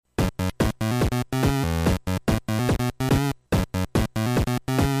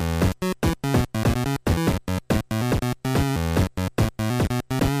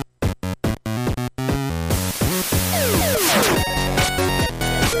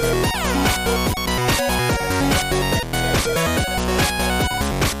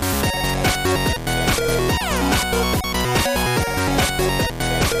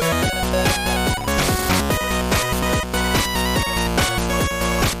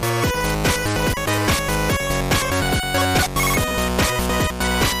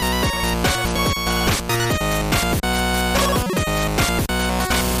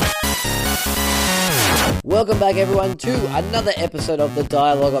Welcome back, everyone, to another episode of the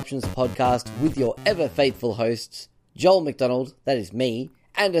Dialogue Options podcast with your ever faithful hosts, Joel McDonald, that is me,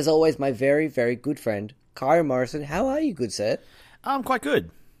 and as always, my very, very good friend, Kyron Morrison. How are you, good sir? I'm quite good.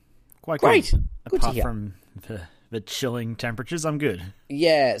 Quite Great. good. Good to Apart hear. from the chilling temperatures, I'm good.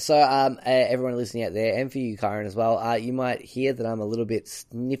 Yeah, so everyone listening out there, and for you, Kyron, as well, you might hear that I'm a little bit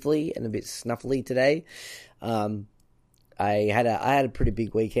sniffly and a bit snuffly today. I had a pretty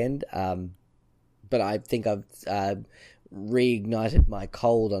big weekend, but I think I've reignited my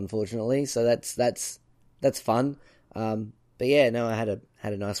cold, unfortunately. So that's fun. But yeah, no, I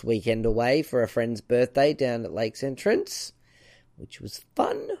had a nice weekend away for a friend's birthday down at Lakes Entrance, which was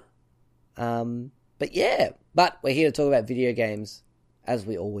fun. But we're here to talk about video games, as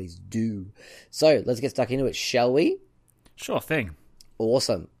we always do. So let's get stuck into it, shall we? Sure thing.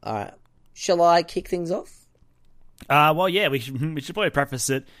 Awesome. All right. Shall I kick things off? Well, yeah, we should probably preface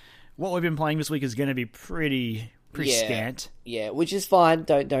it. What we've been playing this week is going to be pretty scant. Yeah, which is fine.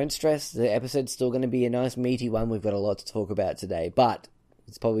 Don't stress. The episode's still going to be a nice meaty one. We've got a lot to talk about today, but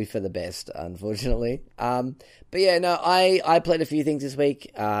it's probably for the best, unfortunately. But yeah, no, I played a few things this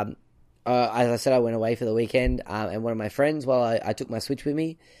week. As I said, I went away for the weekend, and one of my friends, I took my Switch with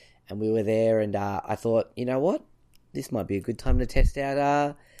me, and we were there, and I thought, you know what? This might be a good time to test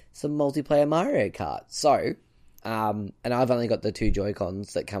out some multiplayer Mario Kart. So, and I've only got the 2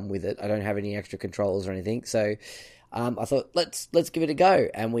 Joy-Cons that come with it. I don't have any extra controls or anything. So, I thought, let's give it a go.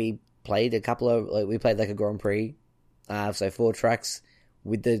 And we played we played like a Grand Prix. So 4 tracks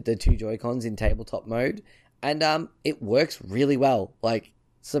with the 2 Joy-Cons in tabletop mode. And, it works really well. Like,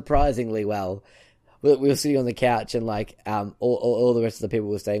 surprisingly well. We were sitting on the couch and like, all the rest of the people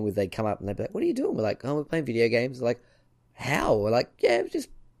we were staying with, they'd come up and they'd be like, what are you doing? We're like, oh, we're playing video games. They're like, how? We're like, yeah, we're just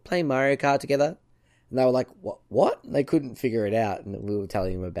playing Mario Kart together. And they were like, what? And they couldn't figure it out. And we were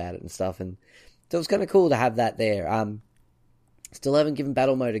telling them about it and stuff. And so it was kind of cool to have that there. Still haven't given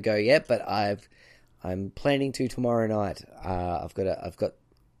battle mode a go yet, but I'm planning to tomorrow night. I've got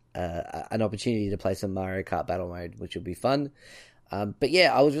an opportunity to play some Mario Kart battle mode, which will be fun. But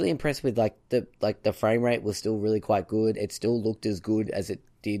yeah, I was really impressed with the frame rate was still really quite good. It still looked as good as it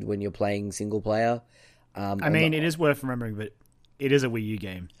did when you're playing single player. It is worth remembering that it is a Wii U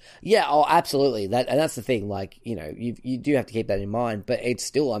game. Yeah, oh, absolutely. That's the thing. Like, you know, you do have to keep that in mind. But it's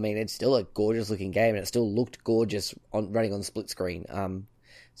still, it's still a gorgeous looking game, and it still looked gorgeous running on split screen.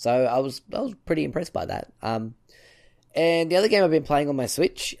 So I was pretty impressed by that. And the other game I've been playing on my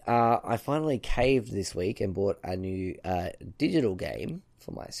Switch, I finally caved this week and bought a new digital game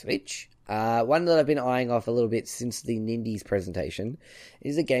for my Switch. One that I've been eyeing off a little bit since the Nindies presentation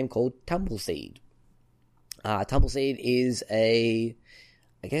is a game called Tumbleseed. Tumbleseed is I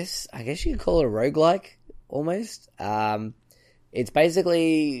guess you could call it a roguelike, almost. It's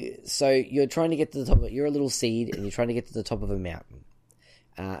basically, so you're trying to get to the top you're a little seed, and you're trying to get to the top of a mountain.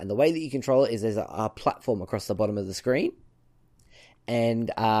 And the way that you control it is there's a platform across the bottom of the screen.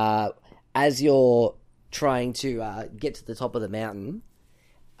 And as you're trying to get to the top of the mountain,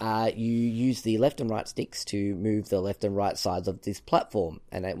 you use the left and right sticks to move the left and right sides of this platform.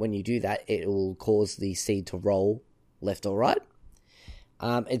 And when you do that, it will cause the seed to roll left or right.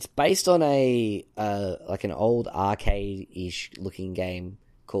 It's based on like an old arcade-ish looking game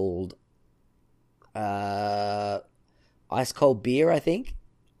called Ice Cold Beer, I think.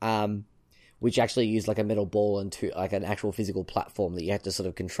 Which actually used like a metal ball and like an actual physical platform that you have to sort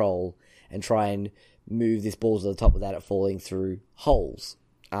of control and try and move this ball to the top without it falling through holes.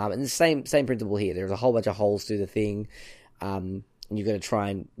 And the same principle here. There's a whole bunch of holes through the thing, and you've got to try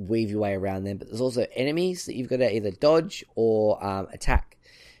and weave your way around them. But there's also enemies that you've got to either dodge or attack.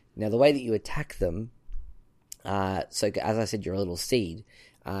 Now, the way that you attack them, so as I said, you're a little seed,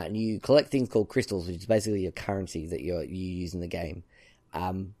 and you collect things called crystals, which is basically your currency that you use in the game.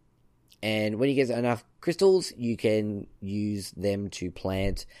 And when you get enough crystals, you can use them to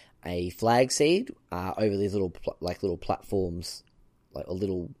plant a flag seed over these little platforms, like a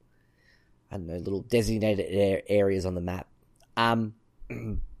little designated areas on the map. So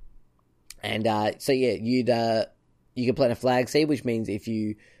yeah, you can plant a flag seed, which means if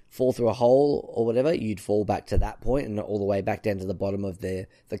you fall through a hole or whatever, you'd fall back to that point and not all the way back down to the bottom of the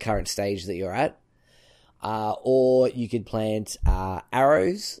current stage that you're at. Or you could plant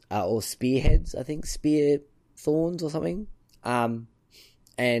arrows or spearheads, I think, spear thorns or something. And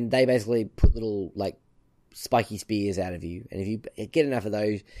they basically put little like spiky spears out of you. And if you get enough of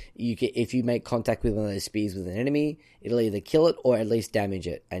those, if you make contact with one of those spears with an enemy, it'll either kill it or at least damage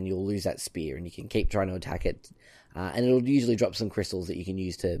it, and you'll lose that spear. And you can keep trying to attack it, and it'll usually drop some crystals that you can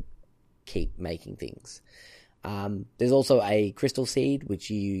use to keep making things. There's also a crystal seed which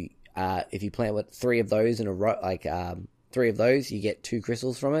you if you plant three of those in a row, like three of those, you get 2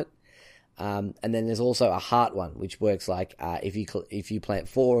 crystals from it. And then there's also a heart one, which works like if you plant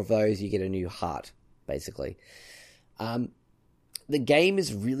 4 of those, you get a new heart, basically. The game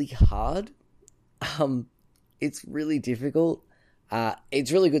is really hard. It's really difficult.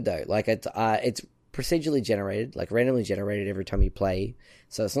 It's really good though. Like it's procedurally generated, like randomly generated every time you play.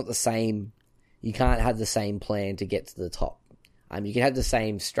 So it's not the same. You can't have the same plan to get to the top. You can have the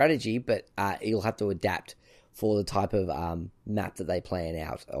same strategy, but you'll have to adapt for the type of map that they plan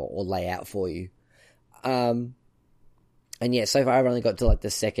out or lay out for you. And yeah, so far I've only got to like the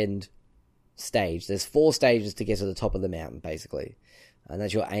second stage. There's 4 stages to get to the top of the mountain, basically. And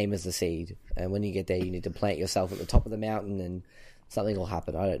that's your aim as the seed. And when you get there, you need to plant yourself at the top of the mountain and something will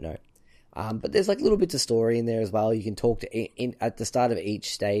happen. I don't know. But there's like little bits of story in there as well. You can talk to at the start of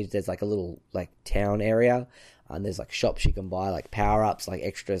each stage. There's like a little like town area, and there's like shops you can buy, like power ups, like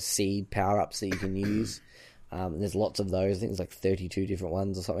extra seed power ups that you can use. And there's lots of those. I think there's like 32 different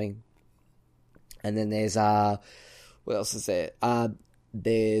ones or something. And then there's what else is there?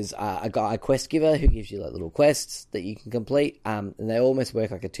 There's a quest giver who gives you like little quests that you can complete. And they almost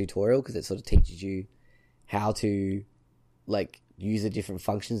work like a tutorial because it sort of teaches you how to like use the different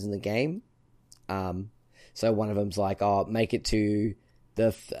functions in the game. So one of them's like, make it to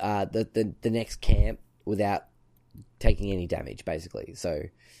the next camp without taking any damage, basically. So,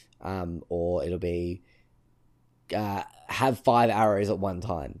 or it'll be have 5 arrows at one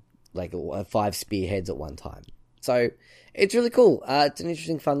time, like 5 spearheads at one time. So it's really cool. It's an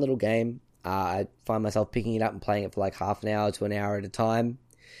interesting, fun little game. I find myself picking it up and playing it for like half an hour to an hour at a time,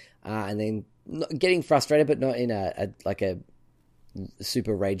 and then getting frustrated, but not in a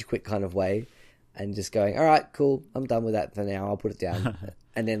super rage quit kind of way, and just going, all right, cool, I'm done with that for now, I'll put it down.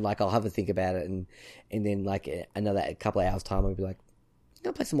 And then like I'll have a think about it, and then like a couple of hours time I'll be like,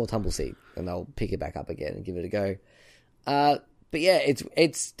 I'll play some more Tumbleseed, and I'll pick it back up again and give it a go. But yeah,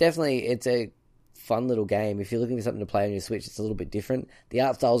 it's definitely a fun little game. If you're looking for something to play on your Switch, it's a little bit different. The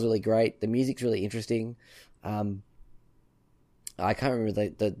art style's really great, the music's really interesting. I can't remember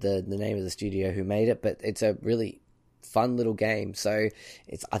the name of the studio who made it, but it's a really fun little game. So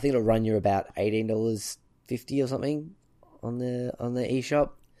I think it'll run you about $18.50 or something on the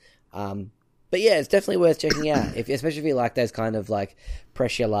eShop. But yeah, it's definitely worth checking out, especially if you like those kind of like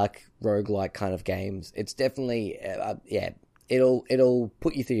press your luck, roguelike kind of games. It's definitely it'll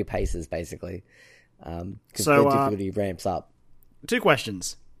put you through your paces, basically, because the difficulty ramps up. 2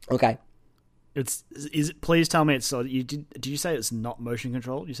 questions. Okay. Please tell me it's so. Did you say it's not motion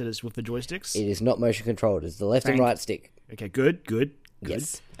controlled? You said it's with the joysticks. It is not motion controlled. It's the left and right stick. Okay, good.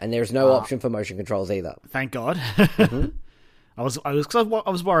 Yes, and there is no option for motion controls either. Thank God. Mm-hmm. I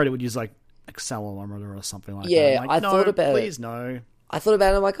was worried it would use like accelerometer or something like that. Yeah, I thought about it. Please no. I thought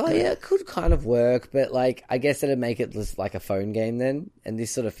about it. I'm like, oh yeah, it could kind of work, but like, I guess it'd make it just like a phone game then, and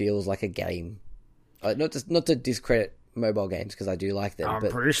this sort of feels like a game. Not to discredit mobile games because I do like them. I'm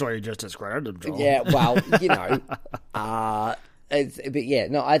pretty sure you just discredited them, Joel. Yeah, well, you know, but yeah,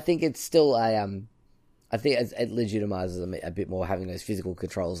 no, I think it's still I think it legitimizes them a bit more having those physical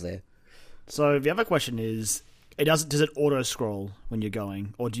controls there. So the other question is, does it auto scroll when you're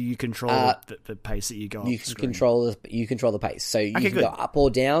going, or do you control the pace that you go? You can control the pace, so you can go up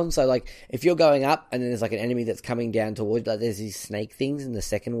or down. So like if you're going up and then there's like an enemy that's coming down towards, like there's these snake things in the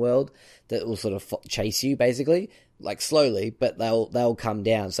second world that will sort of chase you basically, like slowly, but they'll come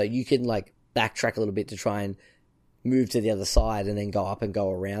down. So you can like backtrack a little bit to try and move to the other side and then go up and go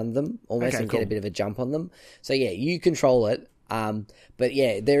around them almost and get a bit of a jump on them. So yeah, you control it. But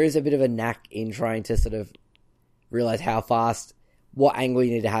yeah, there is a bit of a knack in trying to sort of realize how fast, what angle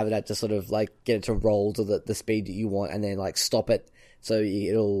you need to have it at to sort of like get it to roll to the speed that you want, and then like stop it so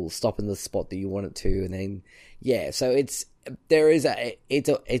it'll stop in the spot that you want it to, and then yeah. So it's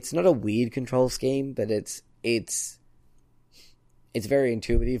not a weird control scheme, but it's very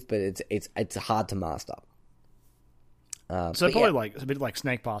intuitive, but it's hard to master. So probably like it's a bit like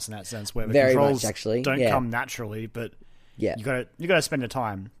Snake Pass in that sense, where the very controls much, actually, don't come naturally, but yeah, you got to spend the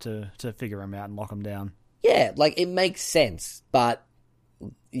time to figure them out and lock them down. Yeah, like it makes sense, but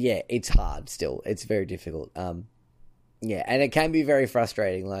yeah, it's hard still. It's very difficult. Yeah, and it can be very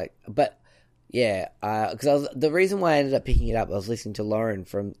frustrating. Like, but yeah, because the reason why I ended up picking it up, I was listening to Lauren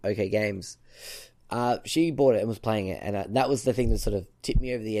from OK Games. She bought it and was playing it, and that was the thing that sort of tipped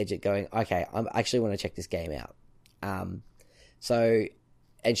me over the edge at going, okay, I actually want to check this game out. So,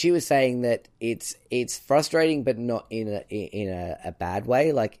 and she was saying that it's frustrating, but not in a bad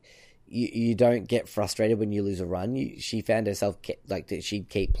way. Like, you don't get frustrated when you lose a run. She found herself like she'd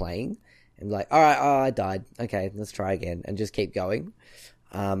keep playing and like, all right, I died. Okay, let's try again and just keep going.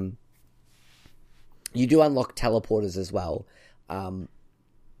 You do unlock teleporters as well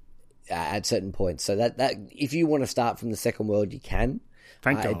at certain points. So that if you want to start from the second world, you can.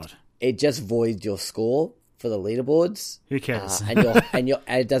 Thank God. It just voids your score for the leaderboards. Who cares? And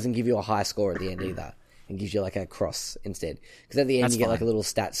it doesn't give you a high score at the end either. It gives you like a cross instead. Because at the end, you get like a little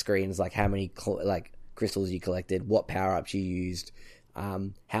stat screens, like how many crystals you collected, what power ups you used,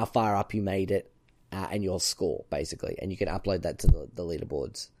 how far up you made it, and your score basically. And you can upload that to the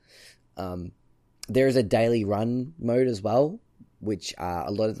leaderboards. There is a daily run mode as well, which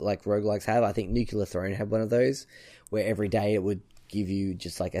a lot of like roguelikes have. I think Nuclear Throne had one of those, where every day it would give you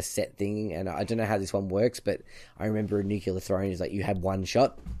just like a set thing. And I don't know how this one works, but I remember in Nuclear Throne is like you had one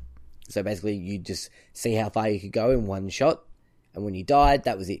shot. So basically you just see how far you could go in one shot. And when you died,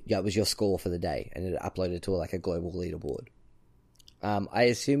 that was it. That was your score for the day. And it uploaded to like a global leaderboard. I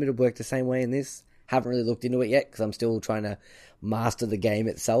assume it'll work the same way in this. Haven't really looked into it yet because I'm still trying to master the game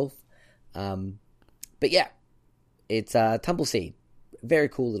itself. But yeah, it's Tumbleseed. Very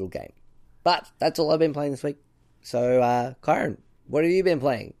cool little game. But that's all I've been playing this week. So, Kyron, what have you been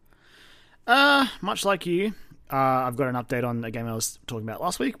playing? Much like you, I've got an update on a game I was talking about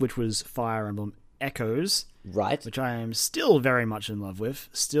last week, which was Fire Emblem Echoes. Right. Which I am still very much in love with.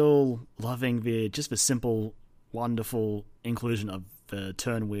 Still loving the simple, wonderful inclusion of the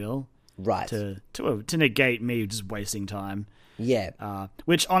turn wheel. Right. To negate me just wasting time. Yeah.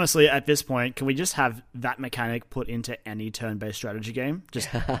 Which, honestly, at this point, can we just have that mechanic put into any turn-based strategy game? Just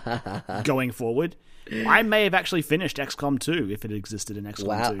going forward. I may have actually finished XCOM 2 if it existed in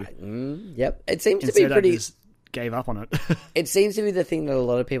XCOM 2. Yep. It seems Instead, to be pretty... I just gave up on it. It seems to be the thing that a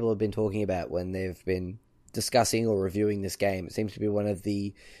lot of people have been talking about when they've been discussing or reviewing this game. It seems to be one of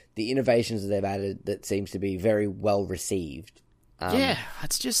the innovations that they've added that seems to be very well received. Yeah,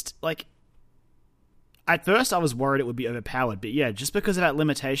 it's just, like... At first, I was worried it would be overpowered, but yeah, just because of that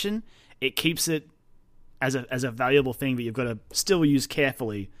limitation, it keeps it as a valuable thing that you've got to still use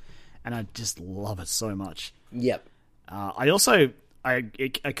carefully, and I just love it so much. Yep.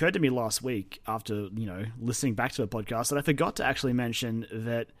 It occurred to me last week after listening back to a podcast that I forgot to actually mention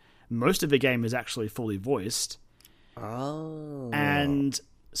that most of the game is actually fully voiced. Oh. And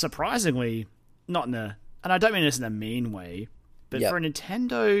surprisingly, and I don't mean this in a mean way. But for a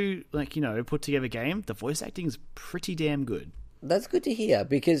Nintendo, put together game, the voice acting is pretty damn good. That's good to hear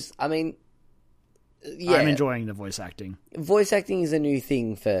because, I mean, yeah. I'm enjoying the voice acting. Voice acting is a new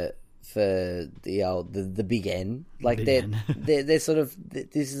thing for the big N. Like they're sort of,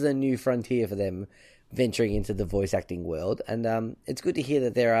 this is a new frontier for them venturing into the voice acting world. And it's good to hear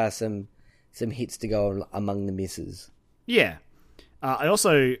that there are some hits to go among the misses. Yeah. I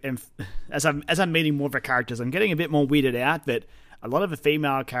also am, as I'm meeting more of the characters, I'm getting a bit more weirded out that a lot of the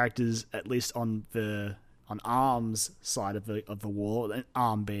female characters, at least on Arm's side of the wall, and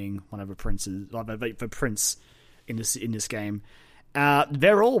Arm being one of the princes, the prince in this game,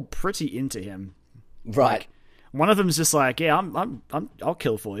 they're all pretty into him. Right. Like, one of them's just like, yeah, I'll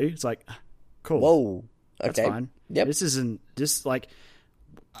kill for you. It's like, cool. Whoa. Okay. That's fine. Yep. This isn't just like,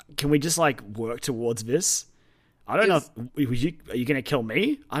 can we just like work towards this? I don't know. Are you going to kill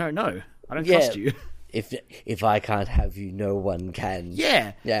me? I don't know. I don't trust you. If I can't have you, no one can.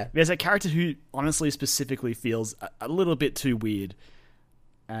 Yeah. Yeah. There's a character who honestly specifically feels a little bit too weird.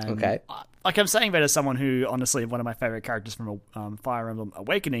 Okay. Like I'm saying that as someone who, honestly, one of my favorite characters from Fire Emblem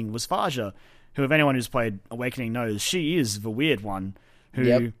Awakening was Faja, who, if anyone who's played Awakening knows, she is the weird one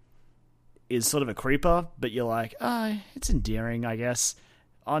who is sort of a creeper, but you're like, it's endearing, I guess.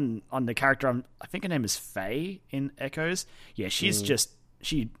 On the character, I think her name is Faye in Echoes. Yeah, she's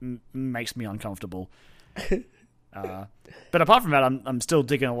she makes me uncomfortable. But apart from that, I'm still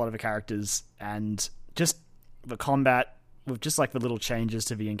digging a lot of the characters, and just the combat with just like the little changes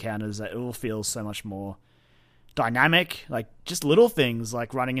to the encounters, that it all feels so much more dynamic. Like just little things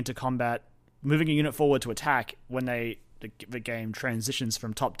like running into combat, moving a unit forward to attack. When the game transitions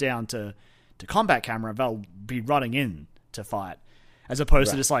from top down to combat camera, they'll be running in to fight, as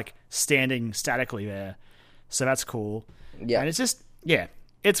opposed to just like standing statically there. So that's cool. Yeah. And it's just,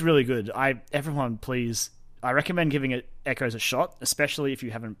 it's really good. Everyone, please, I recommend giving it Echoes a shot, especially if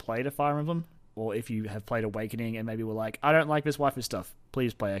you haven't played a Fire Emblem, or if you have played Awakening and maybe were like, I don't like this waifu stuff.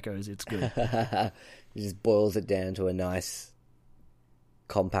 Please play Echoes. It's good. It just boils it down to a nice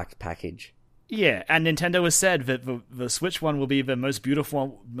compact package. Yeah, and Nintendo has said that the Switch one will be the most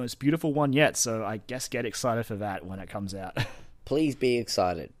beautiful one yet, so I guess get excited for that when it comes out. Please be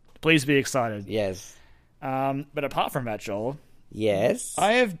excited. Please be excited. Yes. But apart from that, Joel. Yes.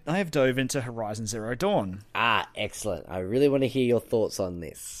 I have dove into Horizon Zero Dawn. Ah, excellent. I really want to hear your thoughts on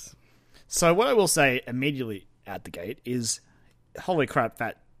this. So what I will say immediately at the gate is, holy crap,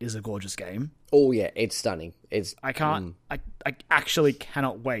 that is a gorgeous game. Oh yeah, it's stunning. I actually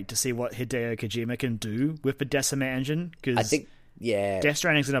cannot wait to see what Hideo Kojima can do with the Decima engine, because I think Death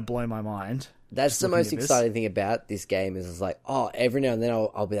Stranding's going to blow my mind. That's the most exciting thing about this game is it's like, oh, every now and then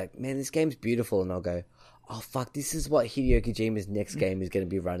I'll be like, man, this game's beautiful, and I'll go, oh fuck, this is what Hideo Kojima's next game is going to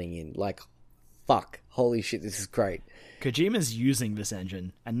be running in. Like, fuck, holy shit, this is great. Kojima's using this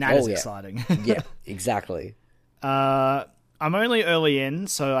engine, and that is exciting. Yeah, exactly. I'm only early in,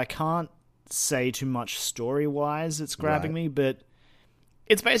 so I can't say too much story-wise it's grabbing me, but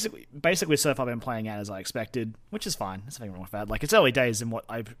it's basically so far been playing out as I expected, which is fine. There's nothing wrong with that. Like, it's early days in what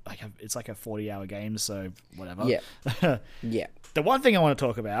it's like a 40-hour game, so whatever. Yeah. Yeah. The one thing I want to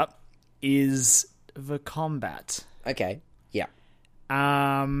talk about is the combat. Okay. Yeah.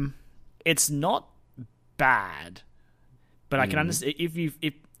 It's not bad, but I can understand if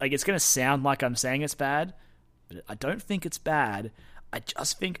it's going to sound like I'm saying it's bad, but I don't think it's bad. I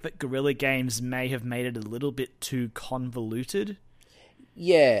just think that Guerrilla Games may have made it a little bit too convoluted.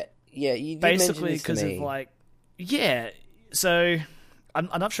 Yeah, you did basically because of like, So I'm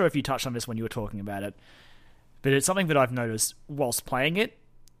not sure if you touched on this when you were talking about it, but it's something that I've noticed whilst playing it.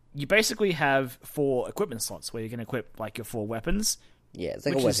 You basically have 4 equipment slots where you can equip like your 4 weapons. Yeah, it's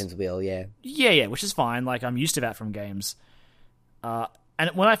like a weapons wheel. Yeah, which is fine. Like, I'm used to that from games.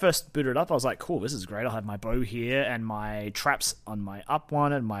 And when I first booted it up, I was like, cool, this is great. I'll have my bow here and my traps on my up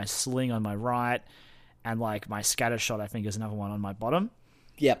one and my sling on my right, and like my scatter shot, I think, is another one on my bottom.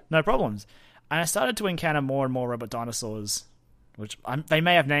 Yep. No problems. And I started to encounter more and more robot dinosaurs, which they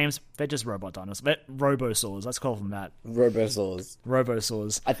may have names. They're just robot dinosaurs. Robosaurs. Let's call them that.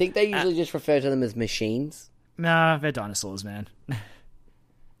 Robosaurs. I think they usually just refer to them as machines. Nah, they're dinosaurs, man.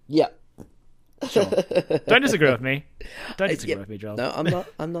 Yeah. Sure. Don't disagree with me. Don't disagree with me, Joel. No,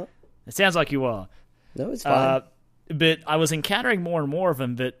 I'm not. It sounds like you are. No, it's fine. But I was encountering more and more of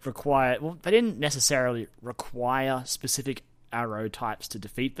them that they didn't necessarily require specific arrow types to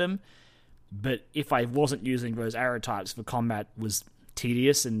defeat them, but if I wasn't using those arrow types, the combat was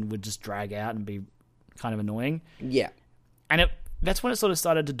tedious and would just drag out and be kind of annoying. Yeah. And that's when it sort of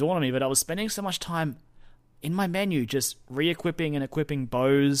started to dawn on me that I was spending so much time in my menu just re-equipping and equipping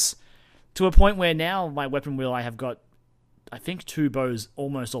bows, to a point where now my weapon wheel, I have got, I think, 2 bows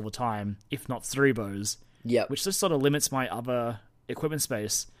almost all the time, if not 3 bows. Yeah. Which just sort of limits my other equipment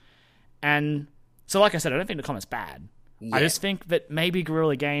space. And so, like I said, I don't think the combat's bad. Yeah. I just think that maybe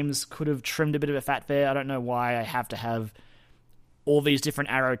Guerrilla Games could have trimmed a bit of a fat there. I don't know why I have to have all these different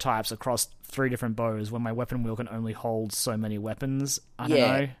arrow types across 3 different bows when my weapon wheel can only hold so many weapons. I don't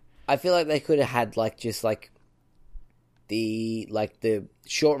know. I feel like they could have had the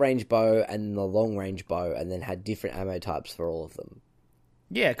short range bow and the long range bow, and then had different ammo types for all of them.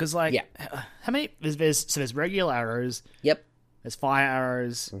 Yeah, because how many? There's regular arrows. Yep. There's fire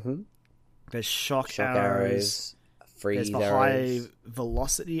arrows. Mm-hmm. There's shock arrows. Freeze there's the arrows. High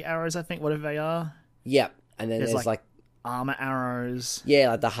velocity arrows, I think, whatever they are. Yep. And then there's like armor arrows.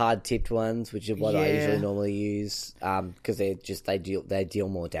 Yeah, like the hard tipped ones, which is what I usually normally use, because they deal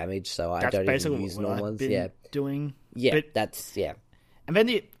more damage. So I don't even use normal ones. Doing. Yeah, And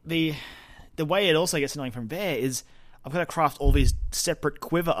then the way it also gets annoying from there is I've got to craft all these separate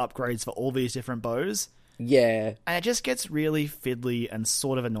quiver upgrades for all these different bows. Yeah, and it just gets really fiddly and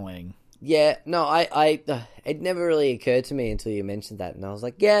sort of annoying. Yeah, no, it never really occurred to me until you mentioned that, and I was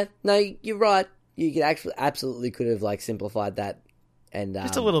like, yeah, no, you're right. You could absolutely could have simplified that, and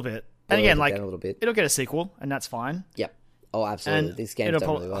just a little bit. And again, a little bit. It'll get a sequel, and that's fine. Yep. Oh, absolutely. And this game's done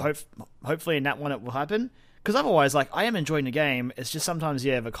really well. Hopefully, in that one, it will happen. Because otherwise, I am enjoying the game. It's just sometimes,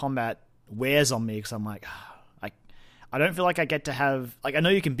 the combat wears on me because I'm like, I don't feel like I get to have I know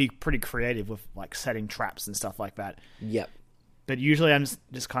you can be pretty creative with setting traps and stuff like that. Yep. But usually I'm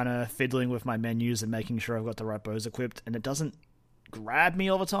just kind of fiddling with my menus and making sure I've got the right bows equipped, and it doesn't grab me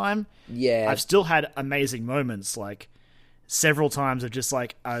all the time. Yeah. I've still had amazing moments, several times of just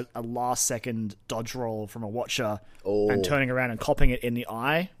a last second dodge roll from a watcher and turning around and copping it in the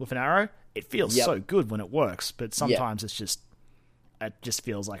eye with an arrow. It feels so good when it works, but sometimes it just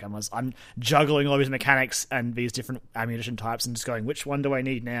feels like I'm juggling all these mechanics and these different ammunition types and just going, which one do I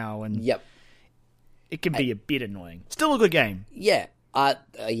need now? And it can be a bit annoying. Still a good game. Yeah. I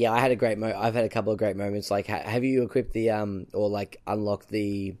had I've had a couple of great moments. Have you equipped the or unlocked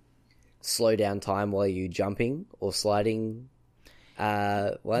the slow down time while you jumping or sliding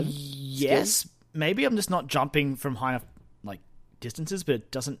one? Yes. Skill? Maybe I'm just not jumping from high enough distances, but it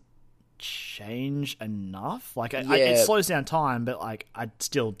doesn't change enough. It slows down time, but I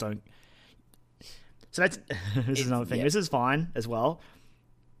still don't. So that's this is another thing. This is fine as well.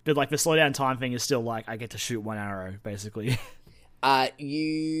 But the slow down time thing is still I get to shoot one arrow basically.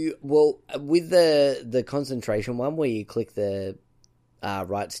 You well with the concentration one where you click the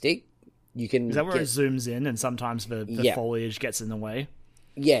right stick, you can. Is that where it zooms in and sometimes the foliage gets in the way?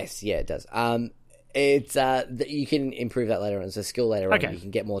 Yes, yeah, it does. It's you can improve that later on. It's a skill later on. You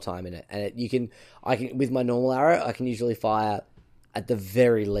can get more time in it, and I can with my normal arrow, I can usually fire at the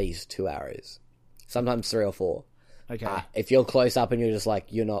very least 2 arrows, sometimes 3 or 4. Okay. If you're close up and you're just like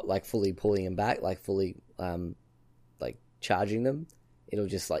you're not like fully pulling them back, like fully like charging them, it'll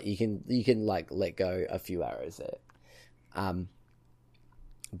just like you can like let go a few arrows there.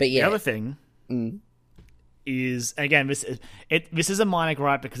 But yeah, the other thing is, again, this is a minor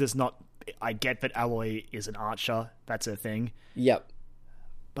gripe because it's not. I get that Aloy is an archer; that's her thing. Yep.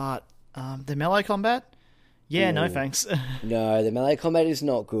 But the melee combat, no thanks. No, the melee combat is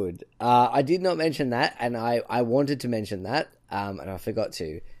not good. I did not mention that, and I wanted to mention that, and I forgot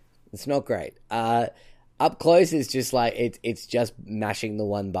to. It's not great. Up close is just like it's just mashing the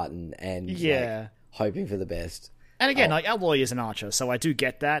one button and like, hoping for the best. And again, like Aloy is an archer, so I do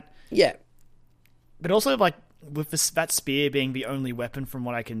get that. Yeah. But also, like, with that spear being the only weapon from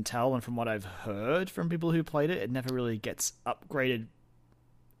what I can tell and from what I've heard from people who played it, it never really gets upgraded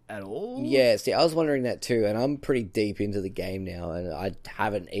at all. Yeah, see, I was wondering that too, and I'm pretty deep into the game now, and I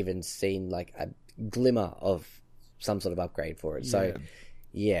haven't even seen, like, a glimmer of some sort of upgrade for it. So,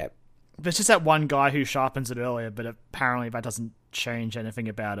 yeah. There's just that one guy who sharpens it earlier, but apparently that doesn't change anything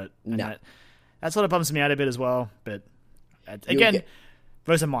about it. And no. That sort of bums me out a bit as well, but again,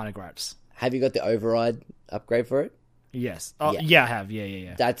 those are minor gripes. Have you got the override upgrade for it? Yes. Oh, yeah, I have.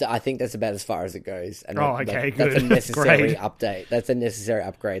 Yeah. I think that's about as far as it goes. And good. That's a necessary update. That's a necessary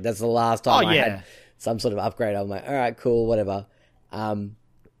upgrade. That's the last time I had some sort of upgrade. I'm like, all right, cool, whatever. You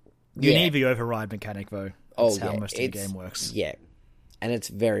need the override mechanic, though. That's how most of the game works. Yeah, and it's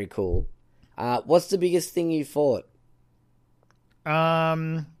very cool. What's the biggest thing you fought?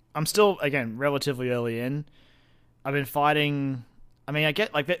 I'm still, again, relatively early in. I've been fighting... I mean, I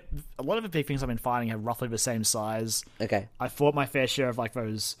get, like, a lot of the big things I've been fighting are roughly the same size. Okay. I fought my fair share of, like,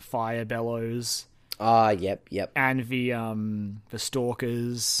 those fire bellows. Yep. And the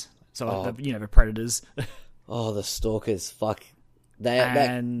stalkers. So, the predators. The stalkers, fuck.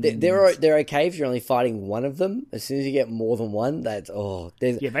 They're okay if you're only fighting one of them. As soon as you get more than one,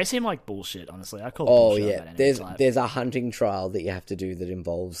 they seem like bullshit, honestly. I call it bullshit. There's a hunting trial that you have to do that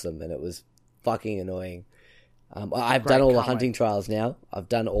involves them, and it was fucking annoying. I've done all the hunting trials now. I've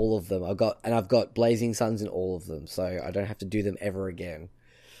done all of them. I've got Blazing Suns in all of them, so I don't have to do them ever again.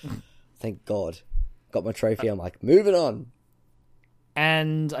 Thank God. Got my trophy. I'm like, moving on.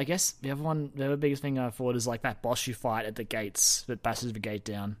 And I guess the other biggest thing I thought is like that boss you fight at the gates that bashes the gate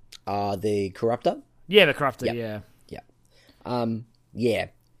down. The Corruptor? Yeah, the Corruptor, yeah. Yeah.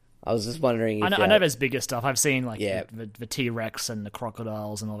 I was just wondering if... I know there's bigger stuff. I've seen like the T-Rex and the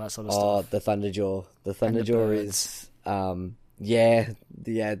crocodiles and all that sort of stuff. Oh, the Thunderjaw. The Thunderjaw is... the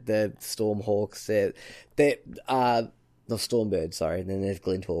Stormhawks. They're the Stormbirds, sorry. And then there's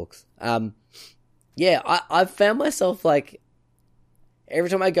Glinthawks. I've found myself like... Every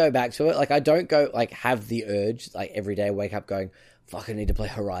time I go back to it, like, I don't go, like, have the urge, like, every day I wake up going, fuck, I need to play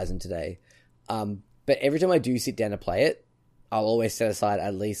Horizon today. But every time I do sit down to play it, I'll always set aside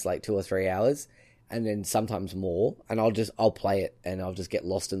at least, like, 2 or 3 hours, and then sometimes more, and I'll play it, and I'll just get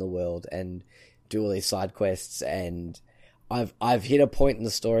lost in the world, and do all these side quests, and I've hit a point in the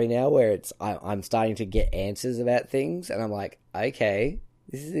story now where I'm starting to get answers about things, and I'm like, okay,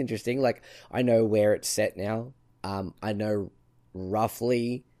 this is interesting. Like, I know where it's set now. I know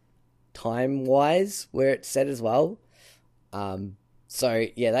roughly time-wise where it's set as well. So,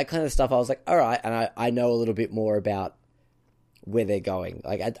 yeah, that kind of stuff, I was like, all right, and I know a little bit more about where they're going.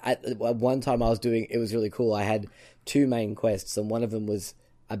 Like, at one time I was doing, it was really cool. I had 2 main quests, and one of them was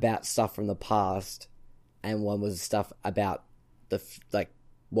about stuff from the past, and one was stuff about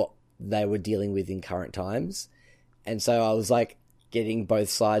what they were dealing with in current times. And so I was, like, getting both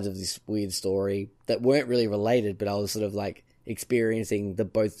sides of this weird story that weren't really related, but I was sort of, like, experiencing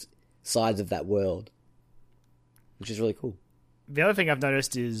both sides of that world, which is really cool. The other thing I've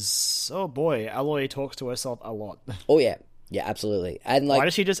noticed is, oh boy, Aloy talks to herself a lot. Oh yeah, absolutely. And like, why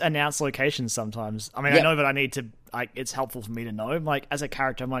does she just announce locations sometimes? I mean, I know that I need to. It's helpful for me to know. Like, as a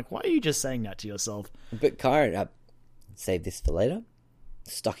character, I'm like, why are you just saying that to yourself? But Kyron, save this for later.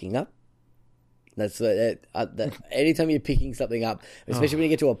 Stocking up. That's anytime you're picking something up, especially when you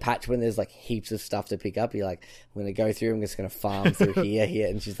get to a patch when there's like heaps of stuff to pick up, you're like, I'm going to go through, I'm just going to farm through here,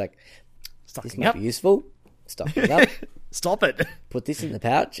 and she's like, this might be useful. Stocking up. Stop it. Put this in the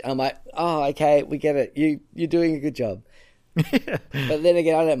pouch. I'm like, oh, okay, we get it. You're doing a good job. But then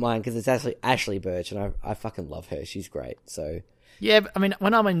again, I don't mind because it's actually Ashley Birch, and I fucking love her. She's great. So, Yeah, but, I mean,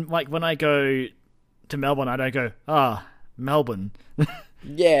 when I go to Melbourne, I don't go, Melbourne.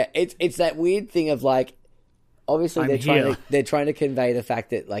 Yeah, it's that weird thing of like, obviously they're trying to convey the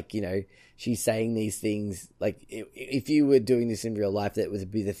fact that, like, you know, she's saying these things. Like, if you were doing this in real life, that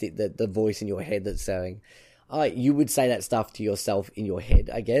would be the voice in your head that's saying, oh, you would say that stuff to yourself in your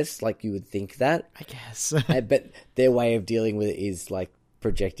head, I guess. Like, you would think that. I guess. But their way of dealing with it is like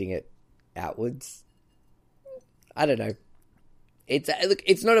projecting it outwards. I don't know. It's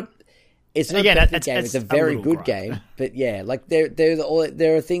not a perfect game. It's a very good game, but yeah, like there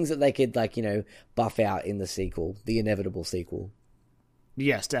are things that they could, like, you know, buff out in the sequel, the inevitable sequel.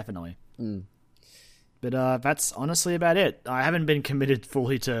 Yes, definitely. But that's honestly about it. I haven't been committed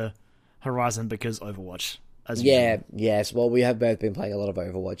fully to Horizon because Overwatch. Yes. Well, we have both been playing a lot of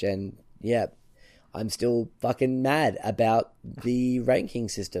Overwatch, and yeah, I'm still fucking mad about the ranking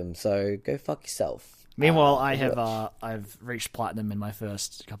system. So go fuck yourself. Meanwhile, I've reached platinum in my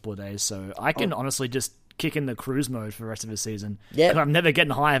first couple of days, so I can honestly just kick in the cruise mode for the rest of the season. Yeah, I'm never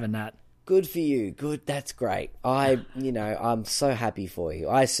getting higher than that. Good for you. Good, that's great. I'm so happy for you.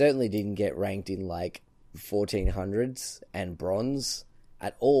 I certainly didn't get ranked in like 1400s and bronze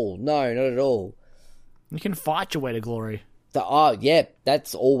at all. No, not at all. You can fight your way to glory.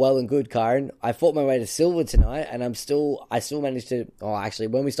 That's all well and good, Karen. I fought my way to silver tonight, and I still managed to. Oh, actually,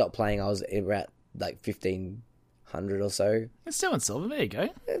 when we stopped playing, I was about like 1500 or so. It's still in silver. There you go.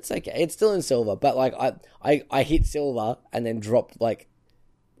 It's okay. It's still in silver, but like I hit silver and then dropped like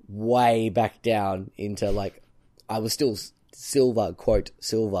way back down into, like, I was still silver, quote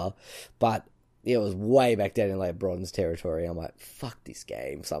silver, but it was way back down in like bronze territory. I'm like, fuck this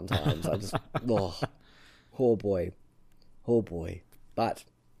game. Sometimes I just oh boy. But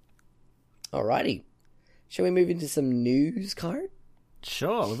alrighty, shall we move into some news, Karen?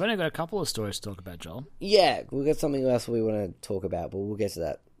 Sure, we've only got a couple of stories to talk about, Joel. Yeah, we've got something else we want to talk about, but we'll get to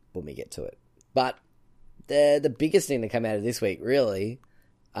that when we get to it. But the biggest thing that came out of this week, really,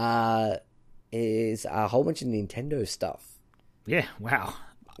 is a whole bunch of Nintendo stuff. Yeah, wow.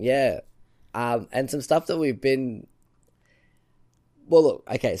 Yeah, and some stuff that we've been... Well, look,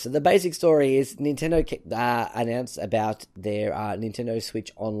 okay, so the basic story is Nintendo announced about their Nintendo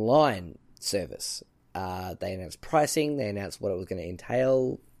Switch Online service. They announced pricing, they announced what it was going to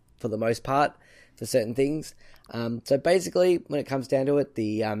entail for the most part for certain things. So basically, when it comes down to it,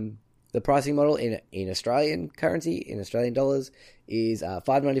 the pricing model in Australian currency, in Australian dollars, is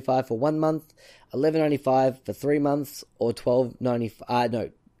 $5.95 for 1 month, $11.95 for 3 months, or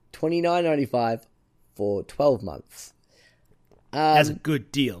 $29.95 for 12 months. That's a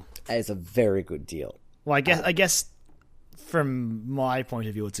good deal. It's a very good deal. Well, I guess from my point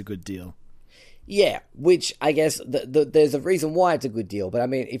of view, it's a good deal. Yeah, which I guess there's a reason why it's a good deal. But I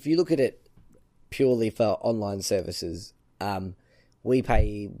mean, if you look at it purely for online services, we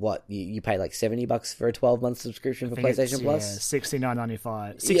pay what you pay like $70 for a 12-month subscription for PlayStation Plus. Yeah,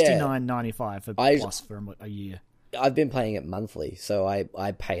 $69.95 for Plus for a year. I've been paying it monthly, so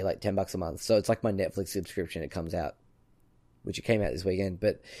I pay like $10 a month. So it's like my Netflix subscription. It comes out, which it came out this weekend,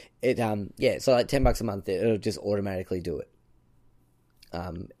 but it so like $10 a month, it'll just automatically do it.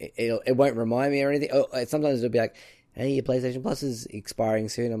 It won't remind me or anything. Sometimes it'll be like, hey, your PlayStation Plus is expiring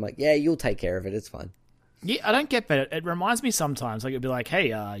soon. I'm like, yeah, you'll take care of it. It's fine. Yeah, I don't get that. It reminds me sometimes, like, it'll be like,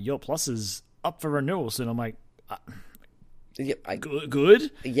 hey, your Plus is up for renewal soon. I'm like,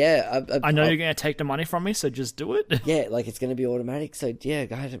 good? Yeah. I know you're going to take the money from me, so just do it. Yeah, like it's going to be automatic, so yeah,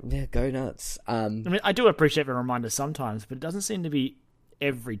 go nuts. I mean, I do appreciate the reminder sometimes, but it doesn't seem to be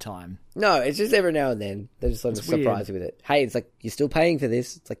every time. No, it's just every now and then. They're just surprised with it. Hey, it's like, you're still paying for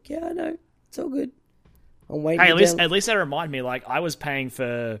this. It's like, yeah, I know. It's all good. I'm waiting. Hey, at least they remind me, like, I was paying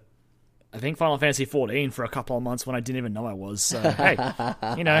for, I think, Final Fantasy 14 for a couple of months when I didn't even know I was. So, hey,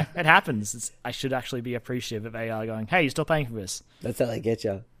 it happens. I should actually be appreciative of AI going, hey, you're still paying for this. That's how they get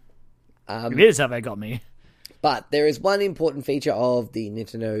you. It is how they got me. But there is one important feature of the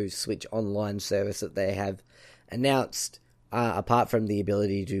Nintendo Switch Online service that they have announced, apart from the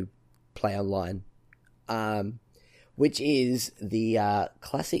ability to play online, which is the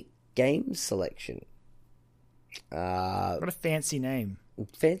classic game selection. What a fancy name.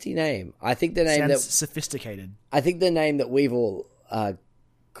 Fancy name. I think the name sounds sophisticated. I think the name that we've all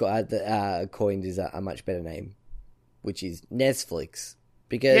coined is a much better name, which is Netflix.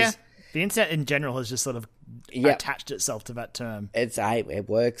 Because the internet in general has just sort of attached itself to that term. It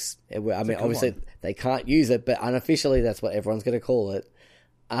works. I mean, obviously they can't use it, but unofficially that's what everyone's going to call it.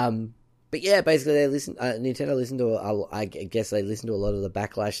 But yeah, basically Nintendo listened to I guess they listened to a lot of the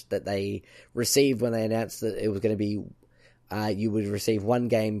backlash that they received when they announced that it was going to be you would receive one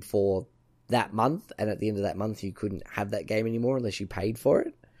game for that month, and at the end of that month you couldn't have that game anymore unless you paid for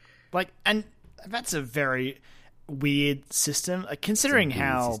it. Like, and that's a very weird system, considering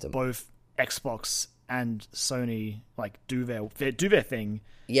how both Xbox and Sony like do their thing.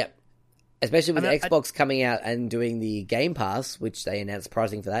 Yep. Especially with Xbox coming out and doing the Game Pass, which they announced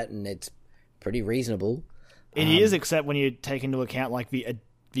pricing for that, and it's pretty reasonable. It is, except when you take into account like the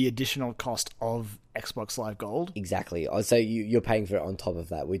additional cost of Xbox Live Gold. Exactly. So you're paying for it on top of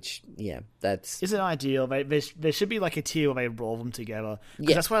that, which, that's... Isn't ideal. There should be like a tier where they roll them together.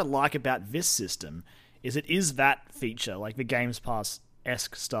 Because that's what I like about this system, is it is that feature, like the Games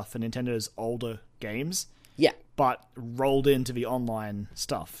Pass-esque stuff for Nintendo's older games. Yeah. But rolled into the online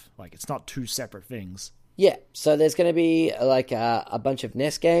stuff. Like, it's not two separate things. Yeah, so there's going to be like a bunch of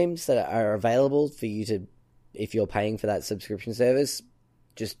NES games that are available for you to, if you're paying for that subscription service,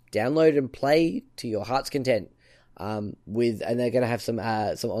 just download and play to your heart's content. And they're going to have some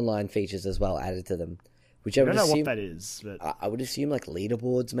online features as well added to them. Which I don't know what that is, but I would assume like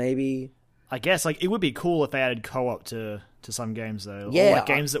leaderboards, maybe. I guess like it would be cool if they added co-op to some games though. Yeah, or, like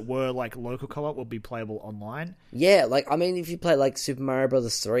games that were like local co-op would be playable online. Yeah, like I mean, if you play like Super Mario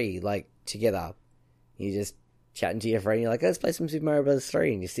Brothers 3 like together, you just chatting to your friend, you're like, let's play some Super Mario Bros.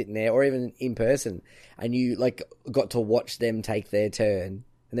 3, and you're sitting there, or even in person, and you like got to watch them take their turn,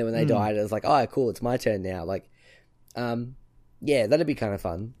 and then when they died, it was like, oh, cool, it's my turn now. Like, yeah, that'd be kind of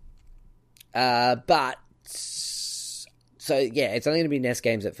fun. But so yeah, it's only going to be NES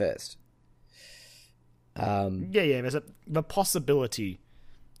games at first. There's the possibility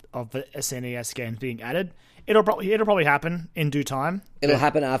of the SNES games being added. It'll probably happen in due time. It'll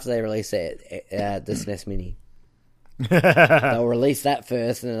happen after they release it, the SNES Mini. They'll release that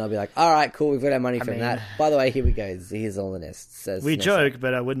first, and then I'll be like, all right, cool, we've got our money from that. By the way, here we go. Here's all the nests. We joke,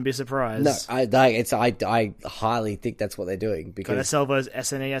 but I wouldn't be surprised. No, I highly think that's what they're doing. Because gotta sell those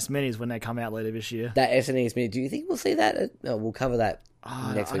SNES Minis when they come out later this year. That SNES Mini, do you think we'll see that? No, we'll cover that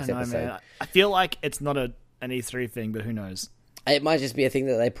next week's episode. Man. I feel like it's not an E3 thing, but who knows? It might just be a thing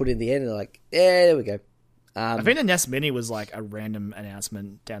that they put in the end, and they're like, yeah, there we go. I think the NES Mini was like a random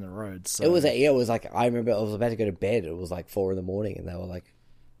announcement down the road. So. It was like, I remember I was about to go to bed. It was like 4 a.m, and they were like,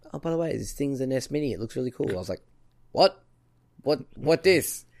 oh, by the way, this thing's a NES Mini. It looks really cool. I was like, what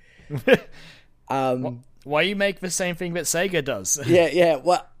this? Why you make the same thing that Sega does? yeah.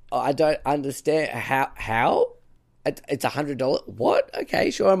 What? I don't understand how. It's $100. What?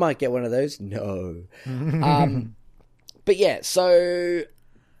 Okay, sure, I might get one of those. No. But yeah, so.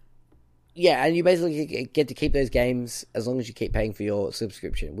 Yeah, and you basically get to keep those games as long as you keep paying for your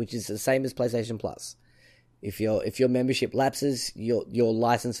subscription, which is the same as PlayStation Plus. If your membership lapses, your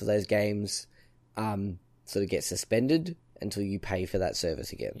license for those games sort of gets suspended until you pay for that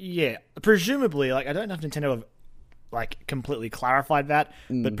service again. Yeah, presumably, like I don't know if Nintendo have like completely clarified that,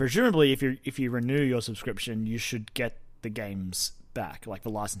 but presumably, if you renew your subscription, you should get the games back. Like the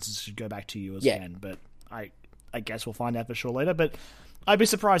licenses should go back to you again. But I guess we'll find out for sure later. But I'd be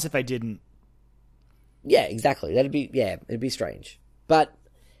surprised if they didn't. Yeah, exactly. It'd be strange, but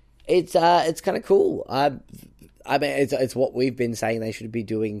it's kind of cool. I mean, it's what we've been saying they should be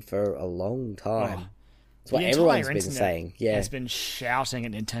doing for a long time. It's what everyone's been saying. Yeah, has been shouting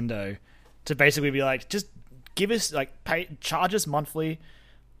at Nintendo to basically be like, just give us charge us monthly,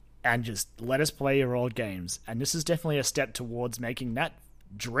 and just let us play your old games. And this is definitely a step towards making that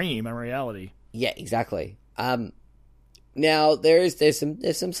dream a reality. Yeah, exactly. Now there's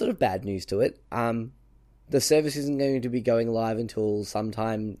some sort of bad news to it. The service isn't going to be going live until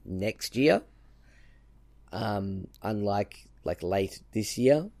sometime next year. Unlike late this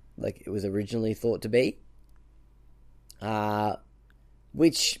year, like it was originally thought to be.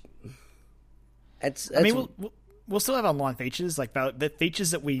 Which I mean, we'll still have online features. Like the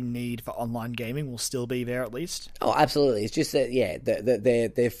features that we need for online gaming will still be there at least. Oh, absolutely. It's just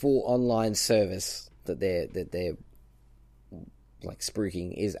that their full online service that they're like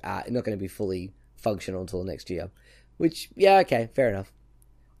spruiking is not going to be fully functional until next year. Which, yeah, okay, fair enough.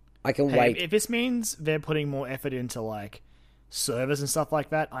 I can wait. If this means they're putting more effort into like servers and stuff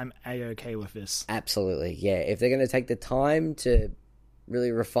like that, I'm A-okay with this. Absolutely, yeah. If they're going to take the time to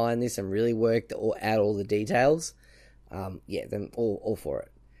really refine this and really work out all the details, then all for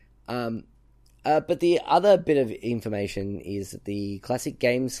it. But the other bit of information is that the classic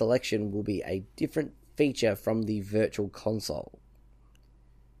game selection will be a different feature from the Virtual Console.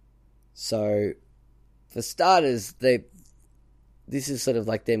 So, for starters, this is sort of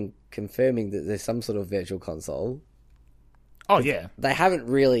like them confirming that there's some sort of Virtual Console. Oh, yeah. They haven't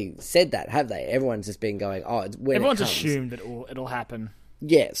really said that, have they? Everyone's just been going, everyone's assumed that it'll happen.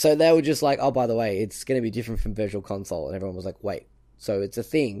 Yeah, so they were just like, oh, by the way, it's going to be different from Virtual Console. And everyone was like, wait, so it's a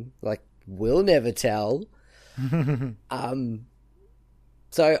thing? Like, we'll never tell.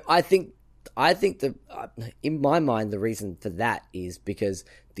 So I think that in my mind, the reason for that is because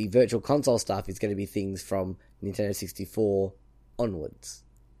the Virtual Console stuff is going to be things from Nintendo 64 onwards.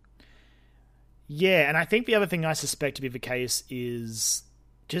 Yeah, and I think the other thing I suspect to be the case is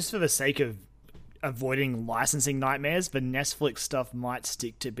just for the sake of avoiding licensing nightmares, the Netflix stuff might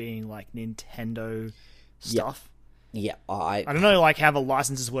stick to being like Nintendo stuff. Yeah, I don't know like how the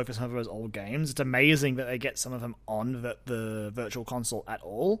licenses work for some of those old games. It's amazing that they get some of them on the Virtual Console at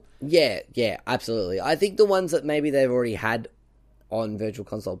all. Yeah, absolutely. I think the ones that maybe they've already had on Virtual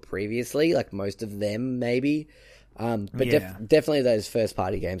Console previously, like most of them maybe, but definitely those first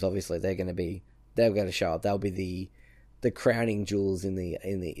party games, obviously they're going to show up. They'll be the crowning jewels in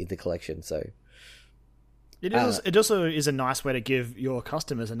the collection. So it also is a nice way to give your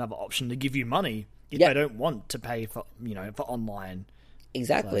customers another option to give you money if they don't want to pay for for online.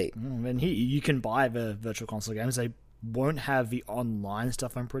 Exactly. And here you can buy the Virtual Console games. They won't have the online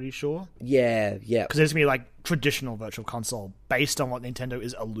stuff, I'm pretty sure. Yeah. Because there's going to be like traditional Virtual Console based on what Nintendo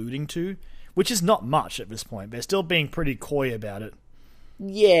is alluding to, which is not much at this point. They're still being pretty coy about it.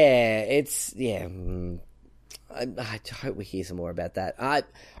 Yeah, I hope we hear some more about that.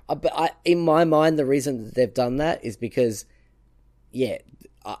 But in my mind, the reason that they've done that is because,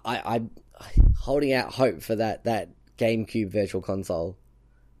 I'm holding out hope for that GameCube Virtual Console.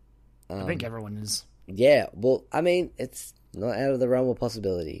 I think everyone is. Yeah, well, I mean, it's not out of the realm of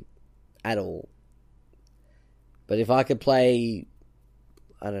possibility at all. But if I could play,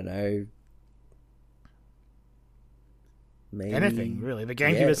 I don't know, maybe anything really. The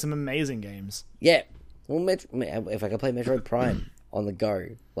GameCube has some amazing games. Yeah, well, if I could play Metroid Prime on the go,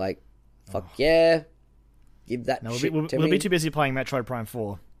 like, fuck yeah, give that. No, shit to we'll me. be too busy playing Metroid Prime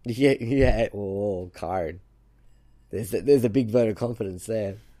 4. Yeah. Oh, card. There's a big vote of confidence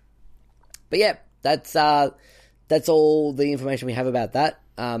there. But yeah, that's all the information we have about that.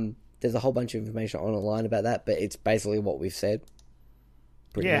 There's a whole bunch of information online about that, but it's basically what we've said.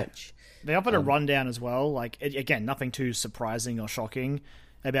 Pretty much. They offered a rundown as well. Like, again, nothing too surprising or shocking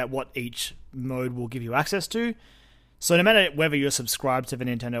about what each mode will give you access to. So no matter whether you're subscribed to the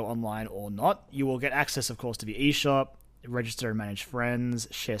Nintendo Online or not, you will get access, of course, to the eShop, register and manage friends,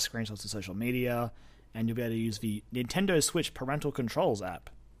 share screenshots of social media, and you'll be able to use the Nintendo Switch Parental Controls app.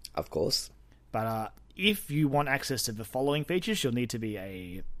 Of course. But if you want access to the following features, you'll need to be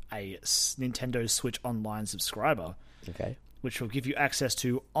a Nintendo Switch Online subscriber. Okay. Which will give you access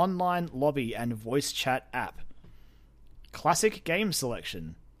to online lobby and voice chat app, classic game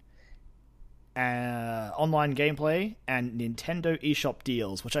selection, online gameplay, and Nintendo eShop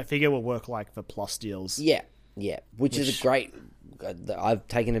deals, which I figure will work like the Plus deals. Yeah. Which is a great... I've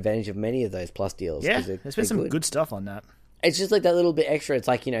taken advantage of many of those Plus deals. Yeah, there's been some good stuff on that. It's just like that little bit extra. It's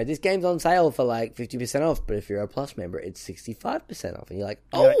like, this game's on sale for like 50% off, but if you're a Plus member, it's 65% off. And you're like,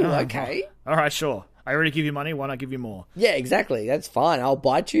 okay. All right, sure. I already give you money, why not give you more? Yeah, exactly. That's fine. I'll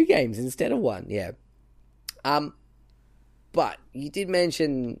buy 2 games instead of 1. Yeah. But you did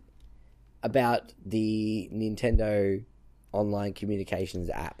mention about the Nintendo Online Communications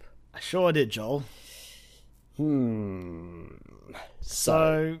app. I sure did, Joel.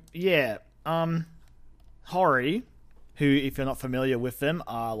 So yeah. Hori, who, if you're not familiar with them,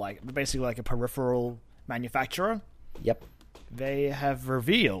 are like basically like a peripheral manufacturer. Yep. They have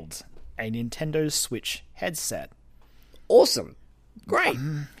revealed a Nintendo Switch headset. Awesome. Great.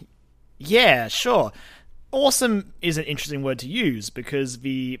 Yeah, sure. Awesome is an interesting word to use because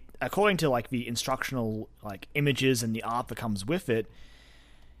according to like the instructional like images and the art that comes with it,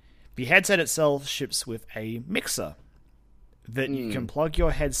 the headset itself ships with a mixer that you can plug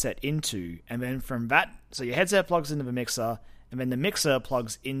your headset into, and then from that, so your headset plugs into the mixer, and then the mixer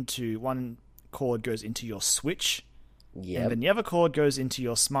plugs into one cord goes into your Switch, and then the other cord goes into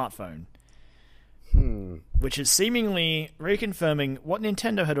your smartphone. Which is seemingly reconfirming what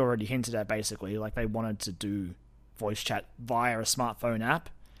Nintendo had already hinted at, basically, like they wanted to do voice chat via a smartphone app.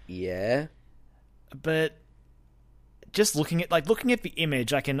 Yeah. But just looking at the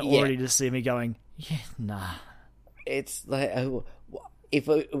image, I can already just see me going, yeah, nah. It's like,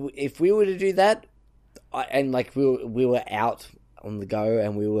 if we were to do that, and like we were out on the go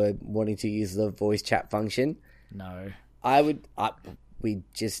and we were wanting to use the voice chat function, no, we'd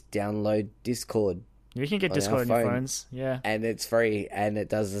just download Discord. You can get Discord on your phones, yeah. And it's free, and it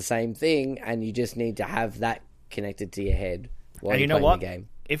does the same thing, and you just need to have that connected to your head while you're playing the game.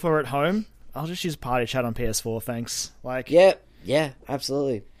 If we're at home, I'll just use Party Chat on PS4, thanks. Like, yeah,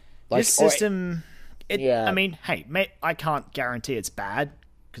 absolutely. Like, this system, I mean, hey, mate, I can't guarantee it's bad,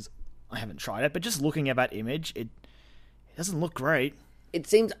 because I haven't tried it, but just looking at that image, it doesn't look great. it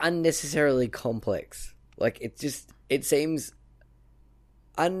seems unnecessarily complex. Like, it seems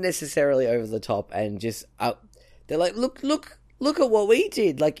unnecessarily over the top, and just they're like, look at what we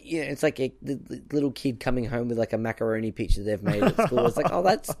did. Like, you know, it's like the little kid coming home with like a macaroni picture they've made at school. It's like, oh,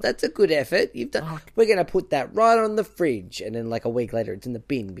 that's a good effort. You've done. We're gonna put that right on the fridge, and then like a week later, it's in the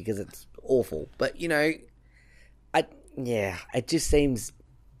bin because it's awful. But you know, it just seems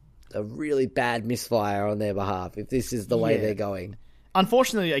a really bad misfire on their behalf if this is the way they're going.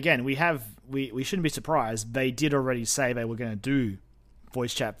 Unfortunately, again, we shouldn't be surprised. They did already say they were going to do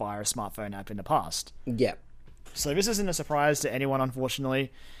voice chat via a smartphone app in the past. Yeah. So this isn't a surprise to anyone,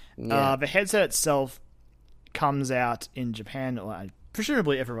 unfortunately. Yeah. The headset itself comes out in Japan, or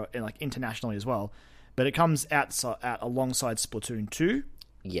presumably everywhere, like internationally as well. But it comes out alongside Splatoon 2.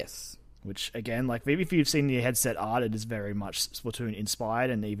 Yes. Which, again, like maybe if you've seen the headset art, it is very much Splatoon inspired,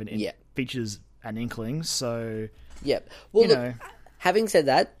 and even features an inkling. So, well, look, having said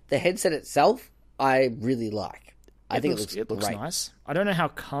that, the headset itself, I really like. I think it looks great. Nice. I don't know how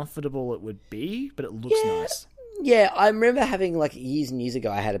comfortable it would be, but it looks nice. Yeah, I remember having, like, years and years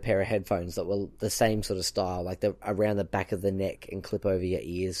ago, I had a pair of headphones that were the same sort of style, like around the back of the neck and clip over your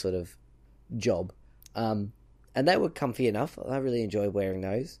ears sort of job. And they were comfy enough. I really enjoyed wearing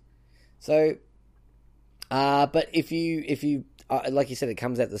those. So, but if you like you said, it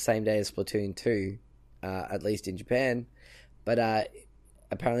comes out the same day as Splatoon 2, at least in Japan, but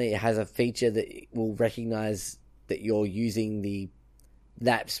apparently it has a feature that will recognize that you're using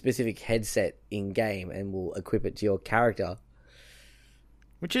that specific headset in game and will equip it to your character.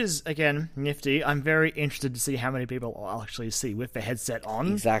 Which is, again, nifty. I'm very interested to see how many people I'll actually see with the headset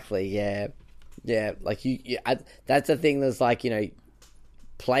on. Exactly, yeah. Yeah, like that's the thing that's like, you know,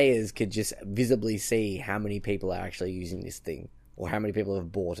 players could just visibly see how many people are actually using this thing or how many people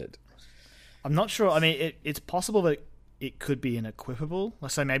have bought it. I'm not sure. I mean, it's possible that it could be an equipable.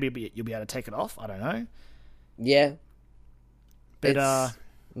 So maybe you'll be able to take it off. I don't know. Yeah. But, I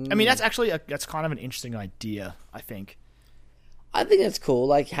mean, that's kind of an interesting idea, I think. I think that's cool.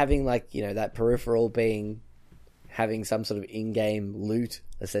 Like having like, you know, that peripheral having some sort of in-game loot,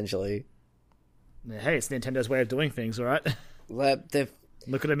 essentially. Hey, it's Nintendo's way of doing things, all right? Look at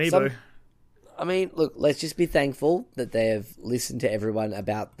Amiibo. I mean, look, let's just be thankful that they've listened to everyone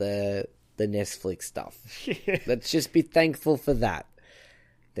about the Netflix stuff. Let's just be thankful for that.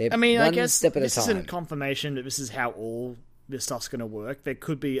 I guess this isn't confirmation that this is how all this stuff's going to work. There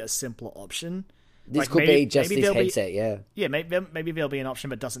could be a simpler option. This could be just this headset, yeah. Yeah, maybe there'll be an option,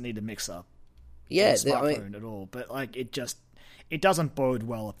 but doesn't need a mixer. Yeah, smartphone at all. But like, it doesn't bode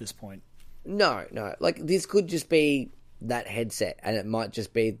well at this point. No. Like, this could just be that headset, and it might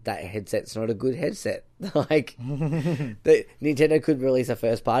just be that headset's not a good headset. Like, Nintendo could release a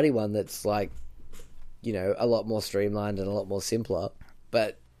first-party one that's, like, you know, a lot more streamlined and a lot more simpler,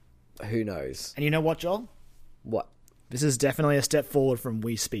 but who knows? And you know what, Joel? What? This is definitely a step forward from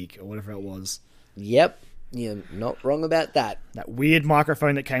We Speak, or whatever it was. Yep, you're not wrong about that. That weird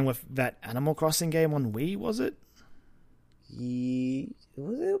microphone that came with that Animal Crossing game on Wii, was it?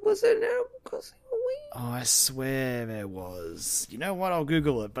 Was it an Animal Crossing on Wii? Oh, I swear there was. You know what? I'll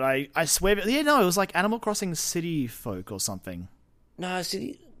Google it. But I swear... Yeah, no, it was like Animal Crossing City Folk or something. No,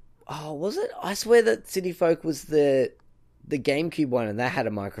 Oh, was it? I swear that City Folk was the GameCube one, and that had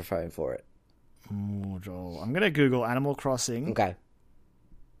a microphone for it. Oh, Joel. I'm going to Google Animal Crossing... Okay.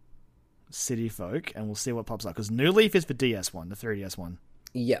 City Folk, and we'll see what pops up. Because New Leaf is the DS one, the 3DS one.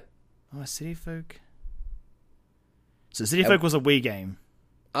 Yep. Oh, City Folk... So City Folk was a Wii game.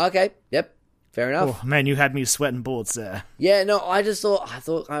 Okay, yep. Fair enough. Oh, man, you had me sweating bullets there. Yeah, no, I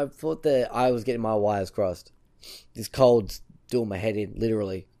thought that I was getting my wires crossed. This cold's doing my head in,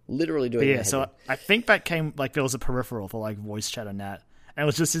 literally doing my head in. So I think that came, like, there was a peripheral for, like, voice chat and that. And it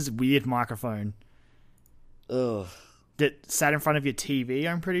was just this weird microphone. Ugh. That sat in front of your TV,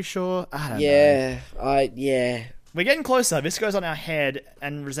 I'm pretty sure. I don't know. Yeah. We're getting closer. This goes on our head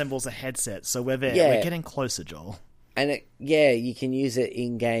and resembles a headset, so we're there. Yeah. We're getting closer, Joel. And you can use it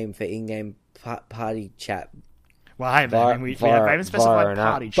in-game for in-game party chat. Well, hey, man, we haven't specified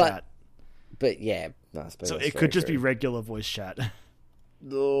party chat. But yeah, no, I suppose so it could just be regular voice chat.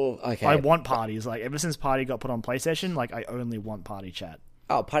 Oh, okay. I want parties. Like, ever since party got put on PlayStation, like, I only want party chat.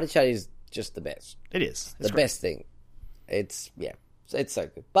 Oh, party chat is just the best. It is. It's the best thing. It's so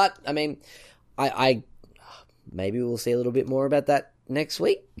good. But, I mean, I maybe we'll see a little bit more about that next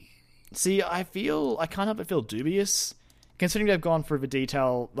week. See, I can't help but feel dubious, considering they've gone through the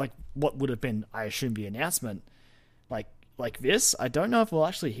detail, like, what would have been, I assume, the announcement. Like this, I don't know if we'll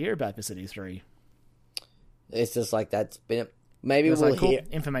actually hear about this at E3. It's just like that's been... Maybe we'll hear...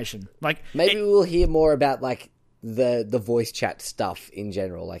 information. Like, maybe we'll hear more about, like, the voice chat stuff in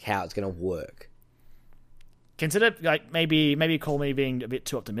general, like how it's going to work. Consider, like, maybe call me being a bit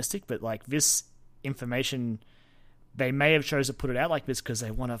too optimistic, but like this information, they may have chosen to put it out like this because they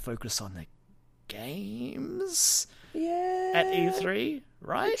want to focus on the games at E3,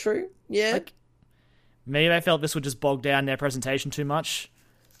 right? True. Yeah. Like, maybe they felt this would just bog down their presentation too much.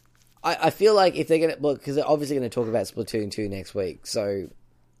 I feel like if they're going to... Look, because they're obviously going to talk about Splatoon 2 next week, so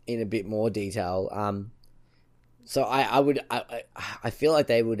in a bit more detail. So I feel like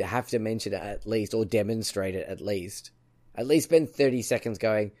they would have to mention it at least, or demonstrate it at least. At least spend 30 seconds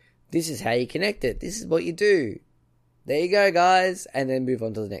going, this is how you connect it. This is what you do. There you go, guys. And then move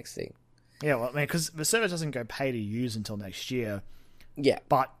on to the next thing. Yeah, well, I mean, because the service doesn't go pay to use until next year. Yeah.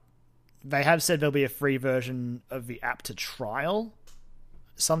 But they have said there'll be a free version of the app to trial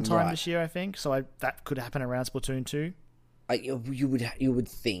sometime this year, I think. So that could happen around Splatoon 2. You would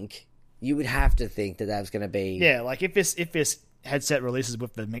think... You would have to think that was going to be... Yeah, like if this headset releases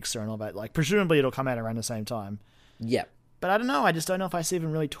with the mixer and all that, like presumably it'll come out around the same time. Yeah. But I don't know. I just don't know if I see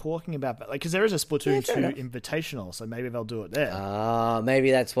them really talking about that. Like, because there is a Splatoon 2 Invitational, so maybe they'll do it there. Maybe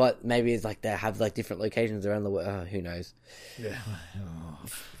that's what... Maybe it's like they have like different locations around the world. Who knows? Yeah.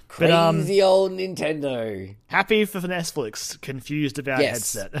 Crazy old Nintendo. Happy for Netflix. Confused about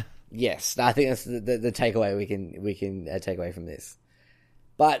headset. Yes, I think that's the takeaway we can take away from this.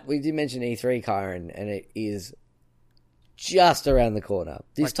 But we did mention E3, Kyron, and it is just around the corner.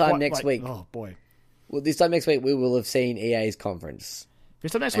 This time next week... Oh, boy. Well, this time next week, we will have seen EA's conference.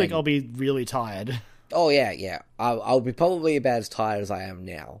 This time next week, I'll be really tired. Oh, yeah. I'll be probably about as tired as I am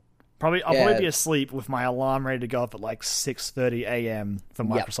now. I'll probably be asleep with my alarm ready to go up at like 6:30 a.m. for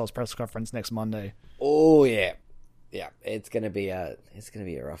Microsoft's press conference next Monday. Oh, yeah. Yeah, it's gonna be a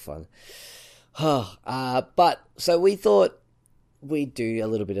rough one. But, so we thought we'd do a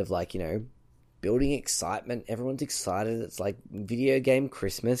little bit of like, building excitement. Everyone's excited. It's like video game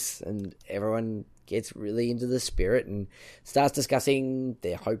Christmas, and everyone gets really into the spirit and starts discussing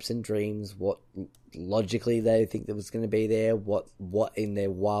their hopes and dreams, what logically they think that was going to be there, what in their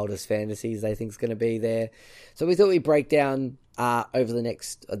wildest fantasies they think is going to be there. So we thought we'd break down over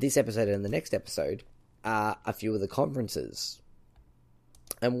this episode and the next episode a few of the conferences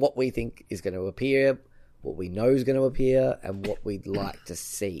and what we think is going to appear, what we know is going to appear, and what we'd like to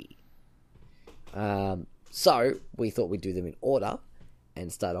see. So we thought we'd do them in order and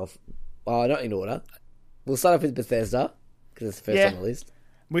start off... Oh, not in order. We'll start off with Bethesda, because it's the first on the list.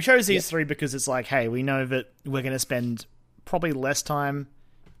 We chose these three because it's like, hey, we know that we're going to spend probably less time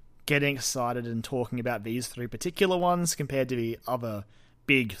getting excited and talking about these three particular ones compared to the other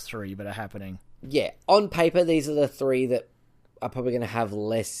big three that are happening. Yeah, on paper, these are the three that are probably going to have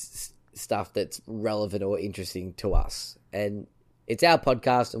less stuff that's relevant or interesting to us. And it's our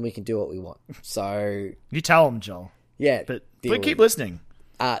podcast, and we can do what we want. So... You tell them, Joel. Yeah. But keep listening.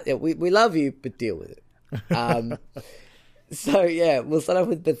 We love you, but deal with it. So, yeah, we'll start off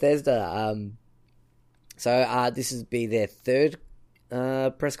with Bethesda. This will be their third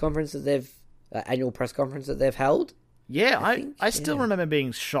press conference that they've... annual press conference that they've held. Yeah, I still remember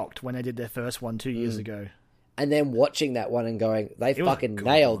being shocked when they did their first one 2 years ago. And then watching that one and going, they fucking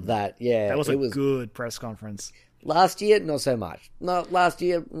nailed that. Yeah, that was a good press conference. Last year, not so much. No, last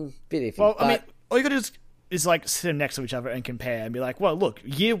year, bit iffy. Well, I mean, all you got to do is like sit them next to each other and compare and be like, well, look,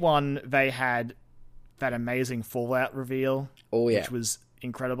 year one, they had that amazing Fallout reveal, which was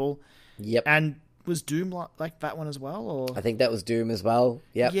incredible. Yep. And was Doom like that one as well? Or I think that was Doom as well.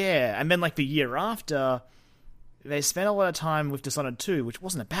 Yep. Yeah, and then like the year after, they spent a lot of time with Dishonored 2, which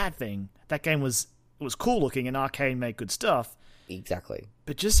wasn't a bad thing. That game was cool looking, and Arcane made good stuff. Exactly.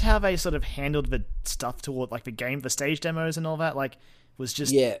 But just how they sort of handled the stuff toward like the stage demos and all that, like, was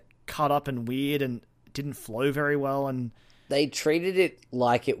just cut up and weird and didn't flow very well. And they treated it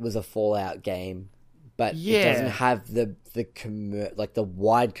like it was a Fallout game, but it doesn't have the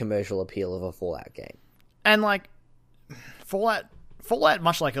wide commercial appeal of a Fallout game. And like Fallout,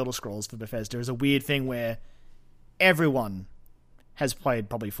 much like Elder Scrolls for Bethesda, is a weird thing where everyone has played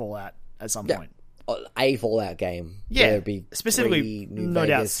probably Fallout at some point. A Fallout game. Yeah, specifically, no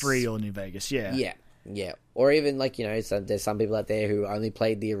doubt 3 or New Vegas, Yeah. Or even, like, there's some people out there who only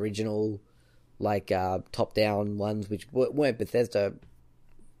played the original, like, top-down ones, which weren't Bethesda.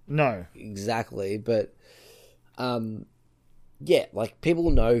 No. Exactly, but, like,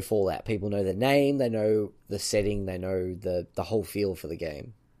 people know Fallout. People know the name, they know the setting, they know the whole feel for the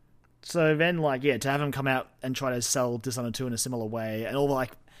game. So then, like, to have them come out and try to sell Dishonored 2 in a similar way, and all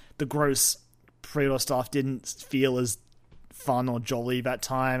the gross pre-order stuff didn't feel as fun or jolly that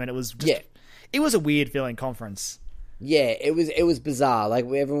time, and it was just, it was a weird feeling conference. Yeah, it was bizarre. Like,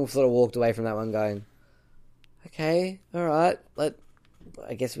 everyone sort of walked away from that one going, okay, all right.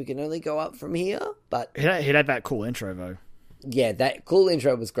 I guess we can only go up from here. But It had that cool intro though. yeah, that cool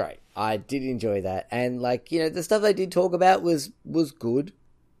intro was great. I did enjoy that, and the stuff they did talk about was good.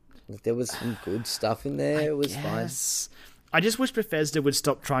 Like, there was some good stuff in there. It was fine. I just wish Bethesda would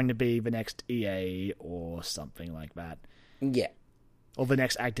stop trying to be the next EA or something like that. Yeah. Or the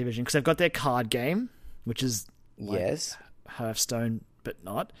next Activision, because they've got their card game, which is Yes. Hearthstone, but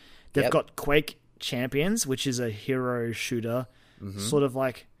not. They've got Quake Champions, which is a hero shooter, sort of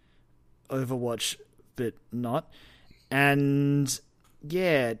like Overwatch, but not. And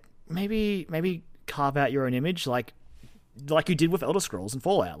yeah, maybe carve out your own image, like you did with Elder Scrolls and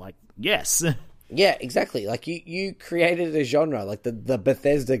Fallout. Like, yes. Yeah, exactly. Like you created a genre, like the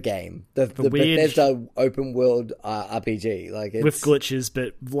Bethesda game, the weird, Bethesda open world RPG, like it's, with glitches,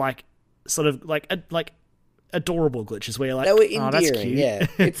 but like sort of like adorable glitches where you're like, they were oh, that's endearing. cute. Yeah,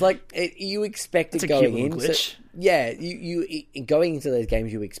 it's like you expect it It's a going cute in. little glitch. So, yeah, you going into those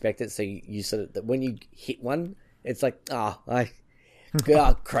games, you expect it. So you sort of when you hit one, it's like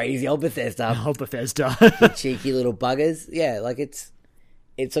crazy old Bethesda, Oh, Bethesda. you cheeky little buggers. Yeah, like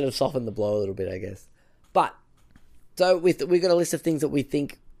it sort of softened the blow a little bit, I guess. But so we've got a list of things that we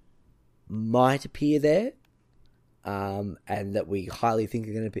think might appear there, and that we highly think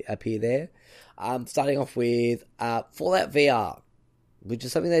are going to appear there. Starting off with Fallout VR, which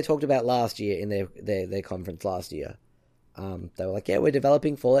is something they talked about last year in their conference last year. They were like, yeah, we're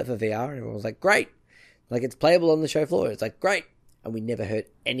developing Fallout for VR, and everyone was like, great. Like, it's playable on the show floor. It's like, great. And we never heard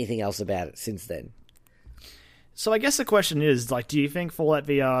anything else about it since then. So I guess the question is, like, do you think Fallout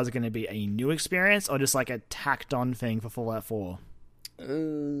VR is going to be a new experience or just like a tacked on thing for Fallout 4?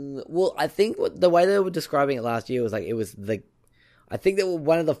 Well, I think the way they were describing it last year was like I think that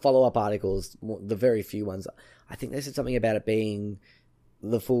one of the follow-up articles, the very few ones, I think they said something about it being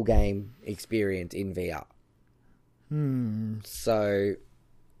the full game experience in VR. So,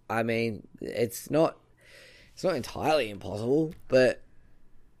 I mean, it's not entirely impossible, but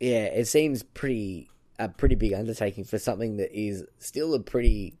yeah, it seems a pretty big undertaking for something that is still a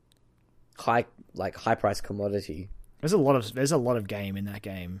pretty high price commodity. There's a lot of game in that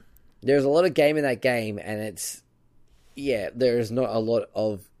game. There's a lot of game in that game, and there is not a lot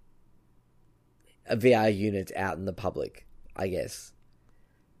of VR units out in the public, I guess.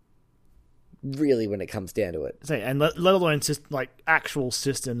 Really, when it comes down to it. And let alone like actual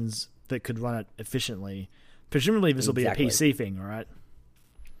systems that could run it efficiently. Presumably this will be a PC thing, right?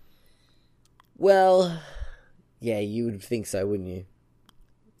 Well, yeah, you would think so, wouldn't you?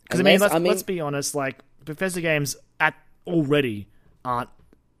 Because let's be honest, like Bethesda games already aren't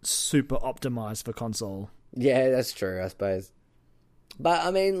super optimized for console. Yeah, that's true, I suppose. But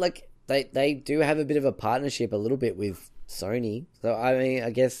I mean, like they do have a bit of a partnership, a little bit with Sony. So I mean, I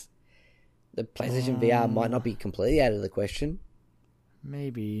guess the PlayStation VR might not be completely out of the question.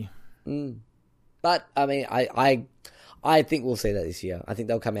 Maybe. But I mean, I think we'll see that this year. I think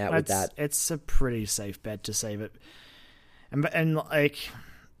they'll come out with that. It's a pretty safe bet to save it, and like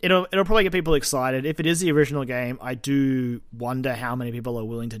it'll probably get people excited. If it is the original game, I do wonder how many people are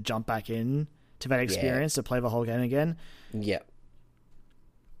willing to jump back in to that experience to play the whole game again. Yeah,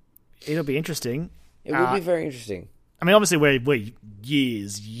 it'll be interesting. It will be very interesting. I mean, obviously, we're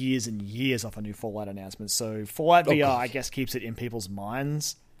years and years off a new Fallout announcement, so Fallout VR, I guess, keeps it in people's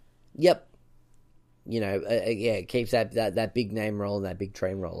minds. Yep. You know, it keeps that big name rolling, that big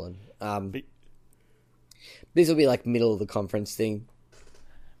train rolling. This will be like middle of the conference thing,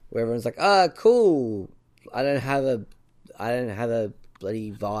 where everyone's like, cool. I don't have a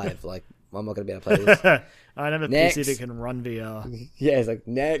bloody Vive. Like, I'm not going to be able to play this. I don't have a PC that can run VR. Yeah, it's like,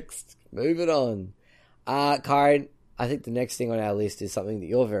 next. Move it on. Karen, I think the next thing on our list is something that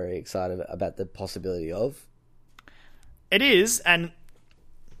you're very excited about the possibility of. It is, and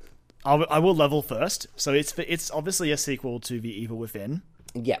I will level first. So it's obviously a sequel to The Evil Within.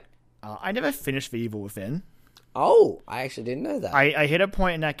 Yeah. I never finished The Evil Within. Oh, I actually didn't know that. I hit a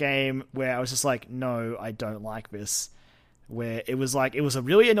point in that game where I was just like, no, I don't like this. Where it was a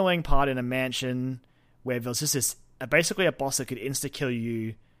really annoying part in a mansion where there was just basically a boss that could insta-kill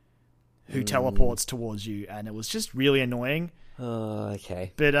you who teleports towards you, and it was just really annoying. Oh,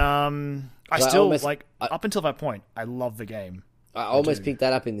 okay. But up until that point, I love the game. I almost picked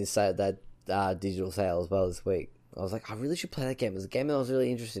that up in this digital sale as well this week. I was like, I really should play that game. It was a game that I was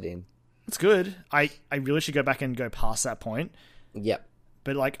really interested in. It's good. I really should go back and go past that point. Yep.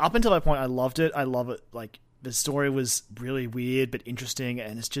 But like up until that point, I loved it. I love it. Like the story was really weird but interesting,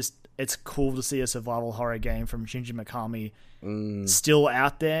 and it's cool to see a survival horror game from Shinji Mikami still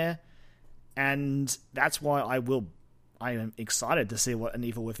out there. And that's why I am excited to see what an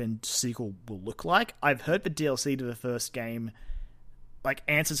Evil Within sequel will look like. I've heard the DLC to the first game like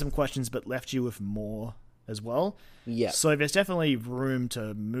answered some questions but left you with more as well. Yeah. So there's definitely room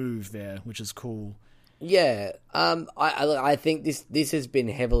to move there, which is cool. Yeah. I think this has been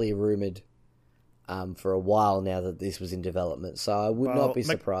heavily rumored for a while now that this was in development, so I would not be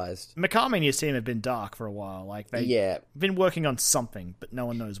surprised. Mikami and his team have been dark for a while. Like they've been working on something, but no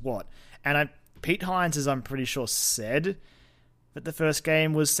one knows what. And Pete Hines, as I'm pretty sure, said that the first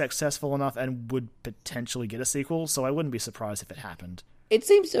game was successful enough and would potentially get a sequel, so I wouldn't be surprised if it happened. It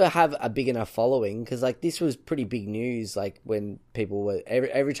seems to have a big enough following, because like this was pretty big news. Like when people were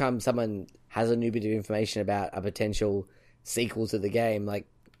every time someone has a new bit of information about a potential sequel to the game, like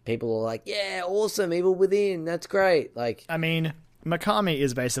people are like, "Yeah, awesome, Evil Within, that's great." Like, I mean, Mikami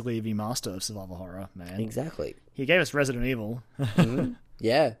is basically the master of survival horror, man. Exactly. He gave us Resident Evil. Mm-hmm.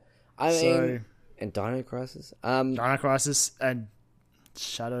 Yeah, I mean, and Dino Crisis, Dino Crisis, and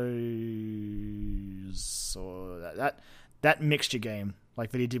Shadows, or that mixture game.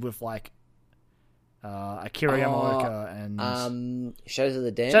 Like that he did with like Akira Yamaoka and Shadows of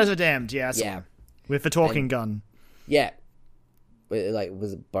the Damned. Shadows of the Damned, yeah, one. With the talking gun. Yeah, like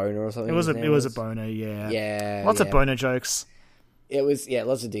was it Boner or something? It was a Boner, yeah. Yeah, lots of Boner jokes. It was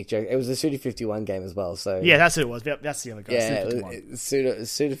lots of dick jokes. It was a Suda51 game as well. So yeah, that's who it was. Yep, that's the other guy. Yeah,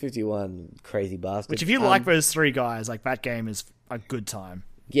 Suda51, crazy bastard. Which if you like those three guys, like that game is a good time.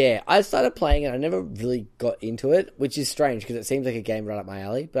 Yeah, I started playing it. I never really got into it, which is strange because it seems like a game right up my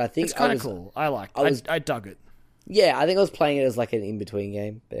alley. But I think it's kind of cool. I dug it. Yeah, I think I was playing it as like an in-between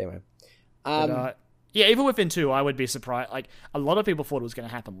game. But anyway, yeah, Evil Within 2, I would be surprised. Like a lot of people thought it was going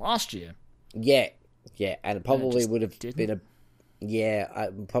to happen last year. Yeah, and it probably would have been I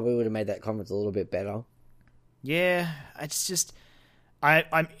probably would have made that conference a little bit better. Yeah, it's just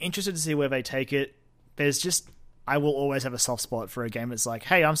I'm interested to see where they take it. I will always have a soft spot for a game that's like,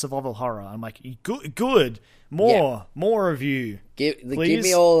 hey, I'm survival horror. I'm like, good, more of you. Give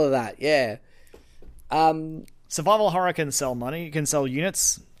me all of that, yeah. Survival horror can sell money, can sell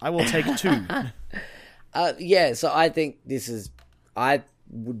units. I will take 2. Yeah, so I think I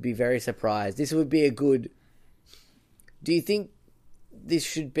would be very surprised. This would be a good... Do you think this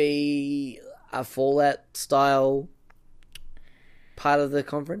should be a Fallout style part of the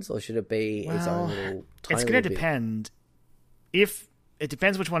conference, or should it be its own little? It's going to depend. It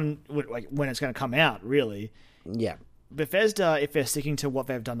depends which one, like when it's going to come out. Really, yeah. Bethesda, if they're sticking to what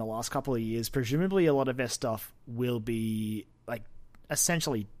they've done the last couple of years, presumably a lot of their stuff will be like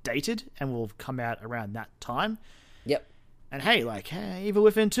essentially dated and will come out around that time. Yep. And hey, Evil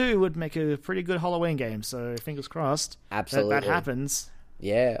Within 2 would make a pretty good Halloween game, so fingers crossed. Absolutely. That happens.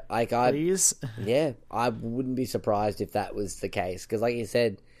 Yeah, please. Yeah, I wouldn't be surprised if that was the case, because like you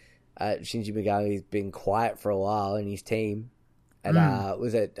said, Shinji Megami's been quiet for a while, and his team at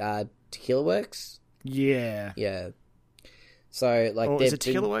was it Tequila Works? Yeah. Yeah. So like, is it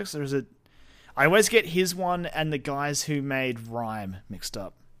Tequila Works or is it? I always get his one and the guys who made Rhyme mixed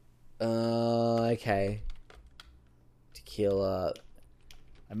up. Okay. Tequila.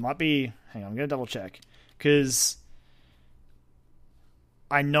 It might be. Hang on, I'm going to double check because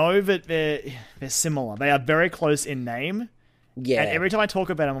I know that they're similar. They are very close in name. Yeah. And every time I talk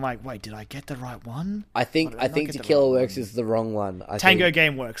about them, I'm like, wait, did I get the right one? I think Tequila Works is the wrong one. Tango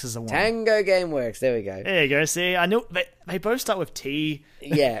Gameworks is the one. Tango Gameworks. There we go. There you go. See, I knew they both start with T.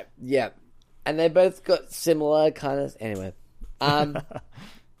 Yeah. And they both got similar kind of. Anyway. But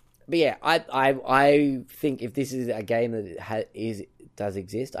yeah, I think if this is a game that does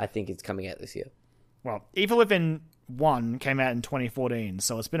exist, I think it's coming out this year. Well, Evil Within 1 came out in 2014,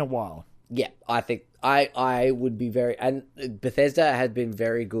 so it's been a while. Yeah, I think I would be very... And Bethesda has been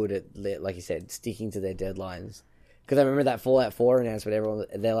very good at, like you said, sticking to their deadlines. Because I remember that Fallout 4 announcement,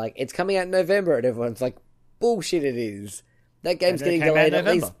 they're like, it's coming out in November, and everyone's like, bullshit it is. That game's getting delayed at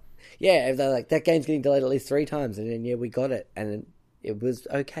least... Yeah, they're like, that game's getting delayed at least 3 times, and then, we got it, and then it was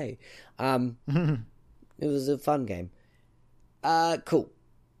okay. It was a fun game. Cool.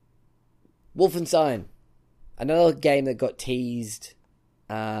 Wolfenstein. Another game that got teased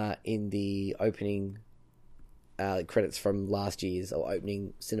in the opening credits from last year's, or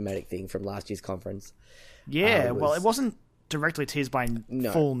opening cinematic thing from last year's conference. Yeah, well, it wasn't directly teased by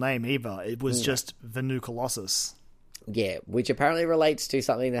full name either. It was just the new Colossus. Yeah, which apparently relates to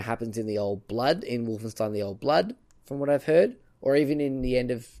something that happens in the Old Blood, in Wolfenstein the Old Blood, from what I've heard, or even in the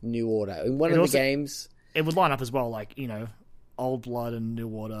end of New Order. In one of the games... It would line up as well, like, Old Blood and New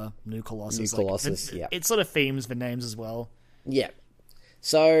Order, New Colossus. New Colossus, yeah. It sort of themes the names as well. Yeah.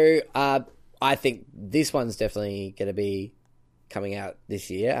 So, I think this one's definitely going to be coming out this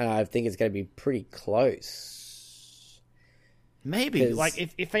year, and I think it's going to be pretty close. Maybe. 'Cause-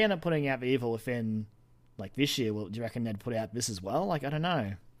 Like, if they end up putting out the Evil Within, like, this year, well, do you reckon they'd put out this as well? Like, I don't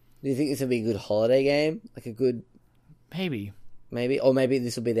know. Do you think this would be a good holiday game? Like a good, Maybe. maybe? Or maybe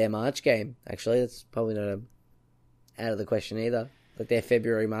this will be their March game, actually. That's probably not out of the question either. Like their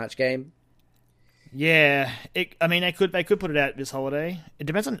February, March game. Yeah, I mean, they could put it out this holiday. It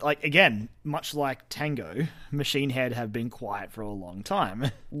depends on, like, again, much like Tango, Machine Head have been quiet for a long time.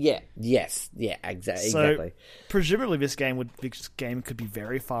 Yeah, yes, yeah, exactly. So presumably this game could be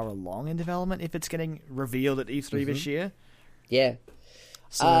very far along in development if it's getting revealed at E3 this year. Yeah.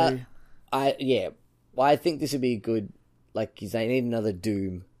 So Well, I think this would be good. Like, 'cause they need another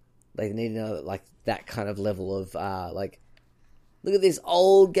Doom. They need another, like, that kind of level of, like, look at this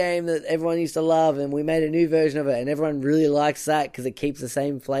old game that everyone used to love, and we made a new version of it, and everyone really likes that because it keeps the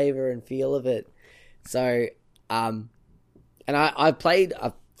same flavor and feel of it. So, and I played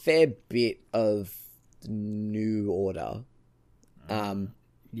a fair bit of New Order.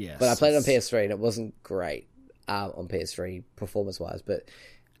 yes, But I played it on PS3 and it wasn't great on PS3 performance-wise. But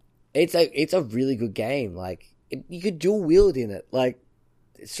it's a really good game. Like you could dual wield in it, like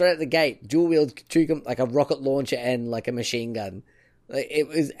straight out the gate, dual wield like a rocket launcher and like a machine gun. Like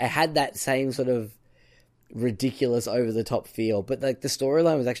it had that same sort of ridiculous, over the top feel. But like the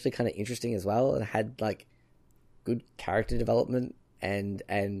storyline was actually kind of interesting as well. It had like good character development and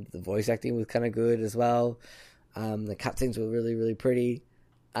the voice acting was kind of good as well. The cutscenes were really, really pretty.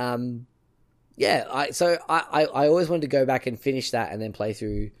 I always wanted to go back and finish that and then play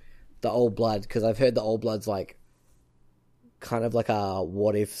through the Old Blood, because I've heard the Old Blood's like kind of like a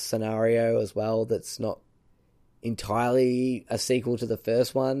what if scenario as well. That's not entirely a sequel to the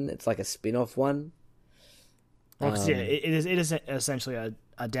first one. It's like a spin-off one. Well, 'cause, it is essentially a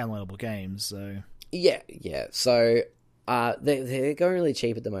downloadable game. So yeah. So they're going really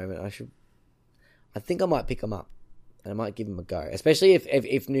cheap at the moment. I think I might pick them up and I might give them a go, especially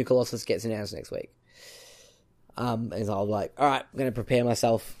if New Colossus gets announced next week. And so I'm like, all right, I'm going to prepare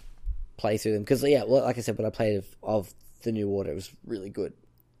myself, play through them, because like I said, when I played of the New Order, it was really good.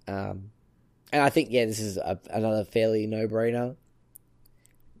 And I think this is another fairly no-brainer.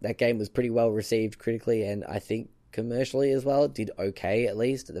 That game was pretty well received critically, and I think commercially as well. It did okay, at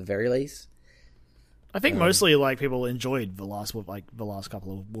the very least. I think mostly like people enjoyed the last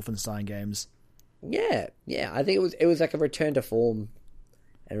couple of Wolfenstein games. Yeah. I think it was like a return to form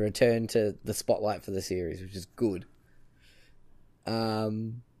and a return to the spotlight for the series, which is good.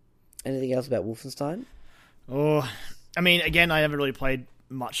 Anything else about Wolfenstein? Oh, I mean, again, I haven't really played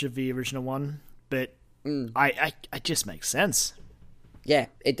much of the original one, but I just makes sense. Yeah,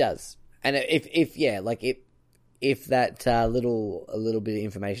 it does. And if that a little bit of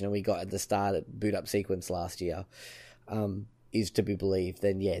information that we got at the start at boot up sequence last year is to be believed,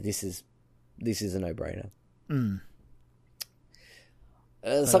 then this is a no-brainer.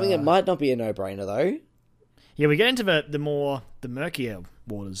 Something that might not be a no-brainer though. Yeah, we get into the murkier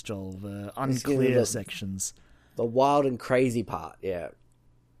waters, Joel, the unclear sections. The wild and crazy part, yeah.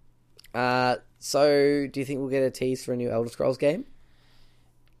 So do you think we'll get a tease for a new Elder Scrolls game?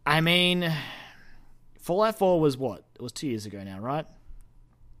 I mean, Fallout 4 was what? It was 2 years ago now, right?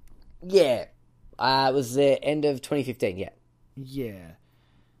 Yeah. It was the end of 2015, yeah. Yeah.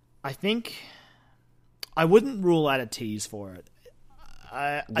 I think I wouldn't rule out a tease for it.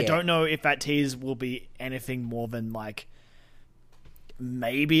 I don't know if that tease will be anything more than like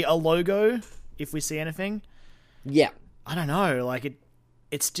maybe a logo if we see anything. Yeah. I don't know. Like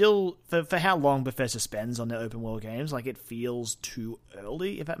it's still for how long Bethesda spends on their open world games, like it feels too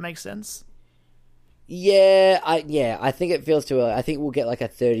early, if that makes sense. Yeah, I think it feels too early. I think we'll get like a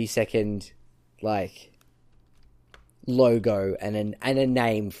 30-second like logo and a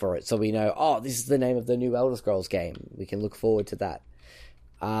name for it, so we know, this is the name of the new Elder Scrolls game. We can look forward to that.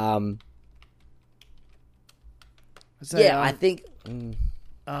 I think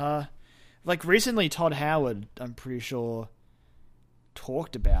like recently Todd Howard, I'm pretty sure,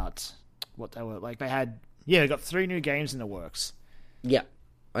 talked about what they were like. They got 3 new games in the works. Yeah.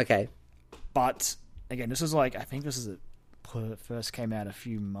 Okay. But again, this is like, I think this is first came out a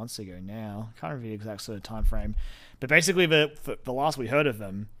few months ago now. I can't remember the exact sort of time frame, but basically the last we heard of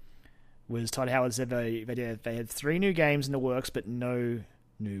them was Todd Howard said they had 3 new games in the works, but no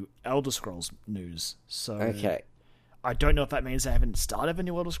new Elder Scrolls news. So okay, I don't know if that means they haven't started the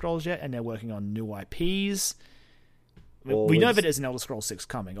new Elder Scrolls yet and they're working on new IPs. We know that there's an Elder Scrolls 6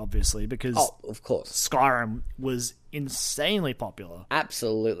 coming, obviously, because of course, Skyrim was insanely popular.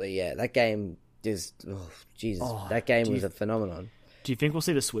 Absolutely, yeah. That game is that game was a phenomenon. Do you think we'll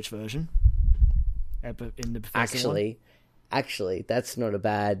see the Switch version in the Bethesda one? Actually, that's not a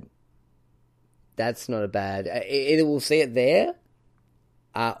bad That's not a bad. Either we'll see it there,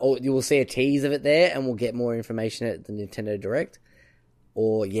 or you will see a tease of it there, and we'll get more information at the Nintendo Direct.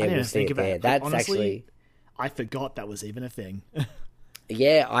 Or we'll see it there. That's honestly, actually, I forgot that was even a thing.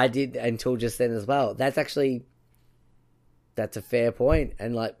 Yeah, I did until just then as well. That's a fair point,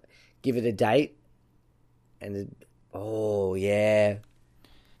 and like give it a date, and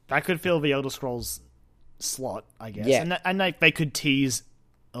that could fill the Elder Scrolls slot, I guess. Yeah, and they could tease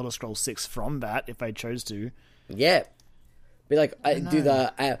Elder Scrolls 6 from that if they chose to. Yeah, be like do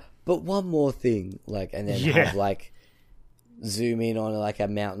the but one more thing, like, and then have like zoom in on like a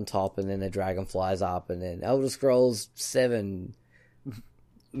mountaintop, and then a dragon flies up, and then Elder Scrolls 7.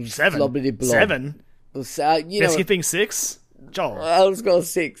 7? They're skipping 6? Joel. Elder Scrolls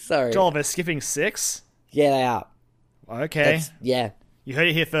 6, sorry. Joel, they're skipping 6? Yeah, they are. Okay. Yeah. You heard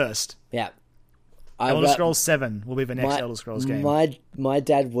it here first. Yeah. Elder Scrolls 7 will be the next Elder Scrolls game. My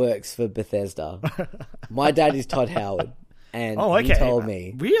dad works for Bethesda. My dad is Todd Howard. And he told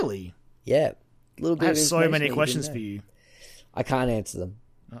me. Really? Yeah. Little bit I have so many questions for you. I can't answer them.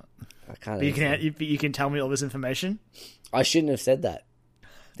 I can't. But you can tell me all this information? I shouldn't have said that.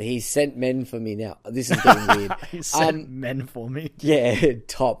 He sent men for me now. This is getting weird. He sent men for me? Yeah,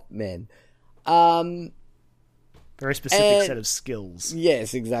 top men. Very specific set of skills.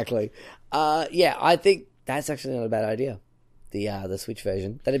 Yes, exactly. I think that's actually not a bad idea. The Switch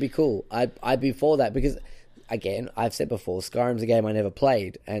version. That'd be cool. I'd be for that because, again, I've said before, Skyrim's a game I never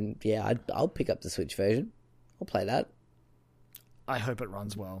played, and I'll pick up the Switch version. I'll play that. I hope it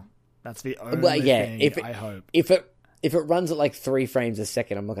runs well. That's the only thing I hope. If it runs at like 3 frames a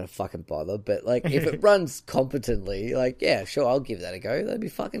second, I'm not going to fucking bother. But like, if it runs competently, like, yeah, sure, I'll give that a go. That'd be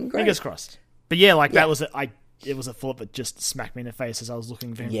fucking great. Fingers crossed. But that was it was a thought that just smacked me in the face as I was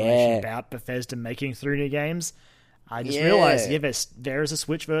looking for information about Bethesda making 3D games. I just realized, there is a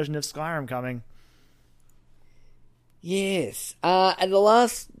Switch version of Skyrim coming. Yes. And the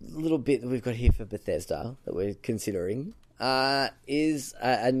last little bit that we've got here for Bethesda that we're considering is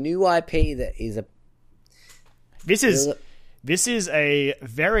a new IP that is a... This is a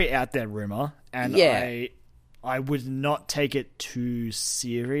very out there rumor, and I would not take it too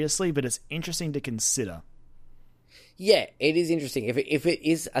seriously, but it's interesting to consider. Yeah, it is interesting. If it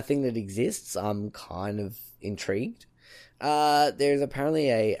is a thing that exists, I'm kind of intrigued. There's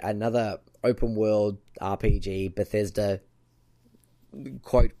apparently another open world RPG Bethesda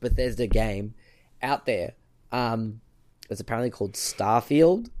game out there. It's apparently called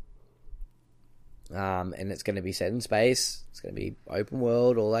Starfield. And it's going to be set in space. It's going to be open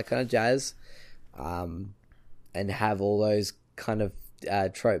world, all that kind of jazz, and have all those kind of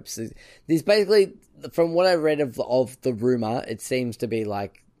tropes. There's basically, from what I read of the rumor, it seems to be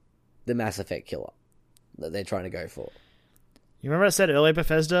like the Mass Effect killer that they're trying to go for. You remember I said earlier,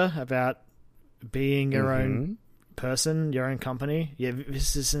 Bethesda, about being your own person, your own company? Yeah,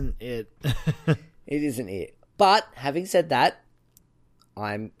 this isn't it. It isn't it. But having said that,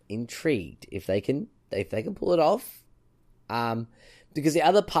 I'm intrigued if they can pull it off. Because the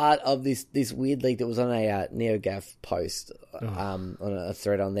other part of this weird leak that was on a NeoGAF post, on a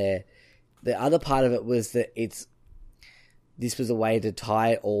thread on there, the other part of it was that this was a way to tie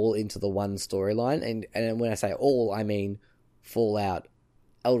it all into the one storyline, and when I say all, I mean Fallout,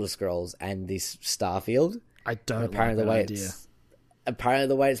 Elder Scrolls, and this Starfield. I don't like that idea. Apparently,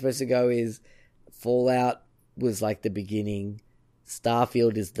 the way it's supposed to go is Fallout was like the beginning.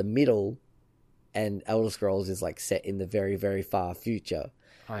 Starfield is the middle, and Elder Scrolls is like set in the very, very far future.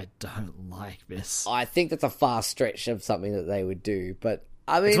 I don't like this. I think that's a far stretch of something that they would do, but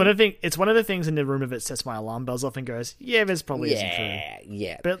I mean, it's one of the things in the rumor that sets my alarm bells off and goes, "Yeah, this probably isn't true."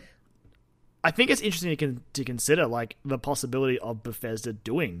 Yeah, but I think it's interesting to consider, like, the possibility of Bethesda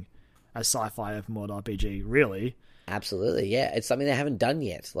doing a sci-fi open world RPG. Really, absolutely, yeah. It's something they haven't done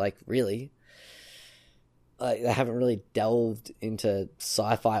yet. Like, really. Like, they haven't really delved into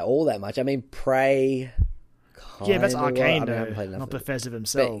sci-fi all that much. I mean, Prey. That's Arcane, not Bethesda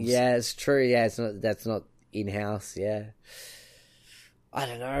themselves. But, yeah, it's true. Yeah, that's not in-house. Yeah, I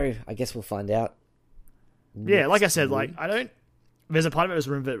don't know. I guess we'll find out. Yeah, like I said, like, there's a part of it was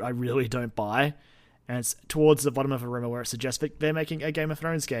a rumor that I really don't buy, and it's towards the bottom of a rumor where it suggests that they're making a Game of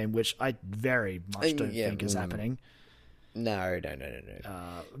Thrones game, which I very much don't think is happening. No.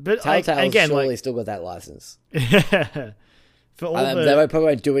 But Telltale's surely still got that license. Yeah. They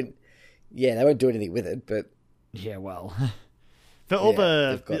won't do it. Yeah, they won't do anything with it. But yeah, well,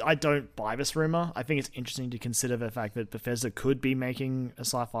 I don't buy this rumor. I think it's interesting to consider the fact that Bethesda could be making a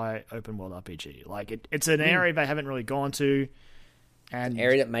sci-fi open world RPG. Like, it's an area they haven't really gone to, and an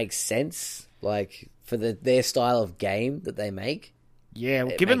area that makes sense, like, for their style of game that they make. Yeah,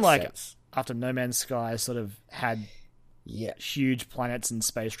 well, given like sense. after No Man's Sky sort of had huge planets and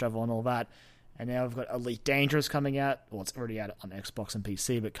space travel and all that. And now we've got Elite Dangerous coming out. Well, it's already out on Xbox and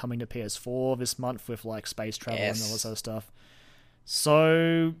PC, but coming to PS4 this month with like space travel and all this other stuff.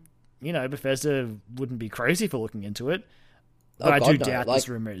 So, you know, Bethesda wouldn't be crazy for looking into it. But I do doubt this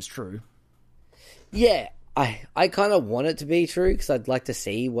rumor is true. Yeah, I kind of want it to be true because I'd like to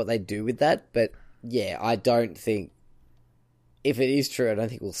see what they do with that. But yeah, I don't think, if it is true, I don't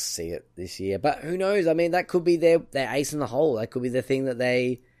think we'll see it this year. But who knows? I mean, that could be their ace in the hole. That could be the thing that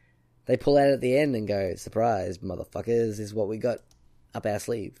they pull out at the end and go, surprise, motherfuckers, this is what we got up our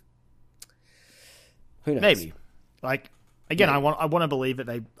sleeve. Who knows? Maybe. Like, again, maybe. I want to believe that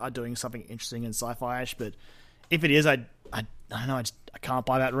they are doing something interesting and sci-fi-ish, but if it is, I don't know, I can't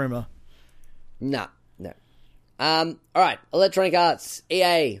buy that rumor. No. All right, Electronic Arts,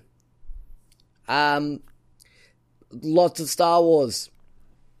 EA. Lots of Star Wars.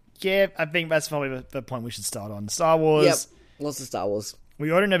 Yeah, I think that's probably the point we should start on. Star Wars. Yep, lots of Star Wars.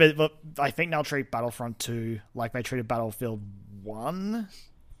 We already know, but I think they'll treat Battlefront 2 like they treated Battlefield 1.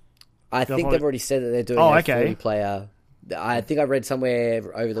 I think they've already said that they're doing a 40-player... I think I read somewhere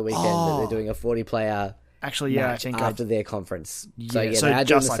over the weekend that they're doing a 40-player actually, yeah, I think after their conference. Yeah, so so they are doing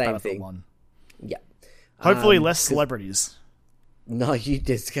just the like same Battlefield thing. 1. Yeah. Hopefully less celebrities. No,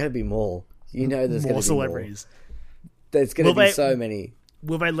 there's going to be more. You know there's going to be celebrities. More. There's going to be so many.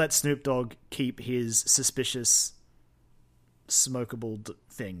 Will they let Snoop Dogg keep his suspicious smokable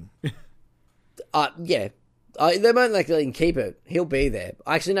thing? Yeah. They won't let him keep it. He'll be there.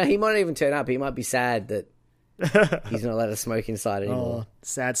 Actually, no, he might even turn up. He might be sad that he's not allowed to smoke inside anymore.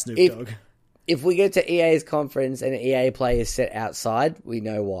 Sad Snoop Dogg. If we get to EA's conference and an EA player is set outside, we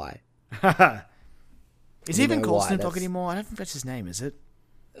know why. Is he even called Snoop Dogg anymore? I don't think that's his name, is it?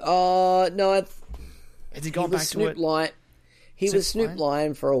 No. Has he gone back to it? He was Snoop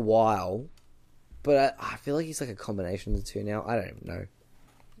Lion for a while, but I feel like he's like a combination of the two now. I don't even know.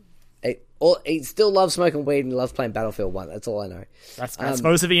 He still loves smoking weed and loves playing Battlefield 1. That's all I know. That's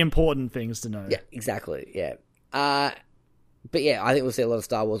supposed to be important things to know. Yeah, exactly. Yeah. But yeah, I think we'll see a lot of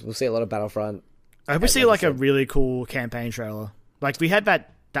Star Wars. We'll see a lot of Battlefront. I hope we see like a really cool campaign trailer. Like we had that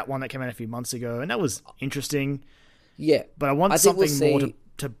one that came out a few months ago, and that was interesting. Yeah. But I want something more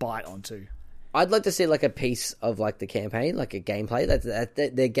to bite onto. I'd like to see like a piece of like the campaign, like a gameplay.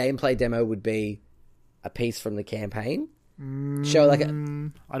 Their gameplay demo would be a piece from the campaign. Show like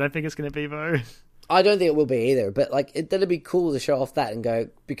I don't think it's going to be though. I don't think it will be either. But like that'd be cool to show off that and go,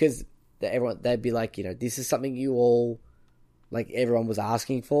 because they'd be like, you know, this is something you all like everyone was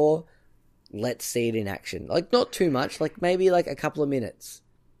asking for. Let's see it in action. Like not too much. Like maybe like a couple of minutes.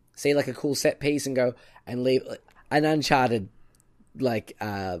 See like a cool set piece and go and leave an Uncharted like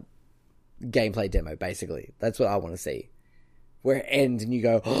gameplay demo. Basically, that's what I want to see. Where it ends and you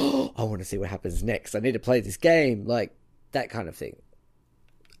go, oh, I want to see what happens next. I need to play this game. Like. That kind of thing.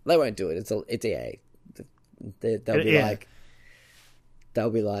 They won't do it. It's EA. They'll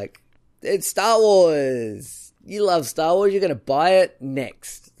be like, it's Star Wars. You love Star Wars. You're going to buy it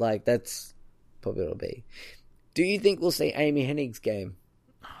next. Like that's probably what it'll be. Do you think we'll see Amy Hennig's game?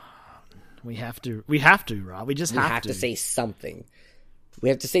 We have to, right? We have to see something. We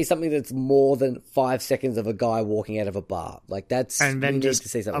have to see something that's more than 5 seconds of a guy walking out of a bar. Like that's and then just to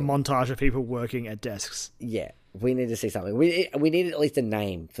see a montage of people working at desks. Yeah. We need to see something. We need at least a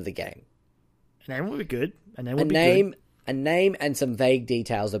name for the game. A name would be good. A name and some vague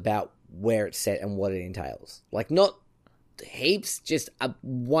details about where it's set and what it entails. Like not heaps, just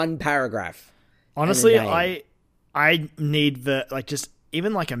one paragraph. Honestly, I need just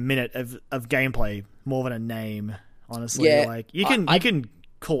even like a minute of gameplay more than a name. Honestly, yeah, like you can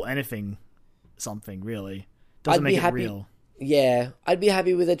call anything something really. Doesn't make it real. Yeah, I'd be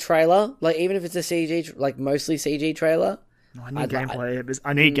happy with a trailer, like even if it's a CG, like mostly CG trailer. No, I need gameplay.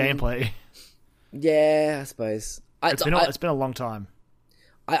 I need gameplay. Yeah, I suppose. It's been a long time.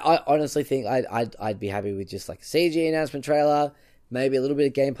 I honestly think I'd be happy with just like a CG announcement trailer, maybe a little bit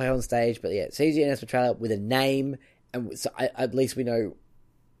of gameplay on stage, but yeah, CG announcement trailer with a name, and so at least we know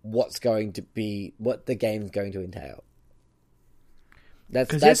what the game's going to entail.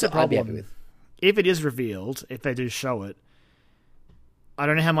 That's what I'd be happy with. If it is revealed, if they do show it, I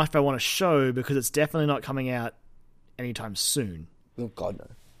don't know how much they want to show because it's definitely not coming out anytime soon. Oh God, no.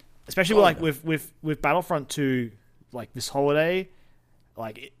 Especially with Battlefront 2, like this holiday,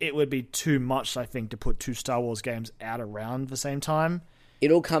 like it would be too much, I think, to put two Star Wars games out around the same time.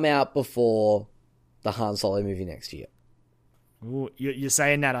 It'll come out before the Han Solo movie next year. Ooh, you're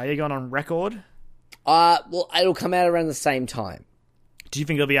saying that? Are you going on record? Well, it'll come out around the same time. Do you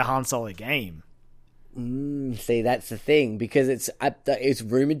think it'll be a Han Solo game? See, that's the thing, because it's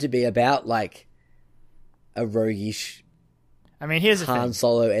rumored to be about like a roguish I mean, here's the Han thing.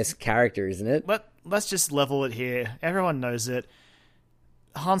 Solo-esque character, isn't it? Let's just level it here. Everyone knows it.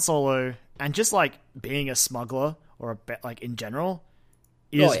 Han Solo, and just like being a smuggler or like in general,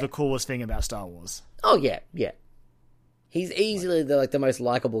 is the coolest thing about Star Wars. Oh yeah, yeah. He's easily the most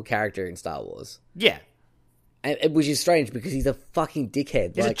likable character in Star Wars. Yeah, which is strange because he's a fucking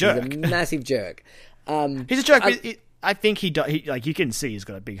dickhead. He's a jerk. He's a massive jerk. He's a jerk. I think he like you can see he's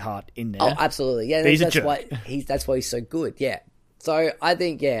got a big heart in there. Oh, absolutely. Yeah, he's that's a jerk. why he's so good. Yeah. So I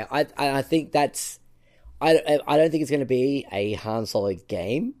think I think that's I don't think it's going to be a Han Solo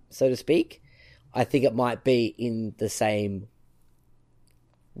game, so to speak. I think it might be in the same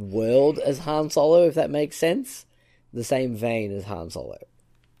world as Han Solo, if that makes sense. The same vein as Han Solo,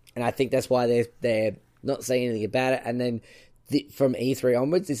 and I think that's why they're not saying anything about it. And then from E3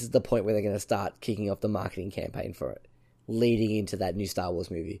 onwards, this is the point where they're going to start kicking off the marketing campaign for it, leading into that new Star Wars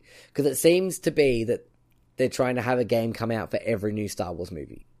movie. Because it seems to be that they're trying to have a game come out for every new Star Wars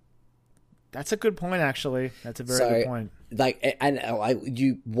movie. That's a good point, actually. That's a very good point. Like,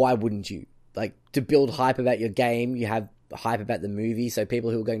 why wouldn't you? Like, to build hype about your game, you have hype about the movie, so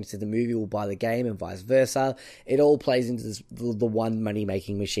people who are going to see the movie will buy the game, and vice versa. It all plays into the one money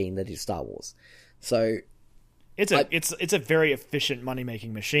making machine that is Star Wars. So it's a very efficient money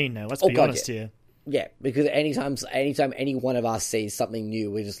making machine now. Let's be honest here. Yeah, because anytime any one of us sees something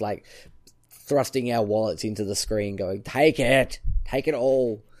new, we're just like thrusting our wallets into the screen, going, take it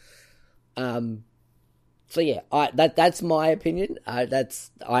all. So yeah, that's my opinion. I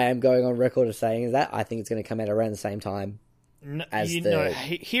am going on record as saying that I think it's going to come out around the same time.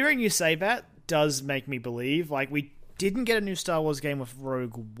 Hearing you say that does make me believe. Like, we didn't get a new Star Wars game with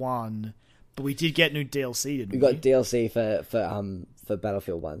Rogue One, but we did get new DLC, didn't we? We got DLC for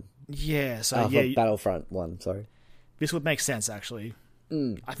Battlefield 1. Yeah, so for Battlefront 1, sorry. This would make sense, actually.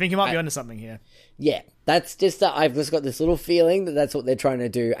 I think you might be onto something here. Yeah, that's just I've just got this little feeling that that's what they're trying to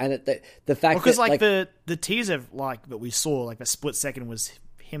do, and the fact because that the teaser that we saw, like the split second, was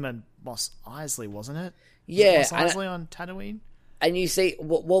him and Mos Eisley, wasn't it? Yeah, Mos Eisley on Tatooine. And you see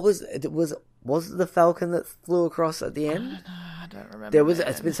what was it the Falcon that flew across at the end? I don't remember.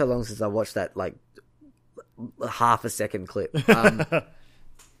 It's been so long since I watched that like half a second clip.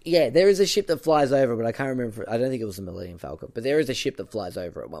 Yeah, there is a ship that flies over, but I can't remember. I don't think it was the Millennium Falcon, but there is a ship that flies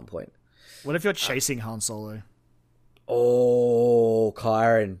over at one point. What if you're chasing Han Solo? Oh,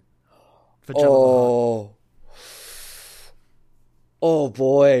 Kyron. For Jabba the Hutt. Oh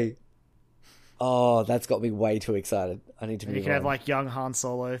boy. Oh, that's got me way too excited. I need to move on. You can have like young Han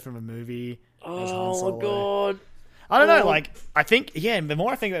Solo from a movie. Oh my god. I don't know. Like, I think the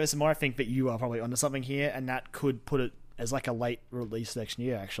more I think about this, the more I think that you are probably onto something here, and that could put it as like a late release next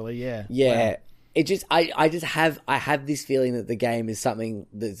year, actually. Yeah. Wow. It just I have this feeling that the game is something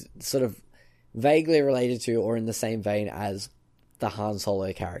that's sort of vaguely related to or in the same vein as the Han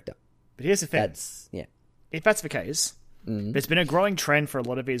Solo character. But here's the thing. If that's the case, Mm-hmm. There's been a growing trend for a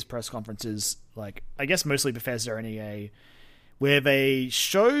lot of these press conferences, like, I guess mostly Bethesda and EA, where they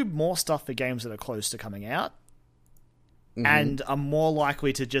show more stuff for games that are close to coming out, mm-hmm. and are more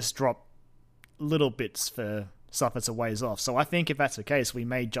likely to just drop little bits for stuff that's a ways off. So I think if that's the case, we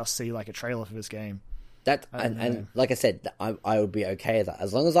may just see like a trailer for this game. And like I said, I would be okay with that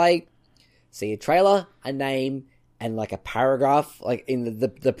as long as I see a trailer, a name, and like a paragraph, like in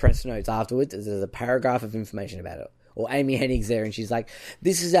the press notes afterwards. There's a paragraph of information about it. Or Amy Hennig's there, and she's like,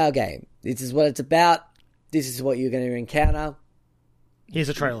 "This is our game. This is what it's about. This is what you're going to encounter. Here's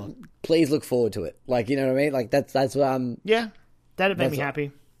a trailer. Please look forward to it." Like, you know what I mean? Like that's what yeah, that'd make me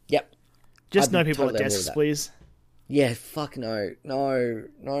happy. Yep. Just no people totally at desks, please. Yeah, fuck no. No,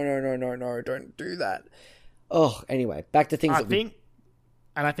 don't do that. Oh, anyway, back to things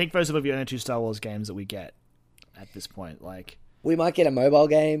I think those will be the only two Star Wars games that we get at this point. Like, we might get a mobile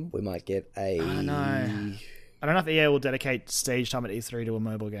game. We might get a... I don't know if EA will dedicate stage time at E3 to a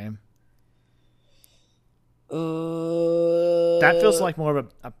mobile game. That feels like more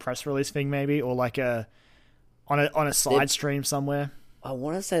of a press release thing, maybe, or like on a side stream somewhere. I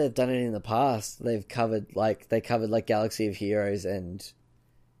want to say they've done it in the past. They covered Galaxy of Heroes and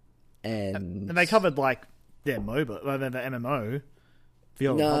they covered like their MOBA, their MMO. The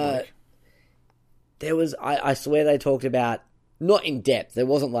Old Republic. There was I swear they talked about, not in depth. It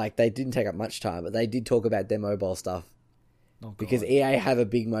wasn't like they didn't take up much time, but they did talk about their mobile stuff. Oh, because EA have a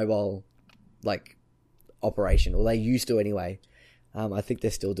big mobile like operation, or they used to anyway. I think they're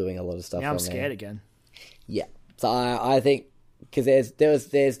still doing a lot of stuff. Now I'm scared again. Yeah, so I think because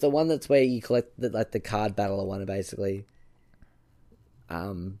there's the one that's where you collect the card battler one, basically.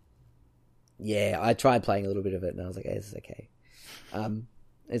 Yeah, I tried playing a little bit of it, and I was like, hey, this is okay.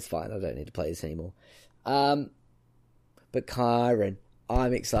 It's fine. I don't need to play this anymore. But Kyron,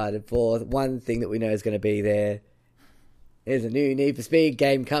 I'm excited for one thing that we know is going to be there. There's a new Need for Speed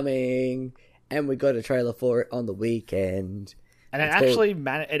game coming, and we got a trailer for it on the weekend. And it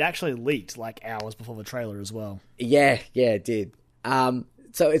actually leaked like hours before the trailer as well. Yeah, it did.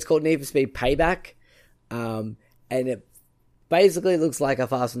 So it's called Need for Speed Payback, and it basically looks like a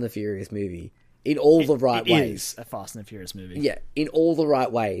Fast and the Furious movie in all the right ways. It is a Fast and the Furious movie. Yeah, in all the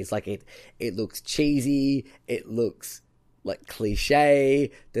right ways. Like it looks cheesy. It looks like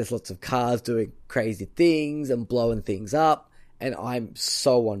cliche. There's lots of cars doing crazy things and blowing things up, and I'm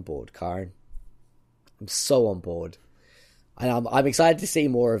so on board, Karen. I'm so on board, and I'm excited to see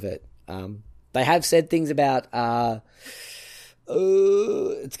more of it. They have said things about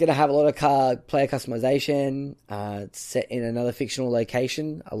it's going to have a lot of player customization. It's set in another fictional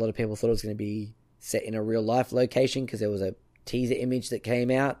location. A lot of people thought it was going to be set in a real life location because there was a teaser image that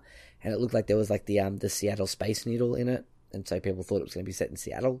came out, and it looked like there was like the Seattle Space Needle in it. And so people thought it was going to be set in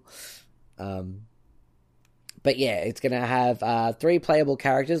Seattle. But yeah, it's going to have 3 playable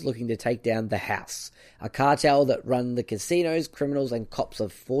characters looking to take down the House, a cartel that run the casinos, criminals, and cops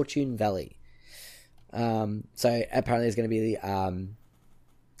of Fortune Valley. So apparently there's going to be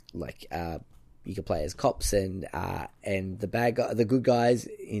you can play as cops and the good guys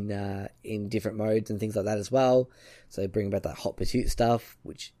in different modes and things like that as well. So bring back that hot pursuit stuff,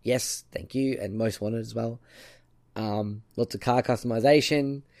 which yes, thank you, and most wanted as well. Lots of car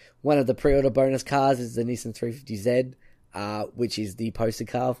customization. One of the pre-order bonus cars is the Nissan 350Z, which is the poster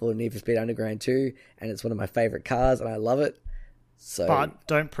car for Need for Speed Underground 2, and it's one of my favorite cars, and I love it. So, but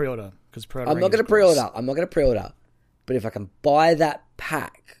don't pre-order because I'm not going to pre-order. I'm not going to pre-order. But if I can buy that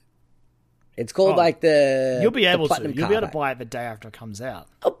pack, it's called you'll be able to. You'll be able to pack. buy it the day after it comes out.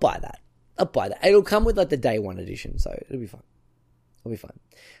 I'll buy that. It'll come with like the day one edition, so it'll be fun. It'll be fun.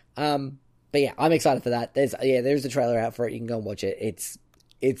 But yeah, I'm excited for that. There's a trailer out for it. You can go and watch it.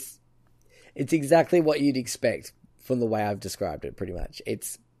 It's exactly what you'd expect from the way I've described it, pretty much.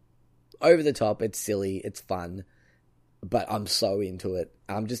 It's over the top, it's silly, it's fun, but I'm so into it.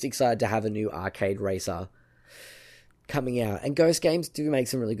 I'm just excited to have a new arcade racer coming out. And Ghost Games do make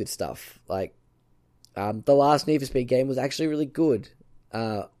some really good stuff. Like, the last Need for Speed game was actually really good,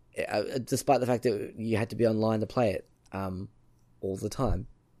 despite the fact that you had to be online to play it all the time.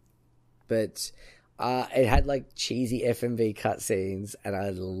 But it had like cheesy FMV cutscenes, and I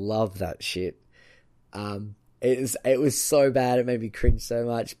love that shit. It was so bad it made me cringe so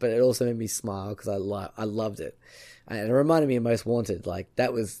much, but it also made me smile because I loved it, and it reminded me of Most Wanted. Like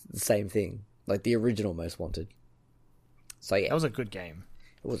that was the same thing, like the original Most Wanted. So yeah, that was a good game.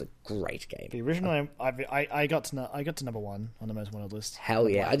 It was a great game. The original, I got to number 1 on the Most Wanted list. Hell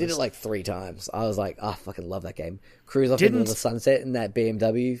yeah, I did it like 3 times. I was like, I fucking love that game. Cruise off into the sunset in that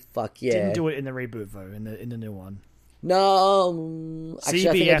BMW. Fuck yeah. Didn't do it in the reboot though. In the new one. No, actually,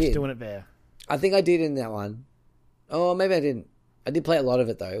 I think I did. Doing it there. I think I did in that one. Oh, maybe I didn't. I did play a lot of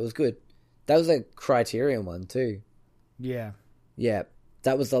it though. It was good. That was a Criterion one too. Yeah. Yeah,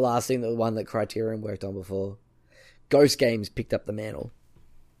 that was the last thing, the one that Criterion worked on before Ghost Games picked up the mantle,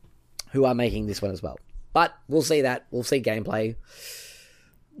 who are making this one as well. But we'll see that. We'll see gameplay.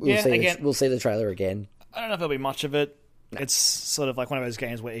 We'll see the trailer again. I don't know if there'll be much of it. No. It's sort of like one of those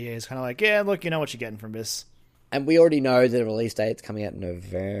games where EA is kind of like, yeah, look, you know what you're getting from this. And we already know the release date's coming out in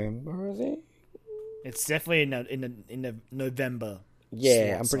November, is it? It's definitely in the November.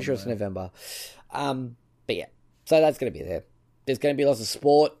 Yeah, I'm pretty sure it's November. But yeah, so that's going to be there. There's going to be lots of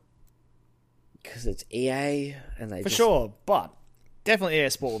sport because it's EA, and they sure. But definitely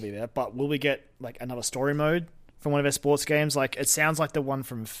EA Sport will be there. But will we get like another story mode from one of their sports games? Like it sounds like the one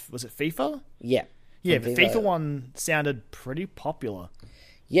from, was it FIFA? Yeah, the FIFA one sounded pretty popular.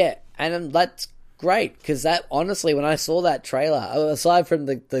 Yeah, and that's great because that, honestly, when I saw that trailer, aside from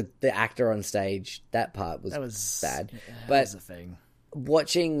the actor on stage, that part was bad. But was a thing.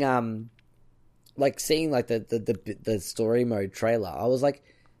 Watching like seeing like the story mode trailer, I was like,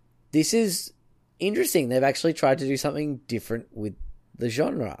 this is interesting. They've actually tried to do something different with the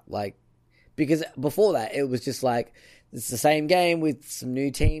genre, like, because before that it was just like it's the same game with some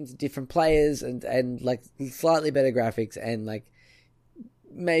new teams, different players, and like slightly better graphics, and like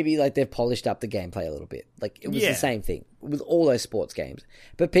maybe like they've polished up the gameplay a little bit. Like it was the same thing with all those sports games,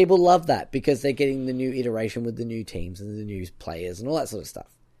 but people love that because they're getting the new iteration with the new teams and the new players and all that sort of stuff,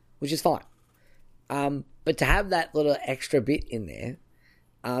 which is fine. But to have that little extra bit in there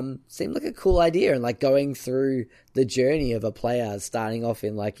seemed like a cool idea, and like going through the journey of a player starting off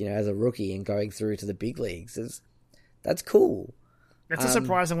in like, you know, as a rookie and going through to the big leagues that's cool. It's a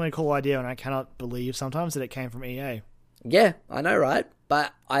surprisingly cool idea, and I cannot believe sometimes that it came from EA. Yeah, I know, right?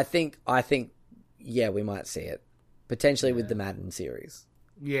 But I think, yeah, we might see it potentially with the Madden series.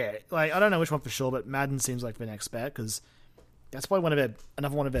 Yeah, like I don't know which one for sure, but Madden seems like the next bet because that's probably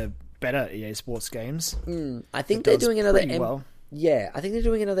another one of their better EA Sports games. I think they're doing another. Well. Yeah, I think they're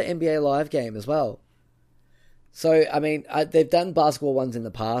doing another NBA Live game as well. So I mean, they've done basketball ones in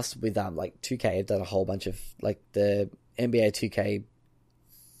the past with like 2K. They've done a whole bunch of like the NBA 2K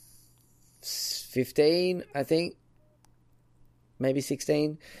 15, I think, maybe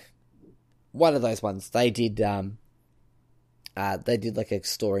 16. One of those ones they did. They did like a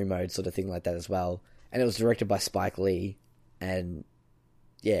story mode sort of thing like that as well, and it was directed by Spike Lee, and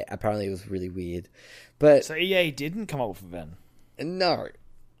yeah, apparently it was really weird. But so EA didn't come up with it then? No,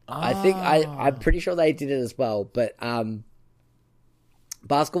 I think I'm pretty sure they did it as well. But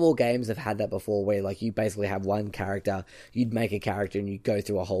basketball games have had that before, where like you basically have one character, you'd make a character, and you go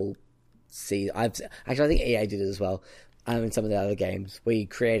through a whole season. I think EA did it as well. In some of the other games, where you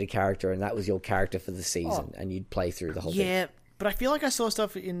create a character, and that was your character for the season, and you'd play through the whole thing. Yeah, but I feel like I saw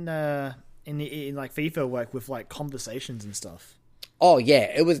stuff in like FIFA work with like conversations and stuff. Oh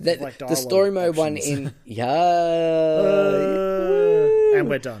yeah, it was like the story mode one in and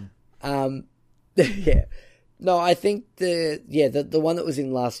we're done. Yeah, no, I think the one that was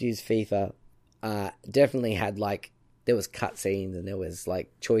in last year's FIFA definitely had like there was cutscenes and there was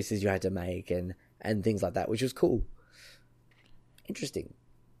like choices you had to make and things like that, which was cool. Interesting.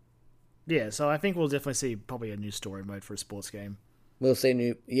 Yeah, so I think we'll definitely see probably a new story mode for a sports game. We'll see a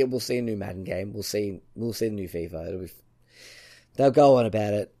new Madden game. We'll see the new FIFA. They'll go on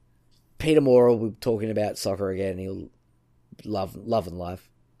about it. Peter Moore will be talking about soccer again. He'll love and life.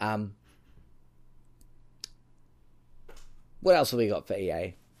 What else have we got for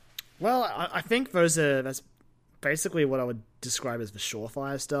EA? Well, I think that's basically what I would describe as the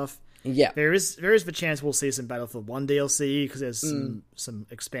surefire stuff. Yeah, there is the chance we'll see some Battlefield 1 DLC because there's some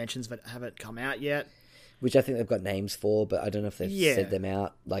expansions that haven't come out yet, which I think they've got names for, but I don't know if they've said them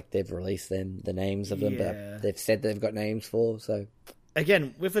out, like they've released the names of them, but they've said they've got names for. So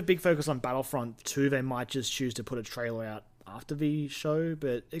again, with a big focus on Battlefront 2, they might just choose to put a trailer out after the show,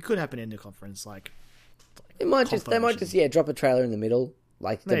 but it could happen in the conference. They might just drop a trailer in the middle,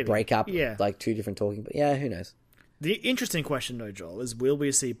 like the breakup, like two different talking. But yeah, who knows? The interesting question, though, Joel, is will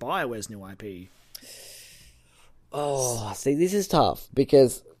we see BioWare's new IP? Oh, see, this is tough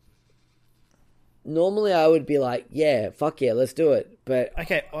because normally I would be like, yeah, fuck yeah, let's do it. But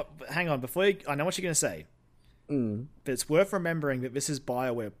okay, hang on. I know what you're going to say, but it's worth remembering that this is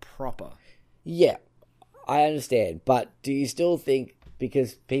BioWare proper. Yeah, I understand. But do you still think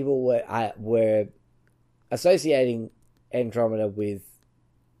because people were associating Andromeda with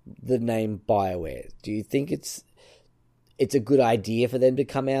the name BioWare, do you think it's a good idea for them to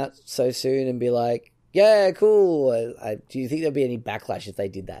come out so soon and be like, yeah, cool? Do you think there'll be any backlash if they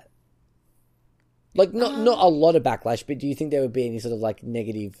did that? Like, not a lot of backlash, but do you think there would be any sort of like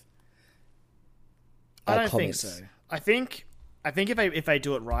negative I don't comments? think so. I think if they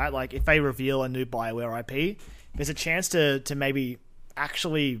do it right, like if they reveal a new BioWare IP, there's a chance to maybe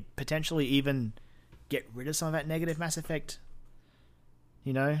actually potentially even get rid of some of that negative Mass Effect.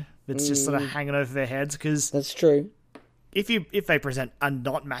 You know, it's just sort of hanging over their heads because that's true. If they present a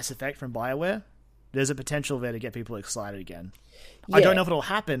not Mass Effect from BioWare, there's a potential there to get people excited again. Yeah. I don't know if it'll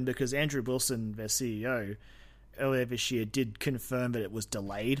happen because Andrew Wilson, their CEO, earlier this year did confirm that it was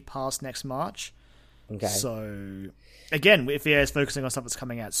delayed past next March. Okay. So, again, if EA is focusing on stuff that's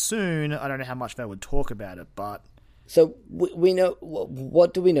coming out soon, I don't know how much they would talk about it, but... So, we know...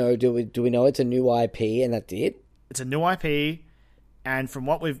 What do we know? Do we know it's a new IP and that's it? It's a new IP, and from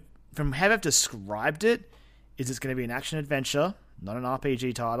how they've described it, is it's going to be an action-adventure, not an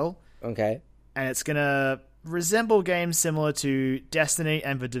RPG title. Okay. And it's going to resemble games similar to Destiny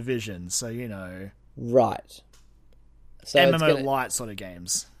and The Division, so, you know... Right. So MMO light sort of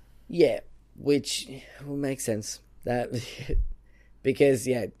games. Yeah, which will make sense. Because,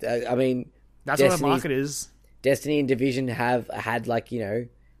 yeah, I mean... That's what the market is. Destiny and Division have had, like, you know,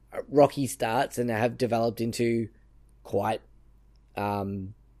 rocky starts and have developed into quite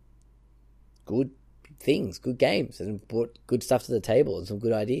good things, good games, and brought good stuff to the table and some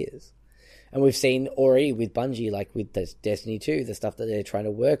good ideas. And we've seen already with Bungie, like with the Destiny 2, the stuff that they're trying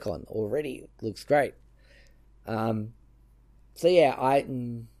to work on already looks great. So yeah,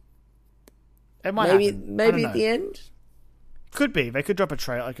 it might maybe at the end. Could be. They could drop a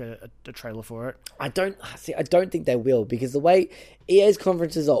trailer, like a trailer for it. I don't think they will because the way EA's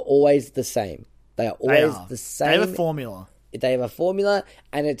conferences are always the same. They are always the same. They have a formula. They have a formula,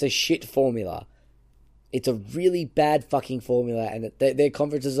 and it's a shit formula. It's a really bad fucking formula, and their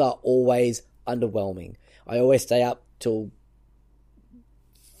conferences are always underwhelming. I always stay up till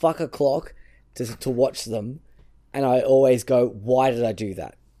fuck o'clock to watch them, and I always go, why did I do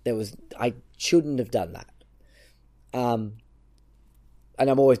that? I shouldn't have done that. And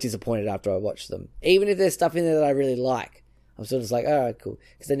I'm always disappointed after I watch them. Even if there's stuff in there that I really like, I'm sort of just like, alright, cool.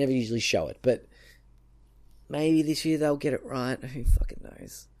 Because they never usually show it. But maybe this year they'll get it right. Who fucking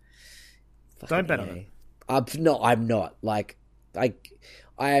knows? Don't bet on it. I'm not. Like, I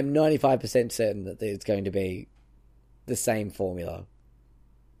am 95% certain that it's going to be the same formula.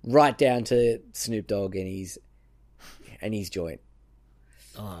 Right down to Snoop Dogg and his joint.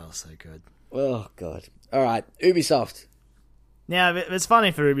 Oh, so good. Oh, God. All right, Ubisoft. Now, it's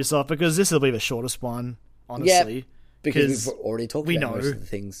funny for Ubisoft because this will be the shortest one, honestly. Yep, because we've already talked about most of the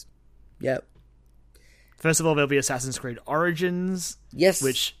things. Yep. First of all, there'll be Assassin's Creed Origins. Yes.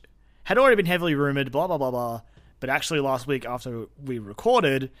 Which had already been heavily rumoured, blah, blah, blah, blah. But actually last week after we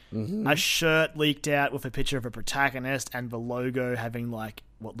recorded, a shirt leaked out with a picture of a protagonist and the logo having like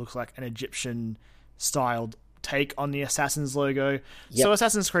what looks like an Egyptian-styled take on the Assassin's logo. Yep. So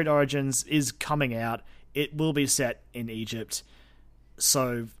Assassin's Creed Origins is coming out. It will be set in Egypt.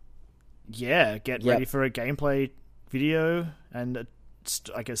 So, yeah, get ready for a gameplay video and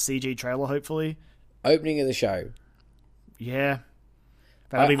like a CG trailer, hopefully. Opening of the show. Yeah.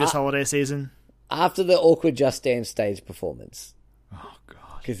 That'll be this holiday season. After the awkward Just Dance stage performance. Oh, God.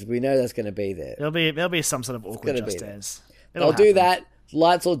 Because we know that's going to be there. There'll be some sort of awkward Just Dance. They'll do that.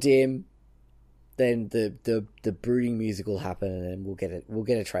 Lights will dim. Then the brooding music will happen, and then we'll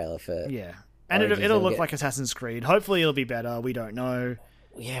get a trailer for. Yeah, and it'll look like Assassin's Creed. Hopefully, it'll be better. We don't know.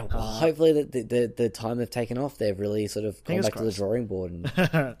 Yeah, well, hopefully the time they've taken off, they've really sort of gone back to the drawing board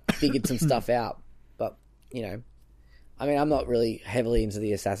and figured some stuff out. But you know, I mean, I'm not really heavily into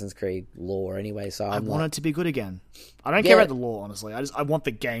the Assassin's Creed lore anyway, so I want it to be good again. I don't care about the lore, honestly. I want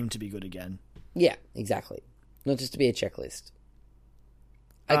the game to be good again. Yeah, exactly. Not just to be a checklist.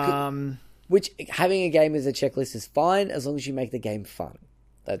 Which, having a game as a checklist is fine as long as you make the game fun.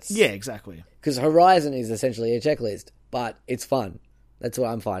 Yeah, exactly. Because Horizon is essentially a checklist, but it's fun. That's what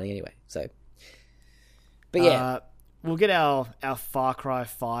I'm finding anyway. So, but yeah, we'll get our Far Cry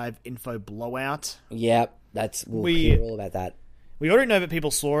 5 info blowout. Yep, we'll hear all about that. We already know that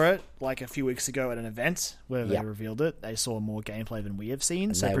people saw it like a few weeks ago at an event where they revealed it. They saw more gameplay than we have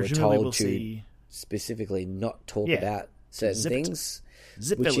seen, and so they presumably were told we'll to see specifically not talk about certain things.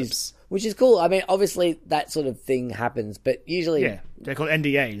 Which is cool. I mean, obviously that sort of thing happens, but usually they're called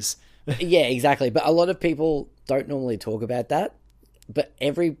NDAs. Yeah, exactly. But a lot of people don't normally talk about that. But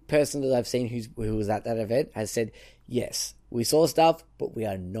every person that I've seen who was at that event has said, yes, we saw stuff, but we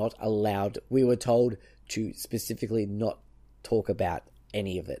are not allowed. We were told to specifically not talk about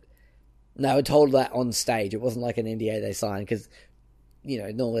any of it. And they were told that on stage. It wasn't like an NDA they signed because, you know,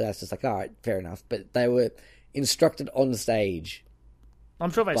 normally that's just like, all right, fair enough. But they were instructed on stage. I'm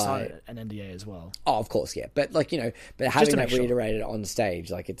sure they signed an NDA as well. Oh, of course, yeah. But, like, you know, but having that reiterated on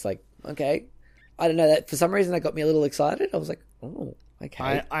stage, like, it's like, okay. I don't know, that for some reason that got me a little excited. I was like, oh,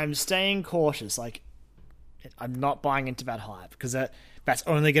 okay. I'm staying cautious. Like, I'm not buying into that hype because that's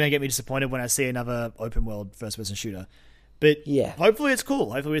only going to get me disappointed when I see another open world first person shooter. But yeah, hopefully it's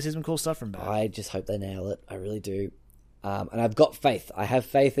cool. Hopefully we see some cool stuff from that. I just hope they nail it. I really do. And I've got faith. I have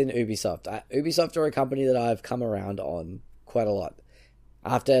faith in Ubisoft. Ubisoft are a company that I've come around on quite a lot.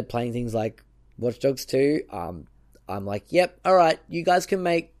 After playing things like Watch Dogs 2, I'm like, yep, all right, you guys can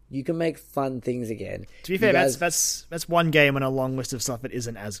make fun things again. To be fair, that's one game on a long list of stuff that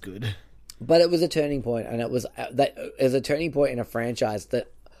isn't as good. But it was a turning point, and it was a turning point in a franchise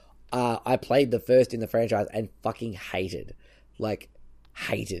that I played the first in the franchise and fucking hated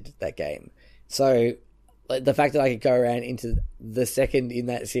that game. So the fact that I could go around into the second in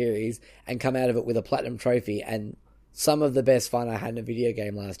that series and come out of it with a platinum trophy and some of the best fun I had in a video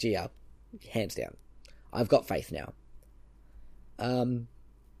game last year, hands down. I've got faith now. Do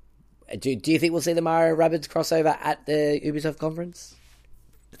you think we'll see the Mario Rabbids crossover at the Ubisoft conference?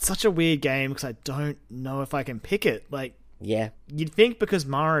 It's such a weird game because I don't know if I can pick it. Like, yeah, you'd think because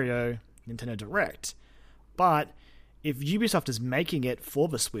Mario, Nintendo Direct, but if Ubisoft is making it for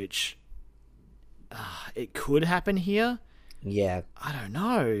the Switch, it could happen here. Yeah, I don't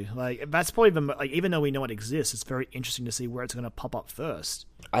know. Like, that's probably even though we know it exists, it's very interesting to see where it's going to pop up first.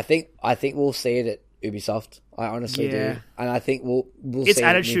 I think we'll see it at Ubisoft. I honestly do, and I think we'll its see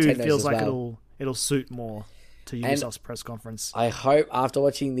attitude Nintendo's feels as like well. it'll suit more to Ubisoft's press conference. I hope after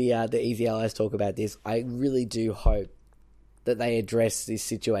watching the Easy Allies talk about this, I really do hope that they address this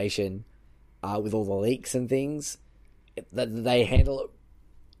situation with all the leaks and things, that they handle it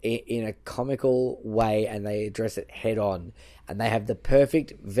in a comical way, and they address it head on, and they have the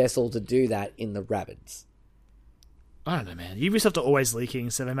perfect vessel to do that in the Rabbids. I don't know, man. Ubisoft are always leaking,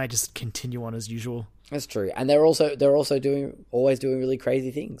 so they may just continue on as usual. That's true, and they're also always doing really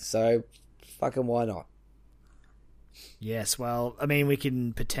crazy things. So, fucking why not? Yes, well, I mean, we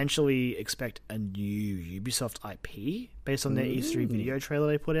can potentially expect a new Ubisoft IP based on their E3 video trailer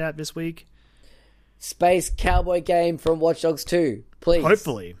they put out this week. Space cowboy game from Watch Dogs 2, please.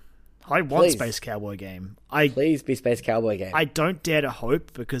 Hopefully. I want Space Cowboy game. Please be Space Cowboy game. I don't dare to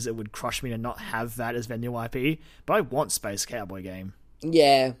hope, because it would crush me to not have that as their new IP, but I want Space Cowboy game.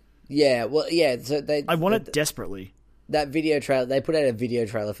 Yeah, well, yeah. So I want it desperately. That video trailer, they put out a video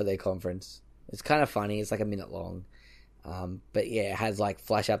trailer for their conference. It's kind of funny. It's like a minute long. But yeah, it has like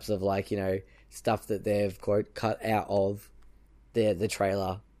flash ups of like, stuff that they've quote cut out of the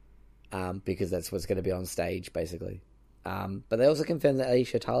trailer, because that's what's going to be on stage basically. But they also confirmed that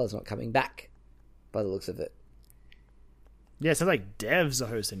Alicia Tyler's not coming back, by the looks of it. Yeah, so like devs are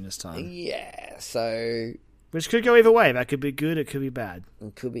hosting this time. Yeah, so which could go either way. That could be good. It could be bad.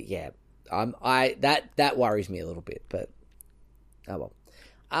 It could be. Yeah, that worries me a little bit, but oh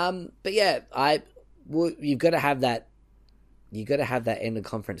well. But yeah, you've got to have that. You got to have that end of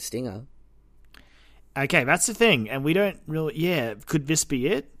conference stinger. Okay, that's the thing, and we don't really. Yeah, could this be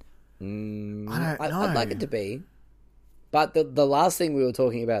it? I don't know. I'd like it to be. But the last thing we were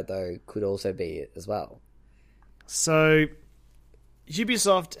talking about, though, could also be it as well. So,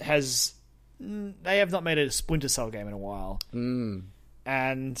 Ubisoft they have not made a Splinter Cell game in a while.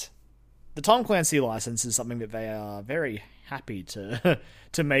 And the Tom Clancy license is something that they are very happy to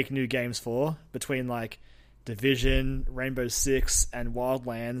make new games for, between, like, Division, Rainbow Six, and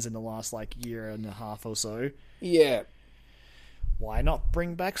Wildlands in the last, like, year and a half or so. Yeah. Why not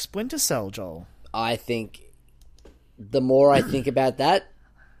bring back Splinter Cell, Joel? I think the more I think about that,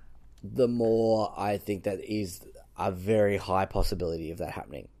 the more I think that is a very high possibility of that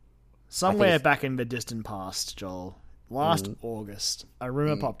happening. Somewhere back in the distant past, Joel, last August, a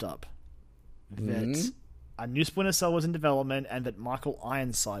rumor popped up that a new Splinter Cell was in development and that Michael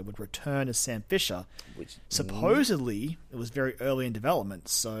Ironside would return as Sam Fisher. Which supposedly it was very early in development,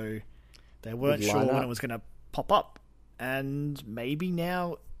 so they weren't sure when it was going to pop up. And maybe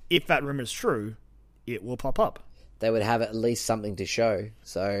now, if that rumor is true, it will pop up. They would have at least something to show.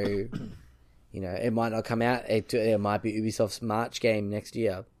 So, it might not come out. It might be Ubisoft's March game next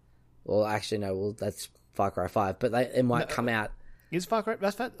year. Well, actually, no. Well, that's Far Cry 5. But it might come out. Is Far Cry?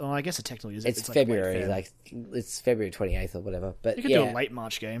 That's that? Oh, I guess it technically is. It's February. It's February 28th or whatever. But you could do a late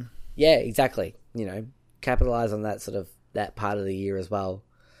March game. Yeah, exactly. Capitalize on that sort of that part of the year as well.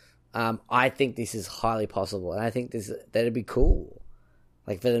 I think this is highly possible, and I think that'd be cool.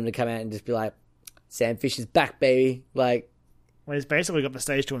 Like for them to come out and just be like, Sam Fisher's back, baby. Like, well, he's basically got the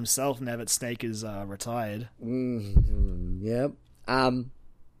stage to himself now that Snake is retired. Yep. And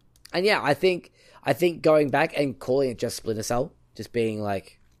yeah, I think going back and calling it just Splinter Cell, just being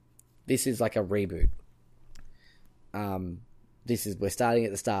like, this is like a reboot. We're starting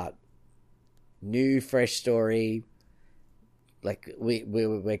at the start. New, fresh story. Like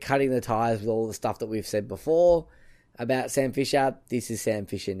we're cutting the ties with all the stuff that we've said before about Sam Fisher. This is Sam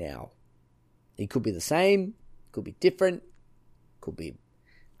Fisher now. He could be the same, could be different, could be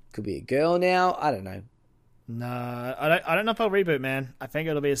a girl now. I don't know. No, I don't know if I'll reboot, man. I think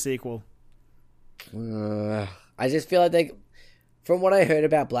it'll be a sequel. I just feel like from what I heard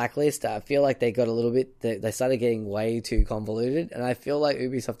about Blacklist, I feel like they got a little bit. They started getting way too convoluted, and I feel like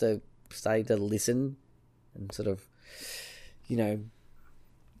Ubisoft are starting to listen and sort of,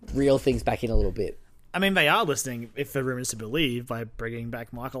 reel things back in a little bit. I mean, they are listening, if the rumors to believe, by bringing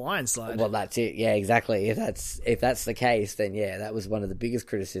back Michael Ironside. Well, that's it. Yeah, exactly. If that's the case, then yeah, that was one of the biggest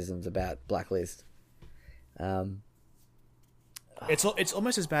criticisms about Blacklist. It's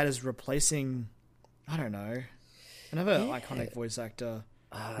almost as bad as replacing, I don't know, another iconic voice actor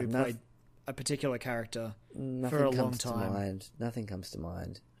who played a particular character for a long time. Nothing comes to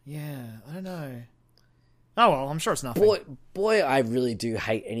mind. Yeah, I don't know. Oh well, I'm sure it's nothing. Boy, I really do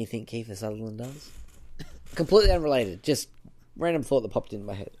hate anything Kiefer Sutherland does. Completely unrelated, just random thought that popped into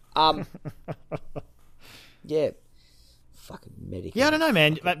my head. Yeah, fucking medic. Yeah, I don't know,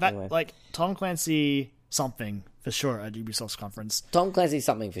 man. Anyway. Like Tom Clancy something for sure at Ubisoft's conference. Tom Clancy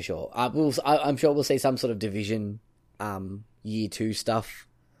something for sure. I'm sure we'll see some sort of Division Year 2 stuff.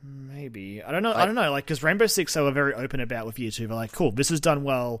 Maybe. I don't know. Like, because Rainbow Six they were very open about with Year 2. They're like, cool, this is done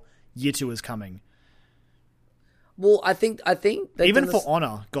well. Year 2 is coming. Well, I think even For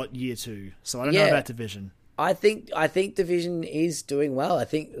Honor got Year 2, so I don't know about Division. I think Division is doing well. I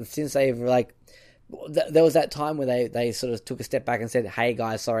think since they've there was that time where they sort of took a step back and said, hey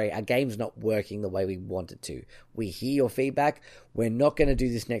guys, sorry, our game's not working the way we want it to. We hear your feedback. We're not going to do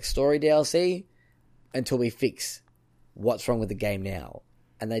this next story DLC until we fix what's wrong with the game now.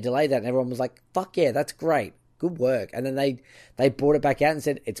 And they delayed that, and everyone was like, fuck yeah, that's great. Good work. And then they brought it back out and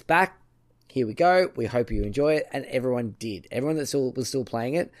said, it's back. Here we go. We hope you enjoy it. And everyone did. Everyone that was still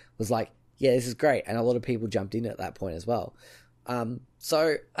playing it was like, yeah, this is great. And a lot of people jumped in at that point as well.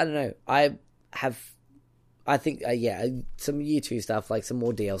 So, I don't know. I think, some year 2 stuff, like some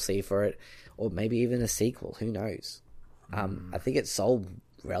more DLC for it, or maybe even a sequel. Who knows? I think it sold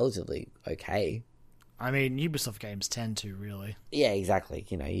relatively okay. I mean, Ubisoft games tend to, really. Yeah, exactly.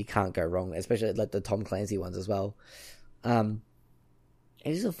 You know, you can't go wrong, especially like the Tom Clancy ones as well. It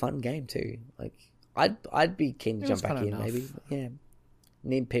is a fun game too. Like, I'd be keen to jump back in, maybe. Yeah,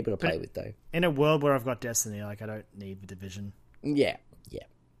 need people to play with though. In a world where I've got Destiny, like I don't need the Division. Yeah.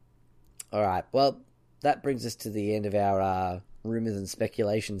 All right. Well, that brings us to the end of our rumors and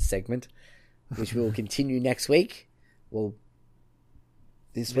speculation segment, which we will continue next week. Well,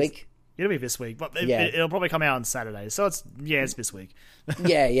 this week. It'll be this week, but it'll probably come out on Saturday. So it's this week.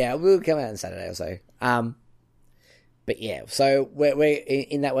 yeah, we'll come out on Saturday or so. But yeah, so we're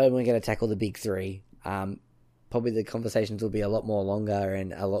in that way we're going to tackle the big 3. Probably the conversations will be a lot more longer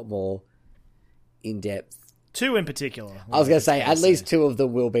and a lot more in depth. 2 in particular. I was going to say, at least 2 of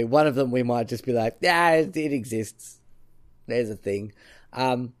them will be. One of them we might just be like, yeah, it exists. There's a thing.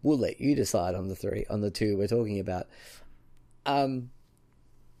 We'll let you decide on the 2 we're talking about.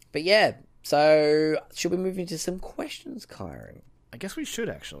 But yeah, so should we move into some questions, Kyron? I guess we should,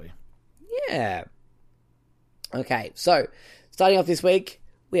 actually. Yeah. Okay, so starting off this week,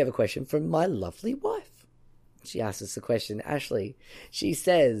 we have a question from my lovely wife. She asked us the question, Ashley. She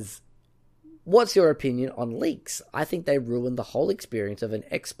says, what's your opinion on leaks? I think they ruin the whole experience of an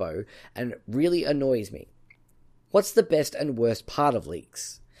expo and it really annoys me. What's the best and worst part of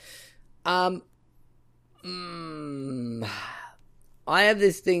leaks? I have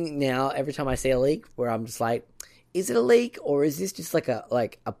this thing now every time I see a leak where I'm just like, is it a leak or is this just like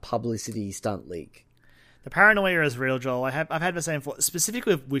a publicity stunt leak? The paranoia is real, Joel. I've had the same thought.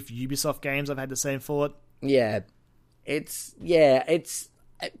 Specifically with Ubisoft games, I've had the same thought. Yeah. It's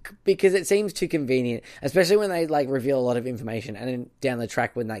because it seems too convenient, especially when they like reveal a lot of information and then down the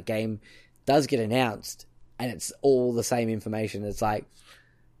track when that game does get announced and it's all the same information. It's like,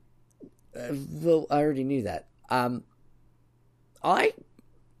 well, I already knew that. I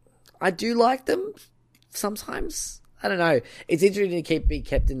do like them sometimes. I don't know. It's interesting to be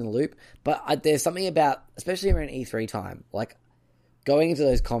kept in the loop, but there's something about, especially around E3 time, like going into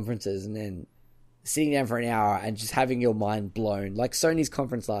those conferences and then sitting down for an hour and just having your mind blown, like Sony's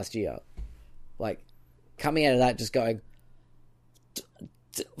conference last year, like coming out of that just going,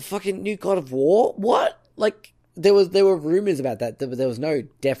 fucking new God of War? What? Like there were rumors about that, but there was no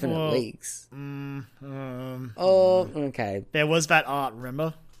definite leaks. Okay. There was that art,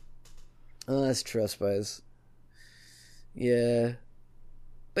 remember? Oh, that's true, I suppose. Yeah.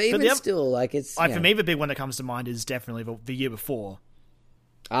 But even still, like, it's... For me, the big one that comes to mind is definitely the year before.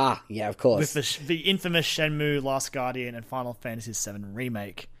 Ah, yeah, of course. With the infamous Shenmue, Last Guardian, and Final Fantasy VII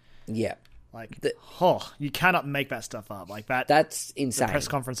Remake. Yeah. Like, you cannot make that stuff up. Like, that's insane. The press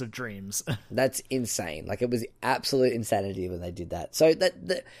conference of dreams. That's insane. Like, it was absolute insanity when they did that. So,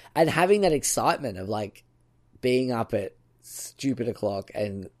 and having that excitement of, like, being up at stupid o'clock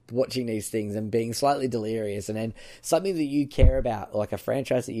and watching these things and being slightly delirious, and then something that you care about, like a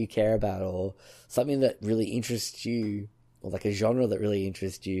franchise that you care about, or something that really interests you, or like a genre that really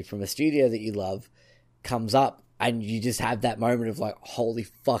interests you from a studio that you love, comes up, and you just have that moment of like, holy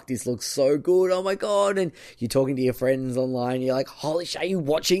fuck, this looks so good, oh my god, and you're talking to your friends online, you're like, holy shit, are you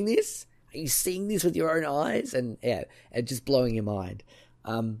watching this? Are you seeing this with your own eyes? And yeah, and just blowing your mind.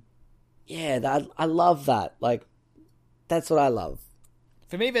 I love that. Like, that's what I love.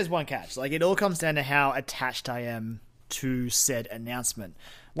 For me, there's one catch. Like, it all comes down to how attached I am to said announcement.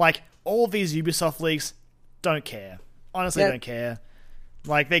 Like, all of these Ubisoft leaks, don't care. Honestly, don't care.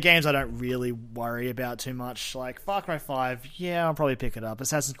 Like, they're games I don't really worry about too much. Like, Far Cry 5, yeah, I'll probably pick it up.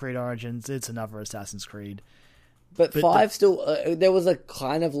 Assassin's Creed Origins, it's another Assassin's Creed. But 5 still... there was a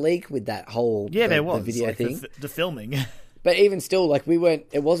kind of leak with that whole... Yeah, there was. The video like thing. The filming. But even still, like,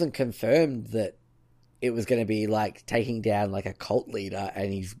 it wasn't confirmed that it was going to be, like, taking down, like, a cult leader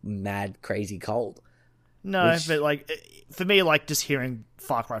and he's mad, crazy cult. No, but, like, for me, like, just hearing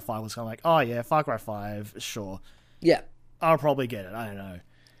Far Cry 5 was kind of like, oh, yeah, Far Cry 5, sure. Yeah. I'll probably get it, I don't know.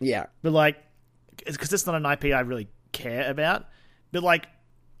 Yeah. But, like, because it's not an IP I really care about, but, like,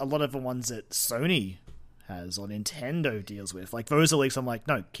 a lot of the ones that Sony has or Nintendo deals with, like, those are leaks I'm like,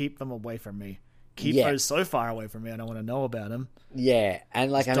 no, keep them away from me. keep those so far away from me. I don't want to know about them. Yeah,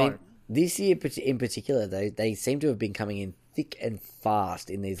 and like, Just I mean, don't. this year in particular, they seem to have been coming in thick and fast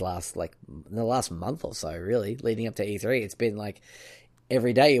in these last, like, in the last month or so, really, leading up to E3. It's been like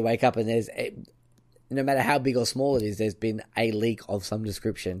every day you wake up and no matter how big or small it is, there's been a leak of some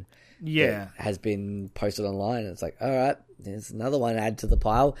description. Yeah. That has been posted online. It's like, all right, there's another one add to the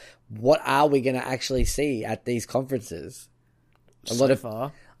pile. What are we going to actually see at these conferences? So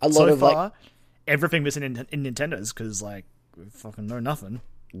far, everything missing in Nintendo's because, like, we fucking know nothing.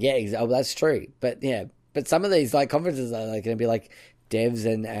 Yeah, exactly. Oh, that's true. But yeah, but some of these like conferences are like going to be like devs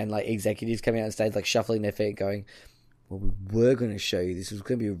and like executives coming out on stage, like shuffling their feet, going, "Well, we were going to show you this. It was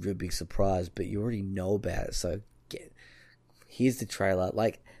going to be a real big surprise, but you already know about it. So here's the trailer."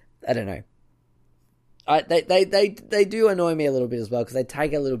 Like, I don't know. They do annoy me a little bit as well because they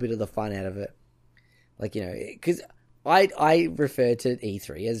take a little bit of the fun out of it. Like, you know, because I refer to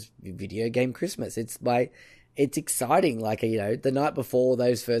E3 as video game Christmas. It's exciting. Like, you know, the night before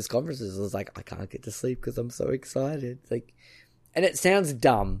those first conferences, I was like, I can't get to sleep because I'm so excited. Like, and it sounds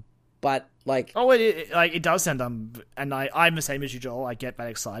dumb, but like, it does sound dumb, and I'm the same as you, Joel. I get that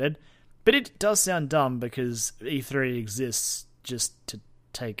excited, but it does sound dumb because E3 exists just to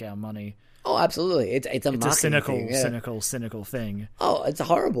take our money. Oh, absolutely. It's a cynical thing. Oh, it's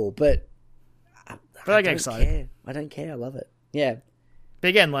horrible, but I get excited. I don't care. I love it. Yeah. But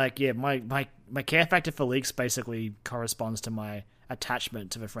again, like, yeah, my care factor for leaks basically corresponds to my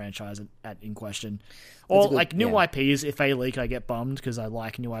attachment to the franchise in question. Or, like, new IPs, if they leak, I get bummed because I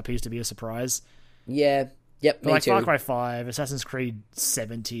like new IPs to be a surprise. Yeah. Yep, me like too. Far Cry 5, Assassin's Creed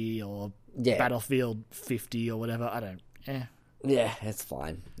 70, or Battlefield 50, or whatever. I don't... Yeah, it's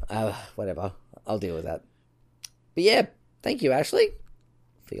fine. Whatever. I'll deal with that. But yeah, thank you, Ashley,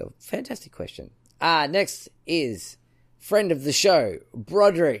 for your fantastic question. Next is friend of the show,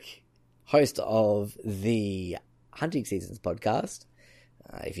 Broderick, host of the Hunting Seasons podcast.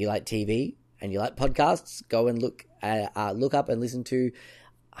 If you like TV and you like podcasts, go and look up and listen to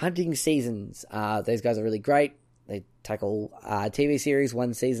Hunting Seasons. Those guys are really great. They tackle TV series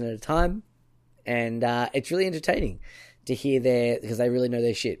one season at a time, and it's really entertaining to hear because they really know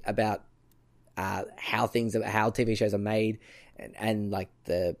their shit about how TV shows are made and like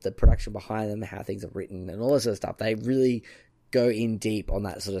the production behind them, how things are written and all this sort of stuff. They really go in deep on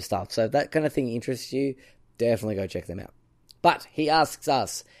that sort of stuff. So if that kind of thing interests you, definitely go check them out. But he asks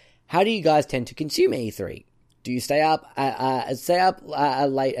us, how do you guys tend to consume E3? Do you stay up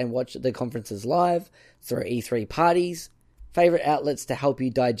late and watch the conferences live, throw E3 parties, favorite outlets to help you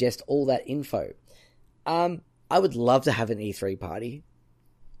digest all that info? I would love to have an E3 party.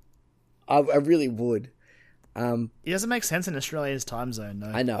 I really would. It doesn't make sense in Australia's time zone,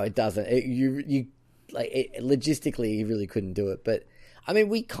 though. I know it doesn't. Logistically, you really couldn't do it. But I mean,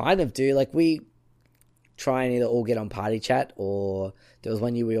 we kind of do. Like, we try and either all get on Party Chat, or there was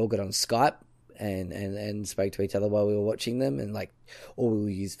one year we all got on Skype and spoke to each other while we were watching them, and like, or we'll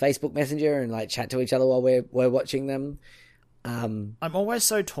use Facebook Messenger and like chat to each other while we're watching them. I'm always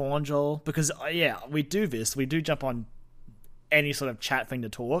so torn, Joel, because we do this. We do jump on any sort of chat thing to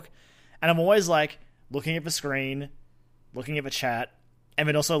talk, and I'm always like looking at the screen, looking at the chat, and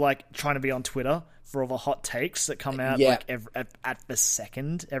then also like trying to be on Twitter for all the hot takes that come out like at the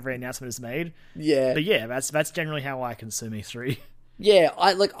second every announcement is made. Yeah, but yeah, that's generally how I consume E3. Yeah,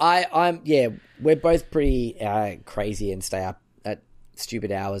 we're both pretty crazy and stay up at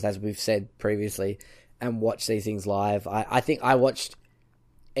stupid hours, as we've said previously, and watch these things live. I think I watched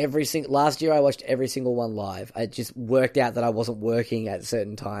last year I watched every single one live. I just worked out that I wasn't working at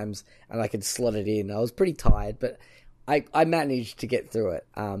certain times and I could slot it in. I was pretty tired, but I managed to get through it.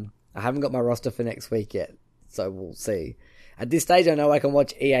 I haven't got my roster for next week yet, so we'll see. At this stage, I know I can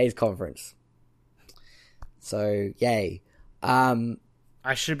watch EA's conference. So, yay. I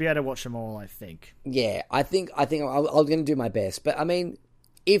should be able to watch them all, I think. Yeah, I think I'm going to do my best. But, I mean,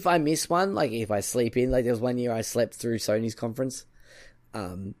 if I miss one, like if I sleep in, like there was one year I slept through Sony's conference.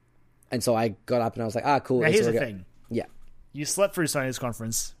 And so I got up and I was like, cool. Now, here's the thing. Yeah. You slept through Sony's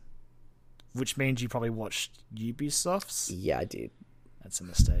conference, which means you probably watched Ubisoft's? Yeah, I did. That's a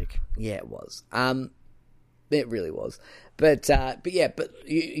mistake. Yeah, it was. It really was. But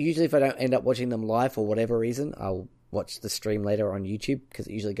usually if I don't end up watching them live for whatever reason, I'll watch the stream later on YouTube because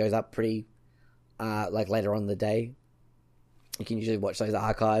it usually goes up pretty, like later on in the day. You can usually watch those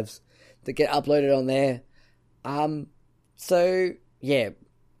archives that get uploaded on there. So yeah,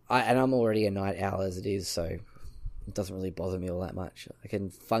 I'm already a night owl as it is, so it doesn't really bother me all that much. I can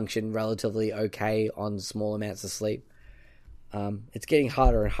function relatively okay on small amounts of sleep. It's getting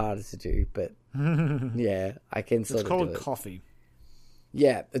harder and harder to do, but yeah, I can sort of do it. It's called coffee.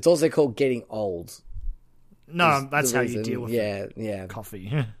 Yeah, it's also called getting old. No, that's the how reason. you deal with Yeah.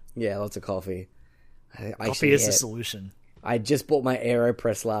 coffee. Yeah, lots of coffee. Coffee is the solution. I just bought my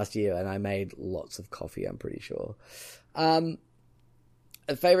AeroPress last year and I made lots of coffee, I'm pretty sure.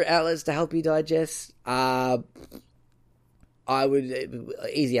 Favorite outlets to help you digest? I would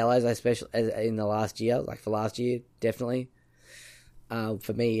Easy Allies, especially in the last year, like for last year, definitely.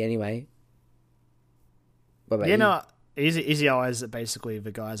 For me, anyway. What about you? No, Easy Allies are basically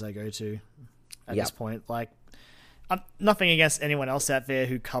the guys I go to at this point. Like, I'm nothing against anyone else out there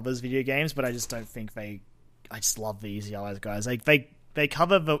who covers video games, but I just don't think I just love the Easy Allies guys. Like they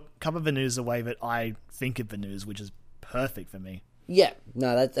cover the news the way that I think of the news, which is perfect for me. Yeah,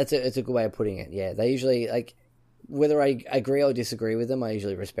 no, that's a good way of putting it. Yeah, they usually, like, whether I agree or disagree with them, I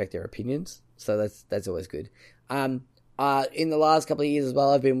usually respect their opinions. So that's always good. In the last couple of years as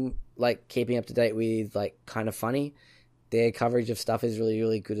well, I've been like keeping up to date with like Kind of Funny. Their coverage of stuff is really,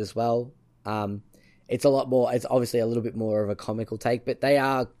 really good as well. It's a lot more. It's obviously a little bit more of a comical take, but they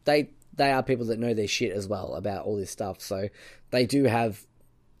are people that know their shit as well about all this stuff. So they do have,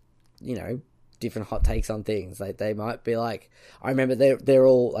 different hot takes on things. Like they might be like, I remember they're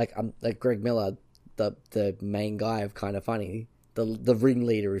all like Greg Miller, the main guy of Kind of Funny, the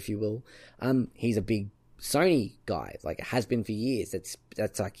ringleader, if you will. He's a big Sony guy, like it has been for years.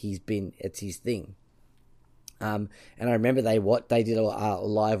 That's like it's his thing. And I remember they did a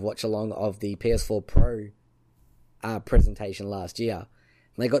live watch along of the PS4 Pro presentation last year.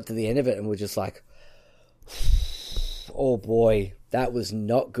 And they got to the end of it and were just like, oh boy, that was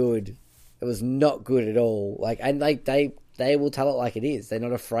not good. It was not good at all. Like, and like they will tell it like it is. They're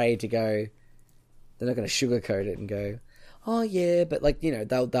not afraid to go. They're not going to sugarcoat it and go, oh yeah, but like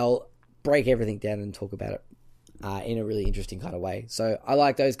they'll break everything down and talk about it in a really interesting kind of way. So I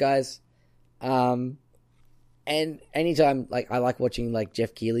like those guys. And anytime, like, I like watching like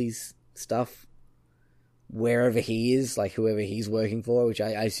Jeff Keighley's stuff wherever he is, like whoever he's working for, which I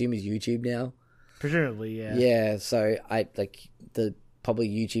assume is YouTube now. Presumably, yeah. Yeah, so I like the probably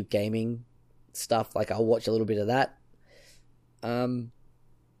YouTube gaming stuff. Like I'll watch a little bit of that.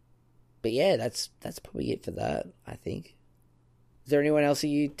 But yeah, that's probably it for that, I think. Is there anyone else that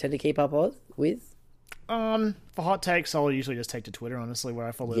you tend to keep up with? For hot takes, I'll usually just take to Twitter, honestly, where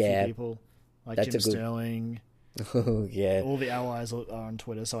I follow a few people. Like Jim Sterling. Oh, yeah. All the allies are on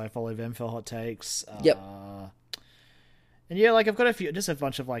Twitter, so I follow them for hot takes. Yep. And yeah, like I've got a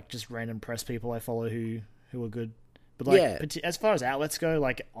bunch of like just random press people I follow who are good. But like, as far as outlets go,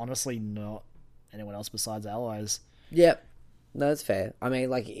 like honestly, not anyone else besides allies. Yep. No, that's fair. I mean,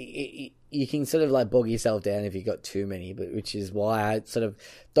 like, you can sort of like bog yourself down if you got too many, but which is why I sort of,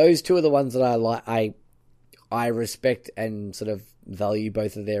 those two are the ones that I like. I respect and sort of value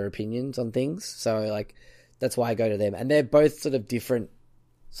both of their opinions on things. So like, that's why I go to them, and they're both sort of different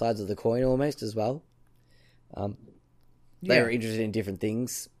sides of the coin almost as well. They're interested in different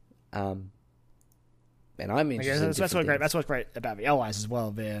things, and I'm interested. That's what's great about the allies as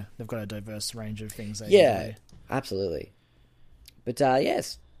well. They've got a diverse range of things. Absolutely. But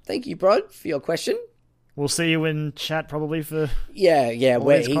yes, thank you, Brod, for your question. We'll see you in chat probably for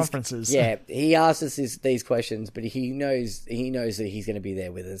where conferences. Yeah, he asked us these questions, but he knows that he's going to be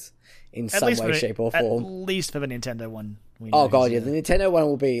there with us in some way, shape, or form. At least for the Nintendo one. Oh god, yeah, the Nintendo one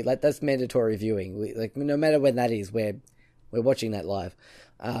will be like that's mandatory viewing. Like no matter when that is, we're watching that live.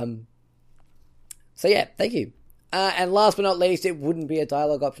 So yeah, thank you. And last but not least, it wouldn't be a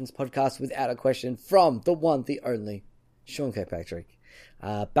Dialogue Options podcast without a question from the one, the only, Sean Kirkpatrick.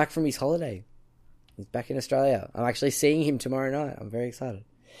 Back from his holiday. He's back in Australia. I'm actually seeing him tomorrow night. I'm very excited.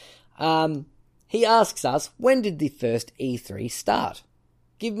 He asks us, when did the first E3 start?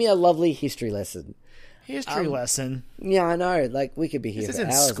 Give me a lovely history lesson. History lesson? Yeah, I know. Like, we could be here for hours. Is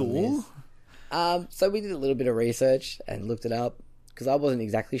this in school? So we did a little bit of research and looked it up because I wasn't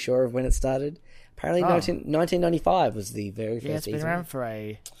exactly sure of when it started. Apparently 1995 was the very first E3. Yeah, it's been around for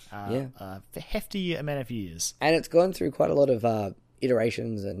a hefty amount of years. And it's gone through quite a lot of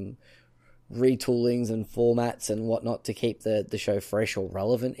iterations and retoolings and formats and whatnot to keep the show fresh or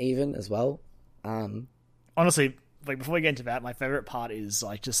relevant even as well. Honestly, like before we get into that, my favorite part is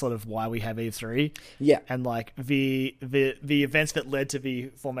like just sort of why we have E3. Yeah. And like the events that led to the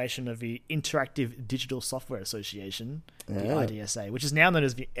formation of the Interactive Digital Software Association, the IDSA, which is now known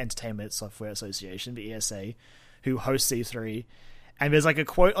as the Entertainment Software Association, the ESA, who hosts E3. And there's like a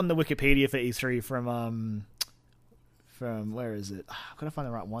quote on the Wikipedia for E3 from where is it? I've got to find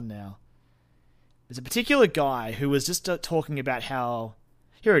the right one now. There's a particular guy who was just talking about how...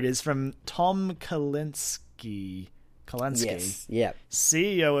 Here it is, from Tom Kalinske, yes, yeah,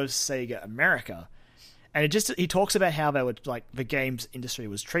 CEO of Sega America. And he talks about how they would like the games industry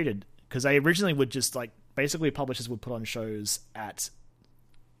was treated, because they originally would just like basically publishers would put on shows at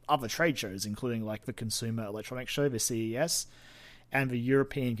other trade shows, including like the Consumer Electronics Show, the CES, and the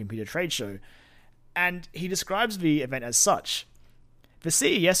European Computer Trade Show. And he describes the event as such. The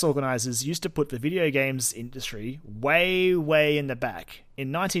CES organizers used to put the video games industry way, way in the back.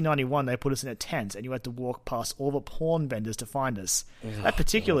 In 1991, they put us in a tent, and you had to walk past all the porn vendors to find us. That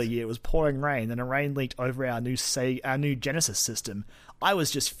particular year, it was pouring rain, and the rain leaked over our new Genesis system. I was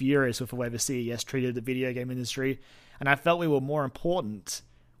just furious with the way the CES treated the video game industry, and I felt we were more important.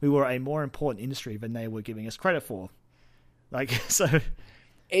 We were a more important industry than they were giving us credit for. Like, so...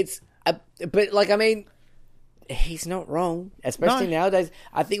 But, like, I mean... He's not wrong, especially nowadays.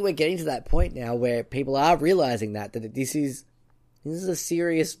 I think we're getting to that point now where people are realizing that this is a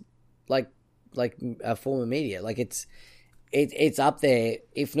serious, like a form of media. Like it's up there,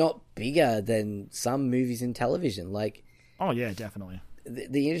 if not bigger than some movies and television. Like, oh yeah, definitely.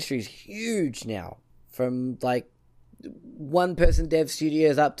 The industry is huge now, from like one person dev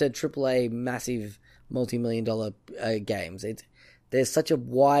studios up to AAA massive multi-million-dollar games. There's such a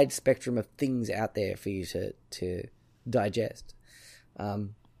wide spectrum of things out there for you to digest. But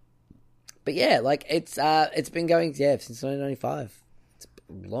yeah, like it's been going since 1995. It's a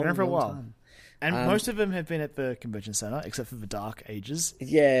long, for a while. Time. And most of them have been at the convention center, except for the Dark Ages.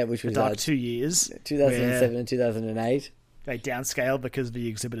 Yeah, which was the Dark 2 years, 2007 and 2008. They downscaled because the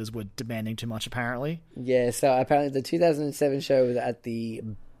exhibitors were demanding too much, apparently. Yeah, so apparently the 2007 show was at the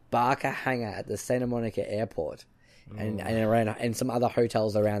Barker Hangar at the Santa Monica Airport. And some other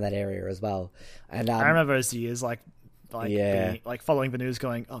hotels around that area as well. And I remember those years, like following the news,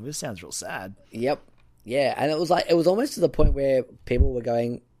 going, "Oh, this sounds real sad." Yep, yeah, and it was almost to the point where people were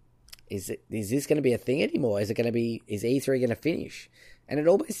going, "Is this going to be a thing anymore? Is E3 going to finish?" And it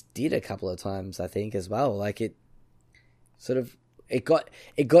almost did a couple of times, I think, as well. Like it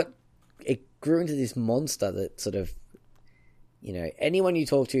grew into this monster that sort of. You know, anyone you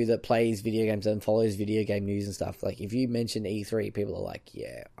talk to that plays video games and follows video game news and stuff, like if you mention E3, people are like,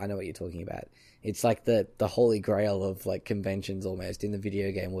 yeah, I know what you're talking about. It's like the holy grail of like conventions almost in the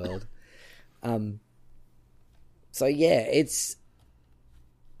video game world. So yeah,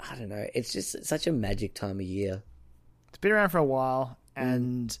 I don't know, it's just such a magic time of year. It's been around for a while,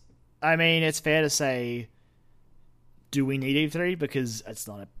 and I mean, it's fair to say, do we need E3? Because it's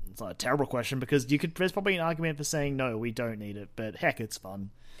not a terrible question, because there's probably an argument for saying no, we don't need it, but heck, it's fun.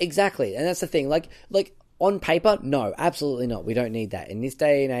 Exactly, and that's the thing. Like on paper, no, absolutely not. We don't need that in this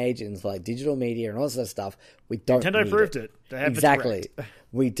day and age, and like digital media and all this other stuff. We don't. Nintendo need proved it. They have exactly.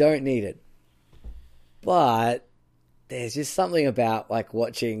 We don't need it, but there's just something about like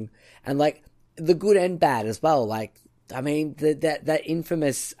watching and like the good and bad as well. Like, I mean, that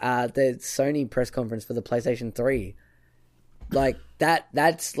infamous the Sony press conference for the PlayStation 3. Like,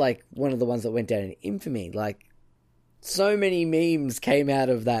 that's, like, one of the ones that went down in infamy. Like, so many memes came out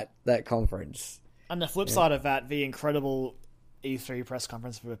of that conference. And the flip side of that, the incredible E3 press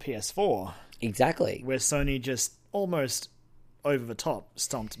conference for the PS4. Exactly. Where Sony just almost over the top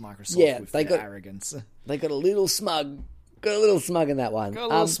stomped Microsoft with their arrogance. They got a little smug. Got a little smug in that one. Got a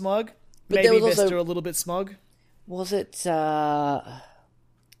little smug. But maybe there was Vista also, a little bit smug. Was it... I'm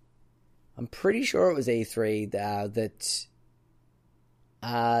pretty sure it was E3 that...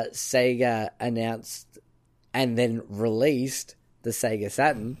 Sega announced and then released the Sega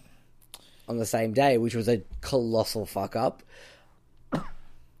Saturn on the same day, which was a colossal fuck up. What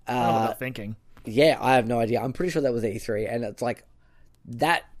about thinking? Yeah, I have no idea. I'm pretty sure that was E3, and it's like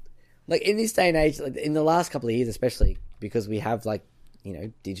that. Like in this day and age, like in the last couple of years, especially because we have like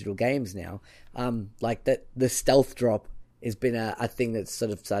digital games now, like that the stealth drop has been a thing that's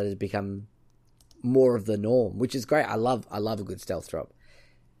sort of started to become more of the norm, which is great. I love a good stealth drop.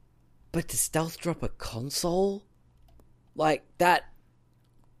 But to stealth drop a console? Like, that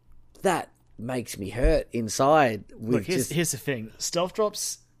makes me hurt inside. Look, here's the thing. Stealth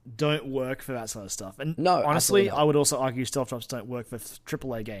drops don't work for that sort of stuff. And no, honestly, I would also argue stealth drops don't work for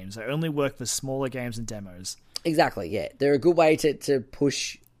AAA games. They only work for smaller games and demos. Exactly, yeah. They're a good way to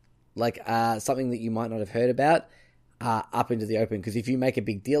push, like, something that you might not have heard about up into the open. Because if you make a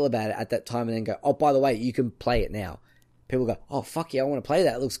big deal about it at that time and then go, oh, by the way, you can play it now. People go, oh, fuck yeah, I want to play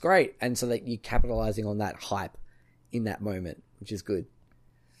that. It looks great. And so that you're capitalizing on that hype in that moment, which is good.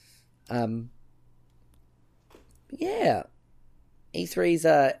 Yeah.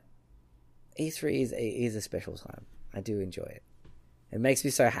 E3 is a special time. I do enjoy it. It makes me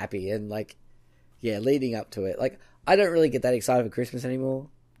so happy. And, like, yeah, leading up to it. Like, I don't really get that excited for Christmas anymore.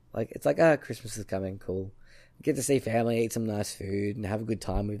 Like, it's like, Christmas is coming, cool. get to see family, eat some nice food, and have a good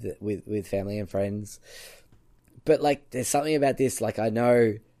time with family and friends. But like, there's something about this. Like, I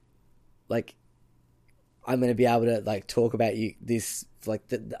know, like, I'm going to be able to like talk about this. Like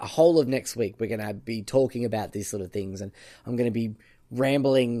the whole of next week, we're going to be talking about these sort of things, and I'm going to be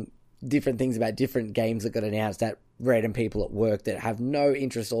rambling different things about different games that got announced at random people at work that have no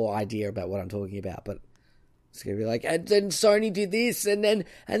interest or idea about what I'm talking about. But it's going to be like, and then Sony did this, and then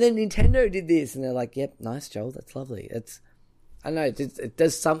Nintendo did this, and they're like, yep, nice, Joel, that's lovely. I don't know, it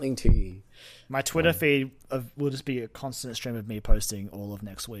does something to you. My Twitter feed will just be a constant stream of me posting all of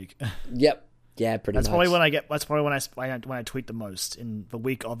next week. Yep. Yeah, pretty much. That's probably when I tweet the most in the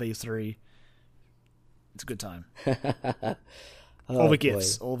week of E3. It's a good time. All the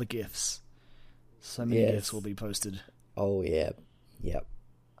gifs. So many gifs will be posted. Oh yeah, yep.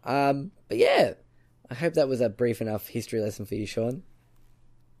 But yeah, I hope that was a brief enough history lesson for you, Sean.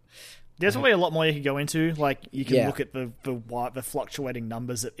 There's probably a lot more you can go into. Like, you can look at the fluctuating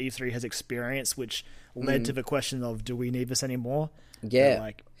numbers that E3 has experienced, which led to the question of, do we need this anymore? Yeah,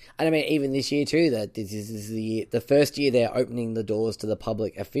 and I mean, even this year too, that this is the first year they're opening the doors to the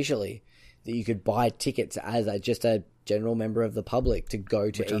public officially, that you could buy tickets as just a general member of the public to go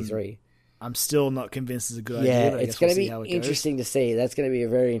to E3. I'm still not convinced it's a good idea. Yeah, but it's going to be interesting to see. That's going to be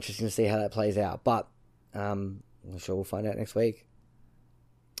very interesting to see how that plays out. But I'm sure we'll find out next week.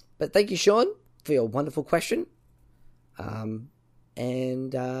 But thank you, Sean, for your wonderful question. If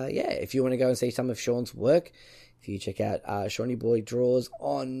you want to go and see some of Sean's work, if you check out Shawnee Boy Draws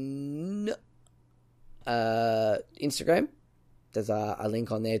on Instagram, there's a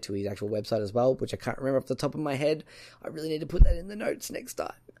link on there to his actual website as well, which I can't remember off the top of my head. I really need to put that in the notes next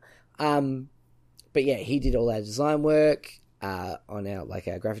time. But yeah, he did all our design work on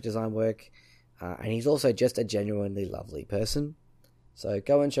our graphic design work, and he's also just a genuinely lovely person. So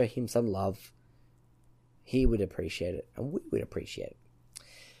go and show him some love. He would appreciate it, and we would appreciate it.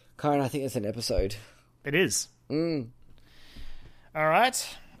 Karen, I think it's an episode. It is. All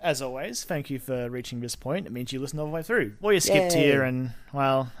right. As always, thank you for reaching this point. It means you listened all the way through. Or you skipped here, and,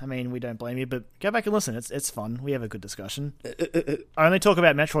 well, I mean, we don't blame you, but go back and listen. It's fun. We have a good discussion. I only talk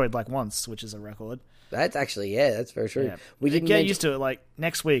about Metroid once, which is a record. That's actually, that's very true. Yeah. We didn't get used to it.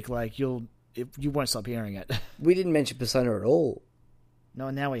 Next week, you won't stop hearing it. We didn't mention Persona at all. No,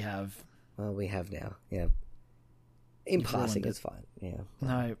 now we have. Well, we have now, yeah. In passing, it's fine, yeah.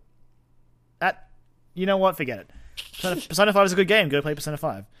 No. You know what? Forget it. Persona 5 is a good game. Go play Persona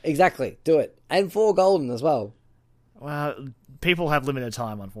 5. Exactly. Do it. And 4 Golden as well. Well, people have limited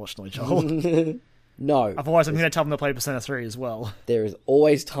time, unfortunately, Joel. No. Otherwise, I'm going to tell them to play Persona 3 as well. There is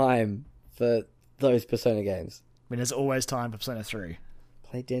always time for those Persona games. I mean, there's always time for Persona 3.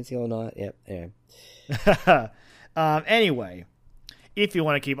 Play Dancing All Night. Yep. Yeah. Anyway, if you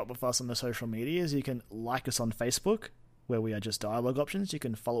want to keep up with us on the social medias, you can like us on Facebook, where we are just Dialogue Options. You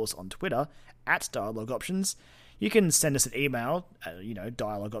can follow us on Twitter @Dialogue Options. You can send us an email,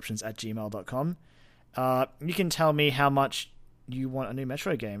 dialogueoptions@gmail.com. You can tell me how much you want a new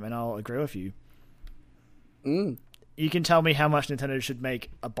Metroid game, and I'll agree with you. You can tell me how much Nintendo should make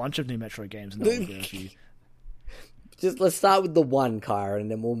a bunch of new Metroid games, and I'll agree with you. Just let's start with the one, Kyra,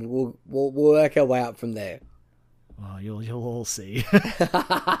 and then we'll work our way up from there. Well, you'll all see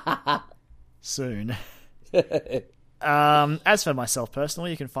soon. As for myself personally,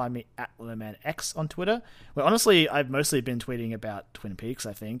 you can find me @LemonX on Twitter, where honestly I've mostly been tweeting about Twin Peaks,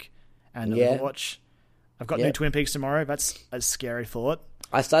 I think, and Overwatch. I've got new Twin Peaks tomorrow. That's a scary thought.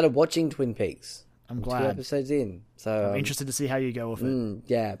 I started watching Twin Peaks. I'm glad. 2 episodes in, so I'm interested to see how you go with it.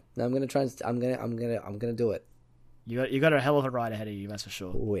 Yeah, no, I'm gonna try. I'm gonna do it. You got a hell of a ride ahead of you, that's for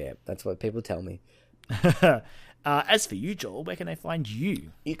sure. Oh yeah, that's what people tell me. As for you, Joel, where can they find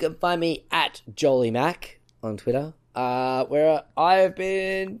you? You can find me @JolieMac on Twitter, where I've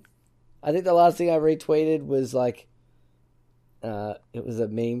been. I think the last thing I retweeted was it was a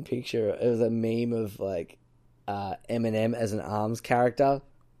meme picture. It was a meme of Eminem as an ARMS character,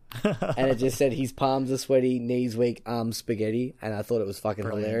 and it just said his palms are sweaty, knees weak, arms spaghetti, and I thought it was fucking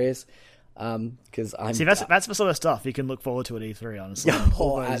hilarious. Because that's the sort of stuff you can look forward to at E3, honestly.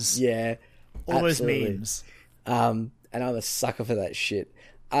 All those memes. And I'm a sucker for that shit.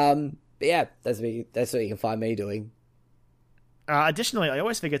 But yeah, that's what you can find me doing. Additionally, I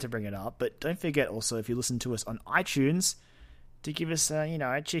always forget to bring it up, but don't forget also, if you listen to us on iTunes, to give us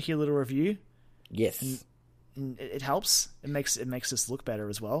a cheeky little review. Yes. And it helps. It makes us look better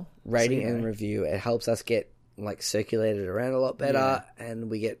as well. Rating and review. It helps us get circulated around a lot better, and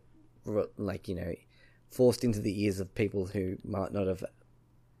we get forced into the ears of people who might not have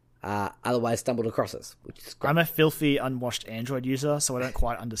otherwise stumbled across us, which is great. I'm a filthy, unwashed Android user, so I don't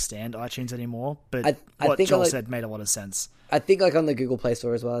quite understand iTunes anymore. But I what think Joel said made a lot of sense. I think like on the Google Play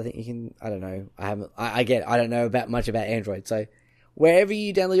Store as well. I think you can. I don't know. I don't know much about Android. So wherever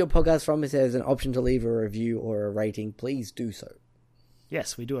you download your podcast from, if there's an option to leave a review or a rating, please do so.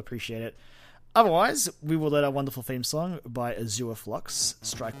 Yes, we do appreciate it. Otherwise, we will let our wonderful theme song by Azure Flux,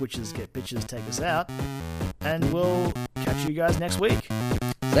 Strike Witches, Get Bitches, take us out. And we'll catch you guys next week.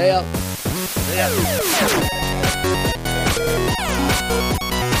 See ya. See ya.